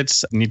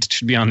Pockets. Need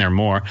to be on there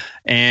more.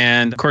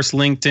 And of course,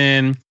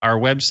 LinkedIn, our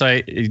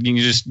website. You can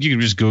just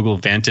Google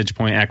Vantage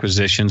Point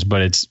Acquisitions,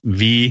 but it's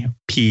vpacq.com.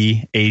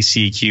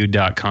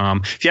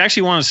 If you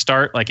actually want to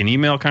start like an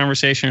email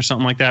conversation or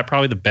something like that,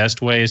 probably the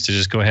best way is to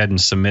just go ahead and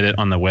submit it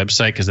on the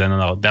website, because then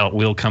that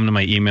will come to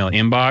my email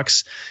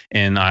inbox,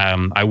 and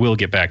I will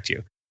get back to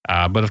you.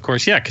 But of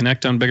course,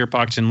 connect on Bigger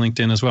Pockets and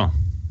LinkedIn as well.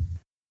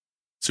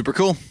 Super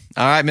cool.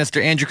 All right,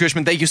 Mr. Andrew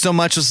Cushman, thank you so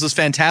much. This was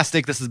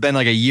fantastic. This has been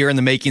like a year in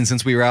the making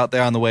since we were out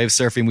there on the wave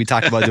surfing. We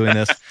talked about doing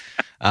this.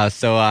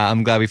 So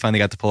I'm glad we finally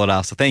got to pull it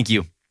off. So thank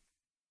you.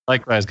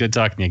 Likewise. Good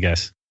talking to you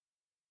guys.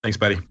 Thanks,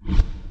 buddy.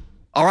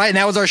 All right, and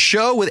that was our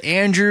show with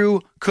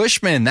Andrew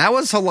Cushman. That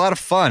was a lot of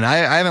fun. I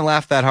haven't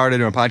laughed that hard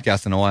into a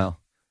podcast in a while.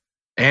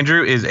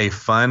 Andrew is a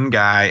fun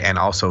guy and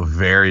also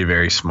very,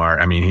 very smart.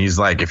 He's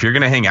like, if you're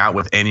going to hang out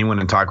with anyone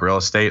and talk real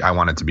estate, I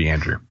want it to be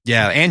Andrew.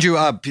 Yeah, Andrew.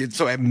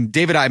 So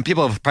David,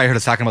 people have probably heard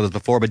us talking about this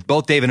before, but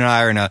both David and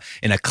I are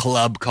in a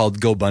club called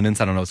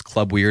GoBundance. I don't know, it's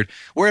club weird.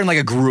 We're in like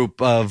a group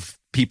of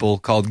people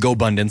called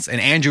GoBundance, and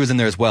Andrew is in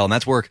there as well. And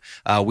that's where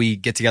we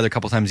get together a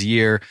couple times a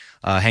year,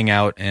 hang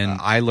out,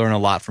 and I learn a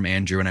lot from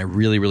Andrew, and I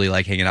really, really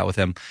like hanging out with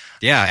him.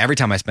 Yeah, every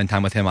time I spend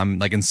time with him, I'm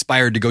like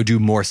inspired to go do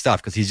more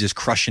stuff because he's just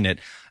crushing it.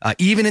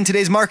 Even in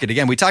today's market,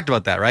 again, we talked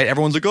about that, right?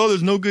 Everyone's like, oh,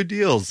 there's no good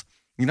deals.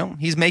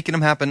 He's making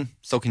them happen.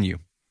 So can you.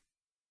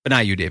 But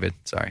not you, David.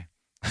 Sorry.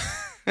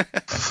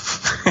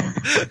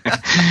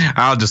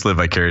 I'll just live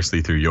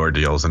vicariously through your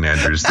deals and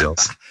Andrew's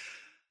deals.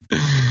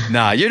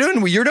 Nah, you're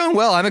doing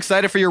well. I'm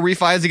excited for your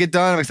refis to get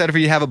done. I'm excited for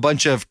you to have a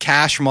bunch of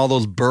cash from all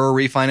those Burr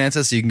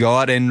refinances so you can go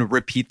out and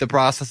repeat the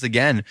process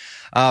again.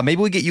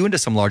 Maybe we get you into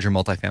some larger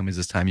multifamilies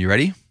this time. You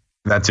ready?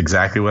 That's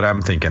exactly what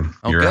I'm thinking.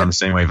 Oh, You're good. on the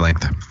same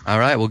wavelength. All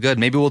right. Well, good.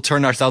 Maybe we'll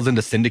turn ourselves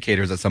into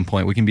syndicators at some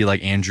point. We can be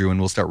like Andrew and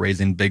we'll start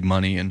raising big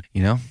money, and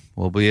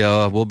we'll be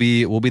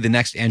the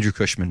next Andrew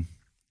Cushman.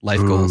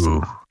 Life goals.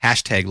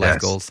 Hashtag life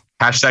goals.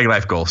 Hashtag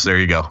life goals. There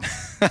you go.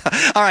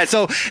 All right.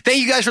 So thank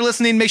you guys for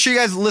listening. Make sure you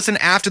guys listen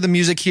after the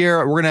music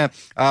here.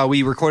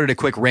 We recorded a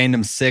quick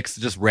random 6,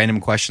 just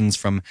random questions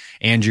from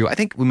Andrew. I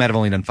think we might have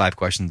only done 5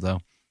 questions though.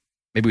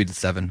 Maybe we did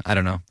 7. I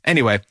don't know.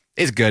 Anyway,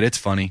 it's good. It's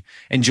funny.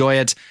 Enjoy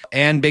it.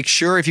 And make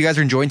sure if you guys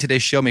are enjoying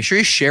today's show, make sure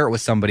you share it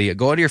with somebody.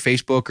 Go to your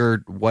Facebook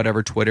or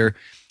whatever, Twitter,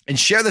 and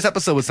share this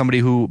episode with somebody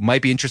who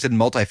might be interested in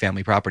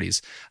multifamily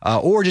properties,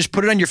 or just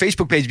put it on your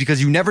Facebook page,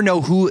 because you never know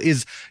who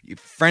is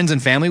friends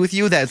and family with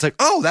you that it's like,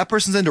 oh, that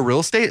person's into real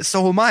estate.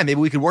 So am I. Maybe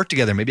we could work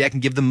together. Maybe I can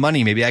give them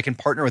money. Maybe I can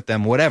partner with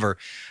them, whatever.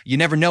 You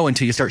never know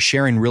until you start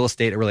sharing real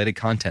estate related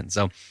content.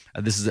 So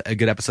this is a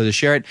good episode to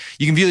share it.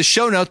 You can view the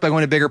show notes by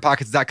going to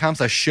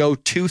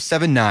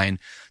biggerpockets.com/show279.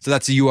 So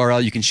that's a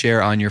URL you can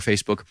share on your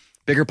Facebook,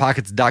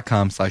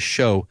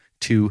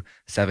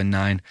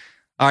 biggerpockets.com/show279.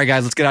 All right,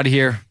 guys, let's get out of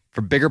here.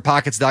 For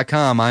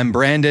biggerpockets.com, I'm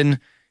Brandon,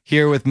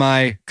 here with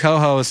my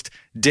co-host,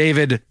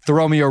 David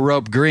Throw Me a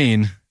Rope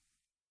Green,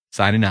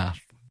 signing off.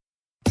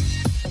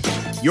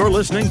 You're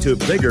listening to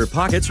Bigger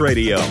Pockets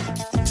Radio,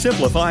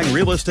 simplifying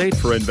real estate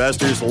for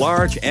investors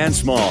large and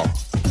small.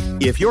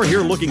 If you're here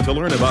looking to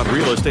learn about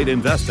real estate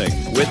investing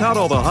without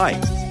all the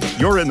hype,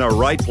 you're in the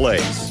right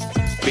place.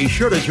 Be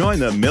sure to join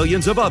the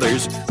millions of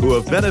others who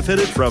have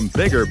benefited from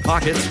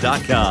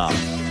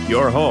biggerpockets.com,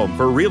 your home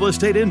for real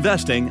estate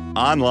investing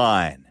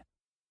online.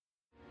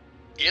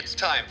 It's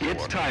time for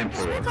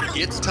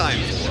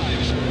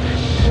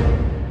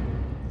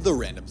the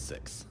Random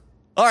 6.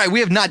 All right,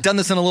 we have not done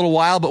this in a little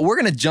while, but we're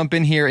going to jump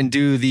in here and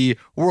do the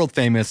world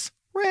famous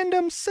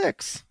Random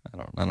 6. I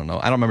don't know.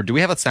 I don't remember. Do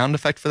we have a sound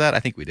effect for that? I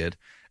think we did.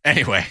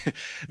 Anyway,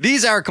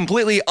 these are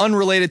completely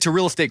unrelated to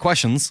real estate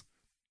questions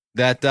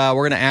that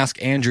we're going to ask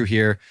Andrew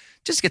here,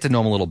 just to get to know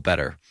him a little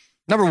better.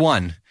 Number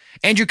 1,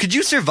 Andrew, could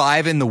you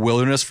survive in the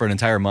wilderness for an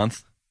entire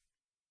month?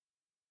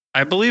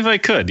 I believe I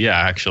could. Yeah,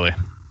 actually.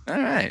 All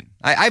right.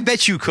 I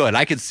bet you could.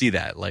 I could see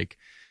that. Like,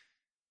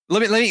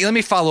 let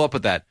me follow up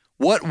with that.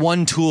 What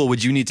one tool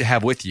would you need to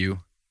have with you?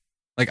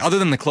 Like, other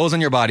than the clothes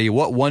on your body,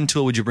 what one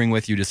tool would you bring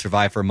with you to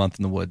survive for a month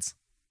in the woods?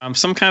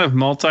 Some kind of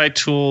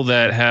multi-tool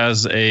that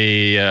has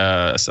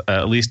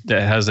at least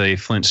that has a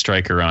flint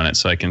striker on it,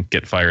 so I can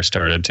get fire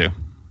started too.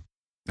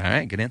 All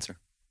right, good answer.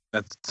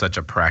 That's such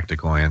a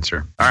practical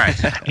answer. All right.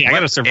 Yeah, I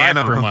got to survive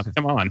for a month.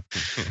 Come on.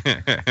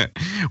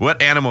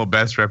 What animal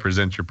best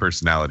represents your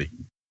personality?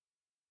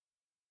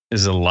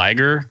 Is a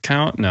liger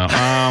count? No.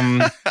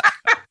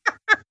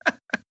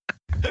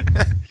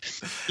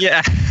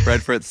 Yeah.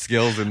 Bred for its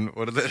skills and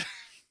what is it?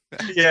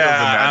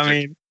 Yeah, I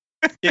mean,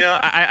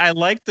 I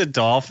like the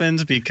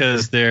dolphins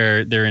because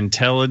they're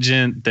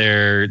intelligent,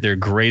 they're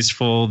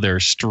graceful, they're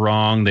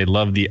strong, they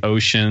love the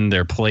ocean,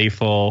 they're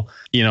playful.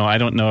 I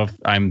don't know if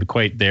I'm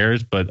quite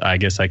theirs, but I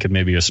guess I could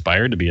maybe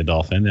aspire to be a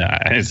dolphin.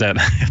 Is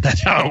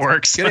that's how it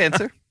works? Good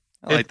answer.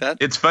 I like that.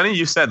 It's funny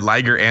you said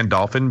liger and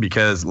dolphin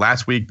because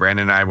last week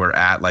Brandon and I were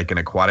at like an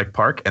aquatic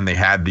park and they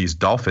had these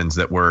dolphins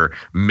that were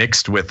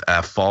mixed with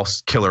a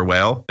false killer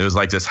whale. It was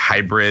like this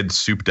hybrid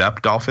souped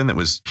up dolphin that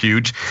was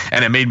huge.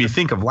 And it made me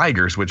think of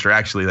ligers, which are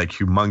actually like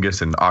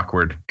humongous and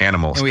awkward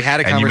animals. And we had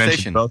a and conversation. You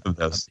mentioned both of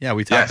those. Yeah,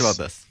 we talked about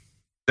this.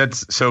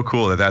 That's so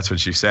cool that that's what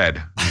she said,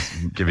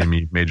 giving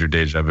me major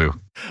deja vu.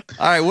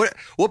 All right.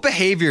 What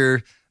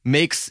behavior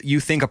makes you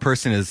think a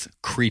person is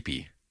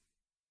creepy?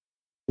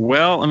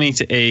 Well, I mean,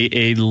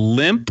 a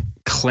limp,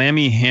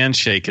 clammy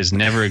handshake is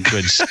never a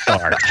good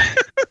start.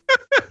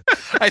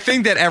 I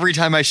think that every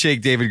time I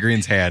shake David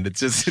Green's hand,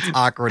 it's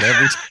awkward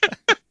every time.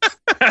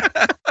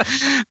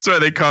 That's why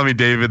they call me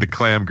David the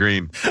Clam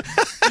Green.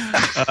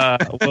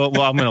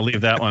 Well, I'm going to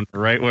leave that one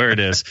right where it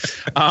is.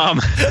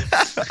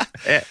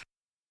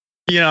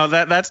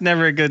 That's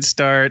never a good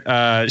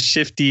start.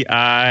 Shifty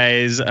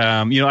eyes.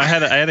 I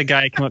had a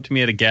guy come up to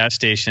me at a gas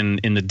station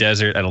in the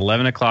desert at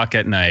 11 o'clock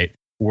at night,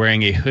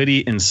 wearing a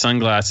hoodie and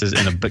sunglasses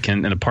and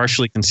a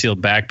partially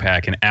concealed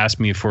backpack, and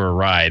asked me for a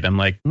ride. I'm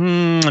like,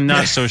 I'm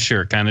not so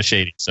sure. Kind of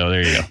shady. So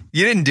there you go.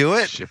 You didn't do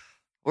it?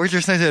 Where's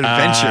your sense of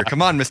adventure?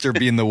 Come on, Mr.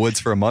 Be in the woods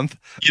for a month.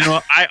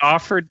 I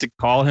offered to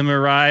call him a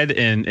ride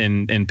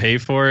and pay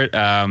for it.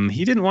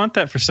 He didn't want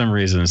that for some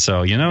reason.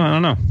 So, I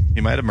don't know. He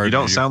might have murdered you.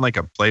 You don't sound like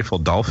a playful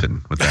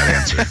dolphin with that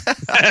answer.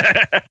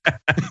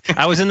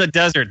 I was in the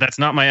desert. That's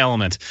not my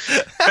element.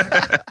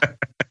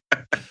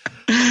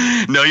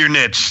 Know your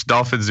niche.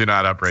 Dolphins do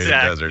not operate in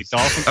deserts.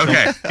 Dolphins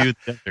okay. Do the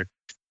desert.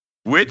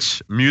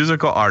 Which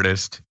musical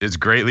artist is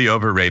greatly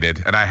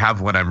overrated? And I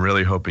have one I'm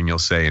really hoping you'll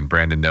say, and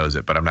Brandon knows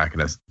it, but I'm not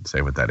going to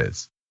say what that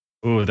is.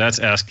 Ooh, that's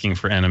asking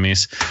for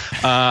enemies.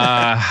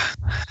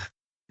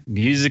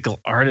 Musical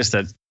artist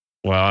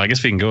I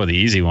guess we can go with the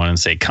easy one and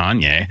say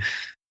Kanye.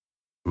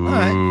 Ooh.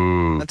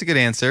 Right. That's a good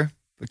answer.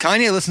 But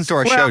Kanye listens to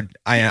our show.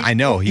 I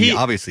know he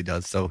obviously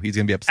does, so he's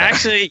going to be upset.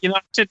 Actually, I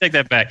should take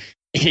that back.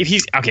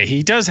 He's okay.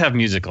 He does have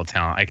musical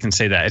talent. I can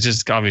say that. It's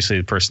just obviously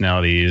the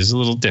personality is a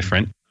little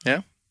different.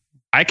 Yeah.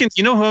 I can.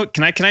 Who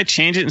can I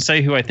change it and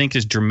say who I think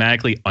is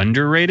dramatically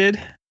underrated?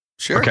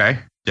 Sure. Okay.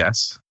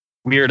 Yes.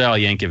 Weird Al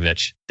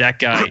Yankovic. That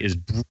guy is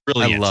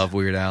brilliant. I love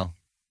Weird Al.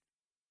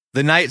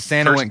 The Night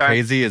Santa Went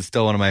Crazy is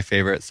still one of my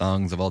favorite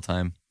songs of all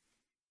time.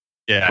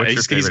 Yeah. What's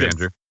your favorite,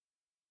 Andrew?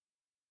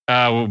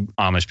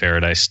 Amish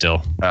Paradise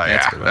still. Oh,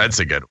 yeah. That's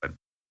a good one.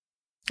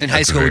 In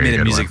high school, we made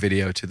a music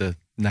video to The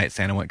Night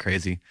Santa Went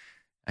Crazy.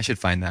 I should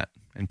find that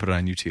and put it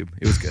on YouTube.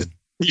 It was good.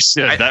 You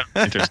should. That's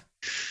interesting.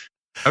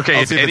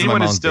 Okay, if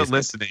anyone is still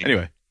listening.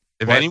 Anyway.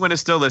 If anyone is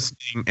still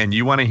listening and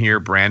you want to hear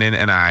Brandon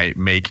and I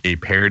make a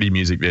parody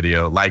music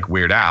video like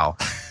Weird Al,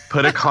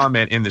 put a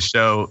comment in the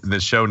show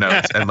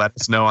notes and let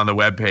us know on the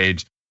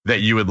webpage that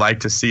you would like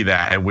to see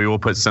that, and we will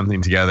put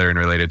something together and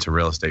relate it to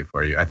real estate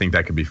for you. I think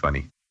that could be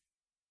funny.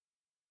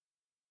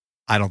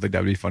 I don't think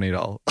that would be funny at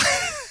all.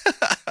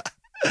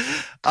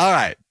 All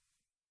right.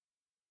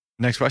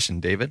 Next question,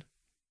 David.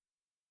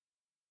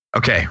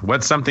 Okay,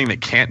 what's something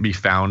that can't be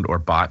found or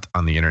bought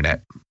on the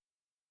internet?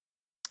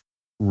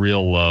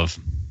 Real love.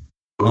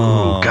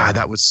 Oh, God,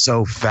 that was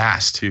so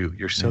fast, too.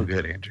 You're so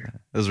good, Andrew.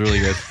 That was really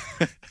good.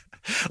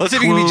 Let's see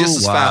if you can be just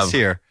as fast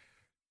here.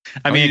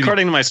 I mean,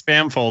 according to my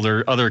spam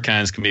folder, other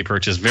kinds can be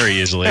purchased very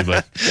easily,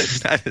 but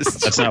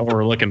that's not what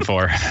we're looking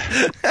for.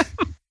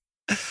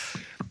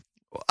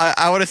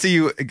 I want to see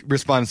you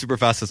respond super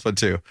fast to this one,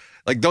 too.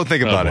 Like, don't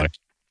think about it.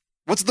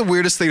 What's the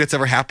weirdest thing that's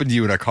ever happened to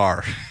you in a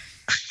car?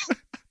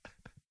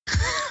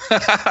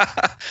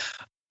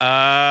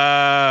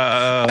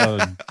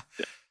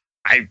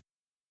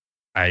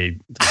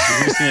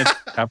 It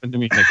happened to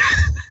me.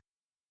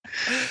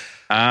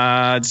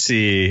 Let's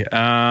see. Shifty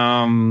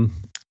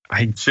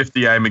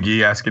Eye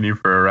McGee asking you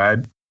for a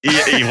ride.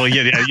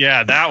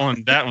 Yeah.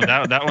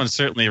 That one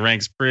certainly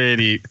ranks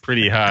pretty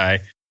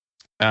high.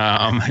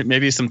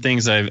 Maybe some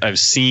things I've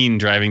seen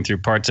driving through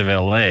parts of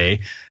LA.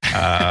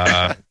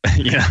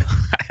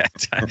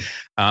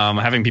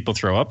 Having people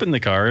throw up in the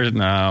car.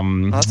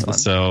 That's fun.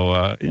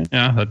 So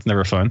that's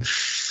never fun.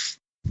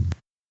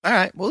 All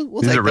right,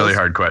 we'll These take are really those.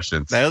 hard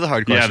questions. That is a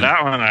hard question. Yeah,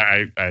 that one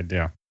I.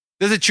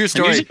 There's a true I'm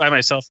story. usually by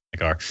myself in the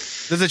car.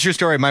 There's a true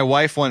story. My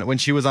wife, when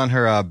she was on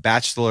her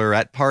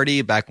bachelorette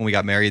party back when we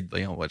got married,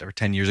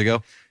 10 years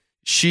ago,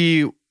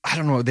 she I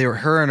don't know,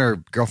 her and her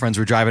girlfriends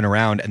were driving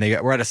around and they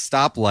were at a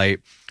stoplight,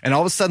 and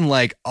all of a sudden,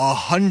 like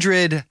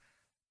 100,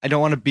 I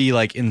don't want to be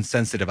like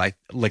insensitive,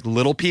 like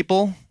little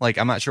people, like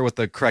I'm not sure what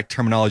the correct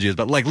terminology is,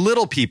 but like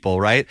little people,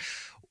 right,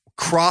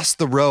 crossed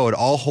the road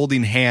all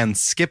holding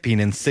hands, skipping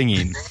and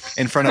singing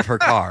in front of her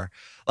car.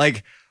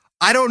 Like,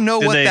 I don't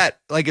know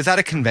is that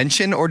a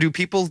convention, or do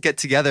people get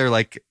together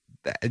like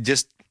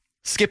just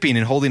skipping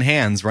and holding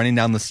hands running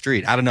down the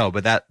street? I don't know,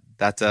 but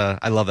that's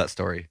I love that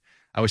story.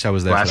 I wish I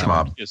was there. Flash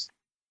mob.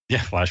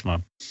 Yeah, flash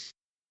mob.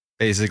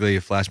 Basically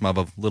a flash mob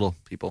of little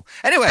people.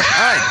 Anyway, all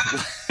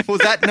right.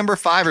 Was that number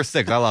 5 or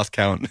 6? I lost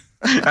count.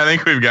 I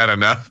think we've got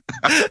enough.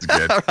 That's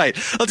good. All right,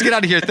 let's get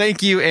out of here.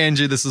 Thank you,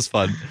 Andrew. This was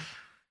fun.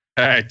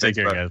 All right, take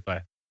care, guys.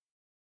 Bye.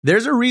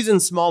 There's a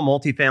reason small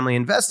multifamily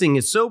investing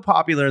is so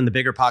popular in the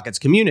Bigger Pockets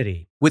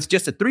community. With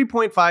just a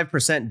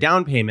 3.5%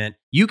 down payment,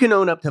 you can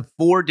own up to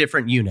 4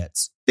 different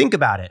units. Think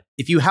about it.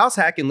 If you house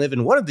hack and live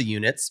in one of the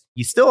units,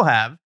 you still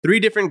have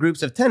 3 different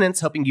groups of tenants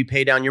helping you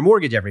pay down your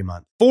mortgage every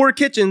month, 4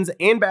 kitchens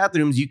and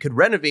bathrooms you could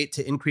renovate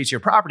to increase your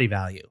property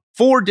value,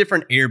 4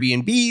 different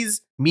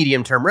Airbnbs,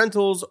 medium-term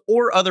rentals,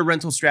 or other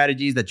rental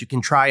strategies that you can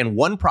try in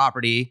one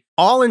property,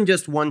 all in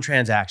just one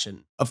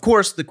transaction. Of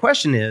course, the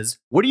question is,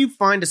 where do you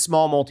find a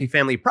small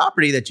multifamily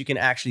property that you can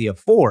actually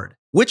afford?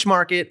 Which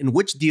market and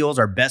which deals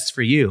are best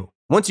for you?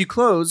 Once you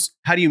close,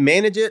 how do you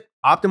manage it,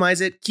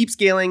 optimize it, keep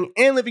scaling,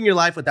 and living your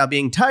life without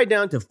being tied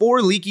down to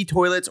 4 leaky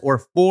toilets or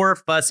 4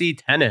 fussy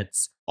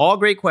tenants? All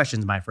great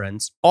questions, my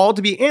friends. All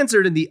to be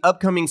answered in the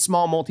upcoming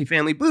Small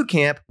Multifamily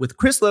Bootcamp with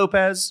Chris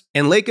Lopez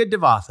and Leica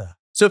Devatha.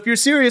 So if you're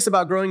serious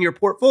about growing your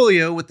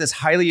portfolio with this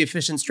highly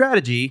efficient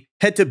strategy,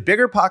 head to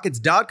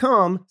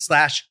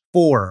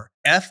biggerpockets.com/4,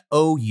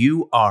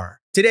 FOUR,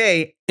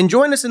 today and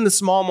join us in the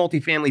Small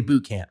Multifamily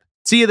Bootcamp.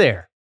 See you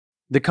there.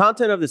 The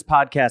content of this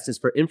podcast is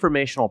for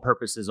informational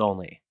purposes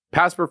only.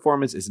 Past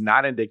performance is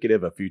not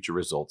indicative of future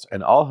results,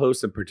 and all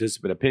host and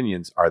participant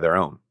opinions are their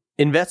own.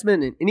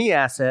 Investment in any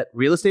asset,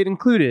 real estate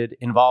included,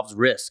 involves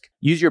risk.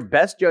 Use your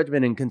best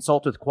judgment and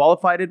consult with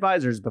qualified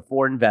advisors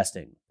before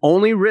investing.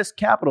 Only risk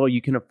capital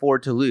you can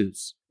afford to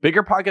lose.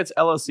 Bigger Pockets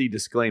LLC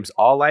disclaims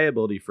all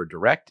liability for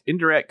direct,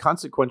 indirect,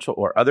 consequential,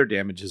 or other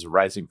damages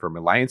arising from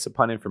reliance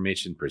upon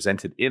information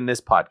presented in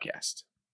this podcast.